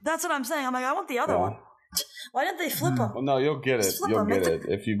 That's what I'm saying. I'm like, I want the other one. Why didn't they flip them? Well, no, you'll get it. You'll get it.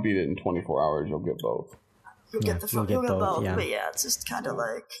 If you beat it in 24 hours, you'll get both. You'll get both. Yeah. But yeah, it's just kind of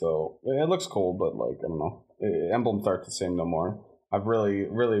like. So it looks cool, but like I don't know, emblems aren't the same no more. I've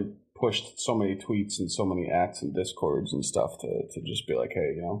really pushed so many tweets and so many acts and discords and stuff to just be like,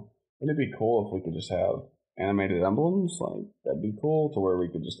 hey, you know, wouldn't it be cool if we could just have animated emblems? Like that'd be cool to where we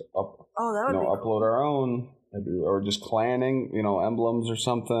could just upload our own. Or just clanning, you know, emblems or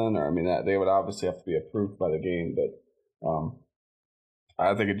something. Or I mean, that they would obviously have to be approved by the game, but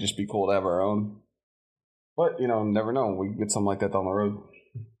I think it'd just be cool to have our own. But you know, never know. We can get something like that down the road.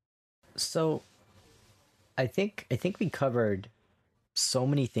 So, I think we covered so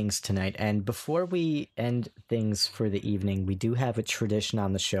many things tonight. And before we end things for the evening, we do have a tradition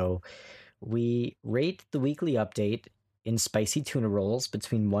on the show. We rate the weekly update in spicy tuna rolls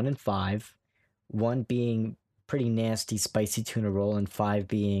between 1 and 5. 1 being pretty nasty spicy tuna roll, and 5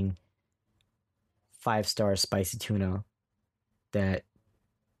 being 5-star spicy tuna that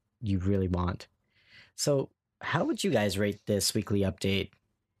you really want. So, how would you guys rate this weekly update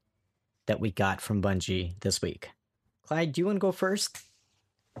that we got from Bungie this week? Clyde, do you want to go first?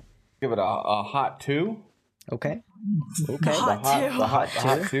 Give it a hot 2. Okay. The hot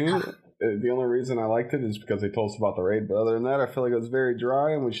 2. The only reason I liked it is because they told us about the raid, but other than that, I feel like it was very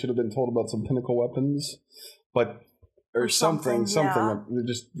dry, and we should have been told about some pinnacle weapons, or something. Yeah.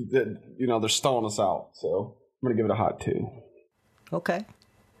 They're stalling us out. So I'm gonna give it a hot 2. Okay.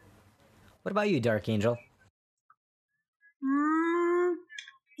 What about you, Dark Angel?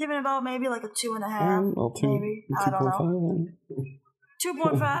 Giving about maybe like a 2.5. Maybe 2.5. I don't know.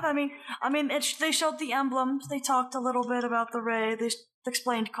 2.5. I mean, they showed the emblems. They talked a little bit about the raid. They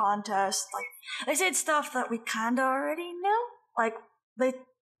explained contests. Like they said stuff that we kind of already knew. Like they.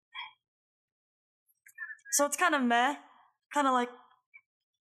 So it's kind of meh. Kind of like.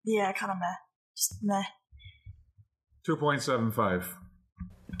 Yeah, kind of meh. Just meh. 2.75.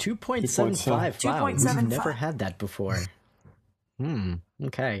 2.75. Wow, we've never had that before.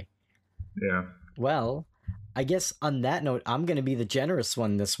 Okay. Yeah. Well, I guess on that note, I'm going to be the generous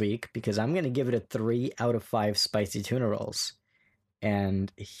one this week because I'm going to give it a 3 out of 5 spicy tuna rolls.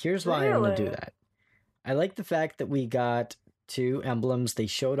 And here's why I'm going to do that. I like the fact that we got 2 emblems. They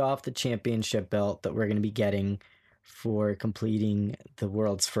showed off the championship belt that we're going to be getting for completing the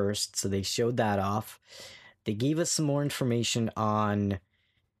world's first. So they showed that off. They gave us some more information on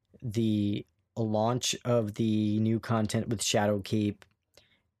the launch of the new content with Shadowkeep.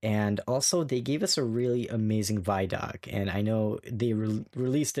 And also, they gave us a really amazing Vidoc. And I know they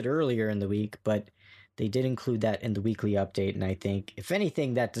released it earlier in the week, but they did include that in the weekly update. And I think, if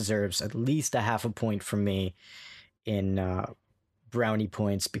anything, that deserves at least a half a point from me in brownie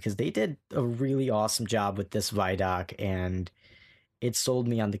points because they did a really awesome job with this Vidoc, and it sold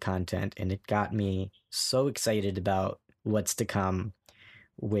me on the content, and it got me so excited about what's to come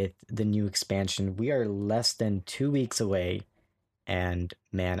with the new expansion. We are less than 2 weeks away, and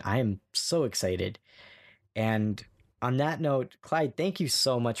man, I am so excited. And on that note, Clyde, thank you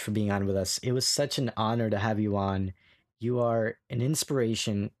so much for being on with us. It was such an honor to have you on. You are an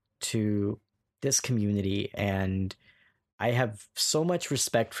inspiration to this community, and I have so much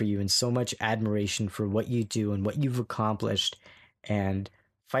respect for you and so much admiration for what you do and what you've accomplished, and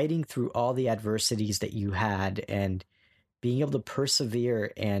fighting through all the adversities that you had and being able to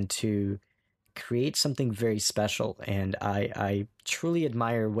persevere and to create something very special. And I truly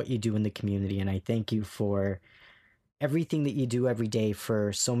admire what you do in the community, and I thank you for everything that you do every day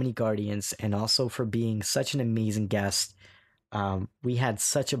for so many Guardians, and also for being such an amazing guest. We had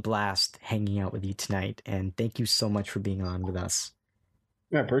such a blast hanging out with you tonight, and thank you so much for being on with us.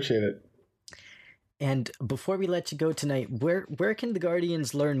 I appreciate it. And before we let you go tonight, where can the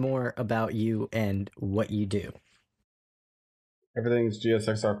Guardians learn more about you and what you do? Everything's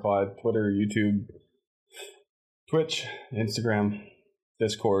GSXRClyde, Twitter, YouTube, Twitch, Instagram,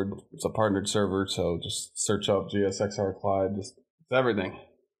 Discord. It's a partnered server, so just search up GSXRClyde. Just it's everything.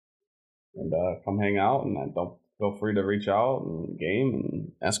 And come hang out, and don't feel free to reach out and game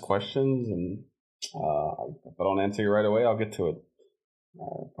and ask questions. And if I don't answer you right away, I'll get to it. I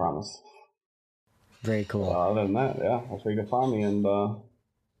promise. Very cool. Other than that, yeah, that's where you can find me, and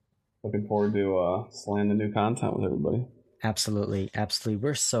looking forward to slaying the new content with everybody. Absolutely.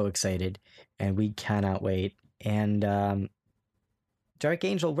 We're so excited, and we cannot wait. And Dark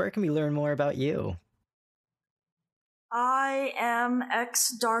Angel, where can we learn more about you? I am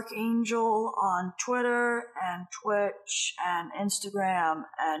Dark Angel on Twitter and Twitch and Instagram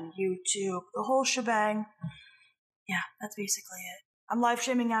and YouTube, the whole shebang. Yeah, that's basically it. I'm live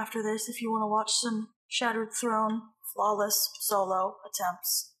streaming after this if you want to watch some Shattered Throne flawless solo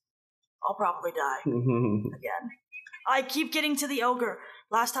attempts. I'll probably die again. I keep getting to the ogre.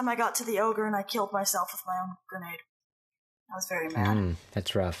 Last time I got to the ogre and I killed myself with my own grenade. I was very mad.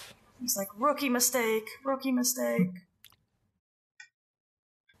 That's rough. It's like, rookie mistake.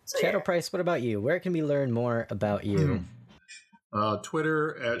 So, Shadow Price, what about you? Where can we learn more about you?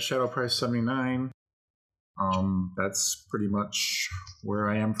 Twitter at ShadowPrice79. That's pretty much where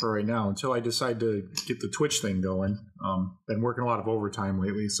I am for right now until I decide to get the Twitch thing going. Been working a lot of overtime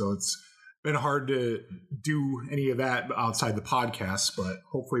lately, so it's been hard to do any of that outside the podcast, but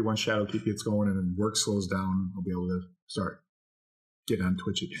hopefully once Shadowkeep gets going and work slows down, I'll be able to start get on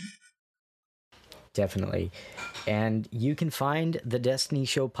Twitch again. Definitely. And you can find the Destiny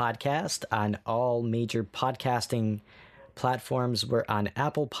Show podcast on all major podcasting platforms. We're on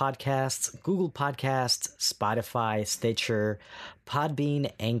Apple Podcasts, Google Podcasts, Spotify, Stitcher,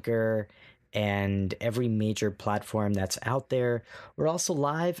 Podbean, Anchor, and every major platform that's out there. We're also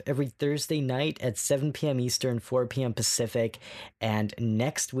live every Thursday night at 7 p.m. Eastern, 4 p.m. Pacific. And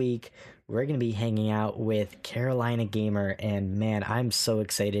next week, we're going to be hanging out with Carolina Gamer. And man, I'm so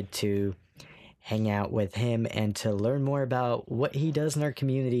excited to hang out with him and to learn more about what he does in our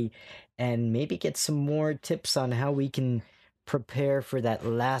community, and maybe get some more tips on how we can prepare for that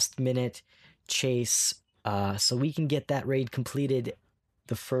last minute chase, so we can get that raid completed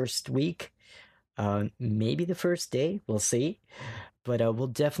the first week, maybe the first day, we'll see. But we'll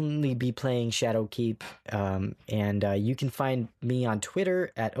definitely be playing Shadowkeep, and you can find me on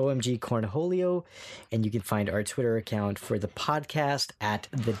Twitter at OMGCornholio, and you can find our Twitter account for the podcast at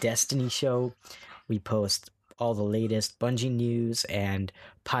The Destiny Show. We post all the latest Bungie news and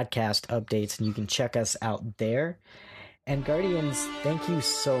podcast updates, and you can check us out there. And Guardians, thank you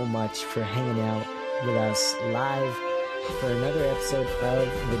so much for hanging out with us live for another episode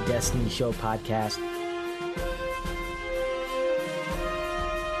of the Destiny Show podcast.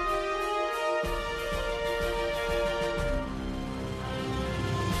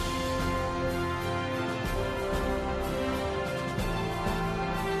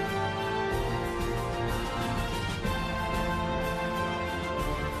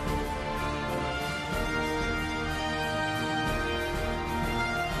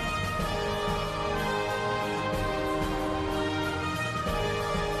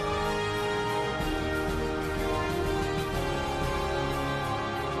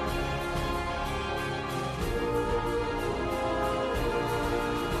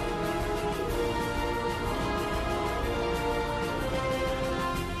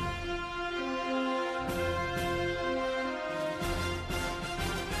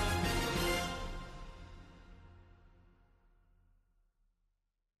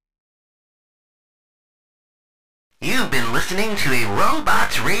 You've been listening to a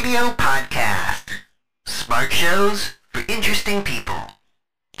Robots Radio podcast. Smart shows for interesting people.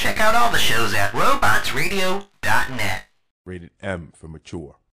 Check out all the shows at robotsradio.net. Rated M for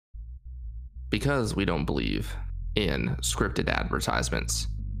mature. Because we don't believe in scripted advertisements,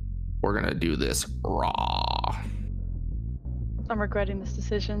 we're gonna do this raw. I'm regretting this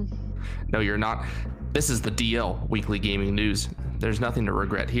decision. No, you're not. This is the DL Weekly Gaming News. There's nothing to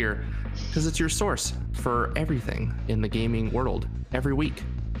regret here, because it's your source for everything in the gaming world. Every week,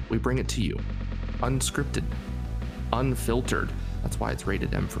 we bring it to you. Unscripted, unfiltered. That's why it's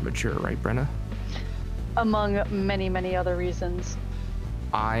rated M for mature, right, Brenna? Among many, many other reasons.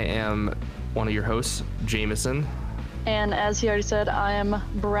 I am one of your hosts, Jameson. And as he already said, I am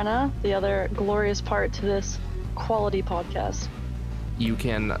Brenna, the other glorious part to this quality podcast. You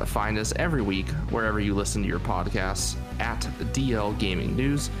can find us every week wherever you listen to your podcasts at DL Gaming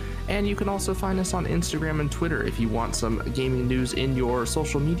News. And you can also find us on Instagram and Twitter if you want some gaming news in your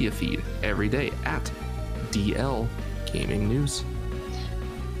social media feed every day at DL Gaming News.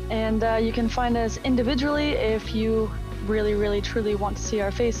 And you can find us individually if you really, really, truly want to see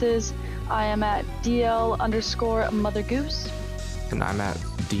our faces. I am at DL_Mother Goose. And I'm at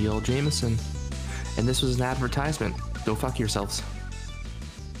DL Jameson. And this was an advertisement. Go fuck yourselves.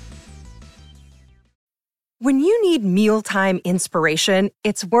 When you need mealtime inspiration,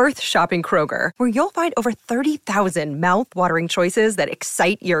 it's worth shopping Kroger, where you'll find over 30,000 mouth-watering choices that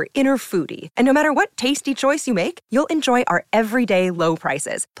excite your inner foodie. And no matter what tasty choice you make, you'll enjoy our everyday low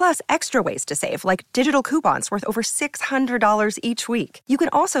prices, plus extra ways to save, like digital coupons worth over $600 each week. You can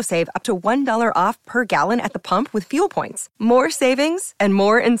also save up to $1 off per gallon at the pump with fuel points. More savings and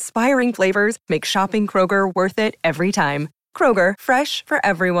more inspiring flavors make shopping Kroger worth it every time. Kroger, fresh for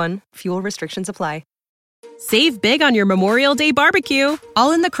everyone. Fuel restrictions apply. Save big on your Memorial Day barbecue,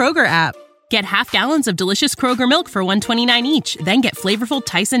 all in the Kroger app. Get half gallons of delicious Kroger milk for $1.29 each. Then get flavorful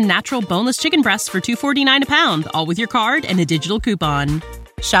Tyson natural boneless chicken breasts for $2.49 a pound, all with your card and a digital coupon.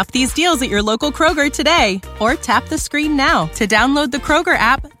 Shop these deals at your local Kroger today, or tap the screen now to download the Kroger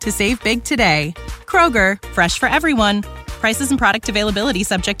app to save big today. Kroger, fresh for everyone. Prices and product availability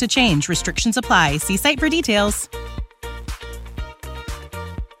subject to change. Restrictions apply. See site for details.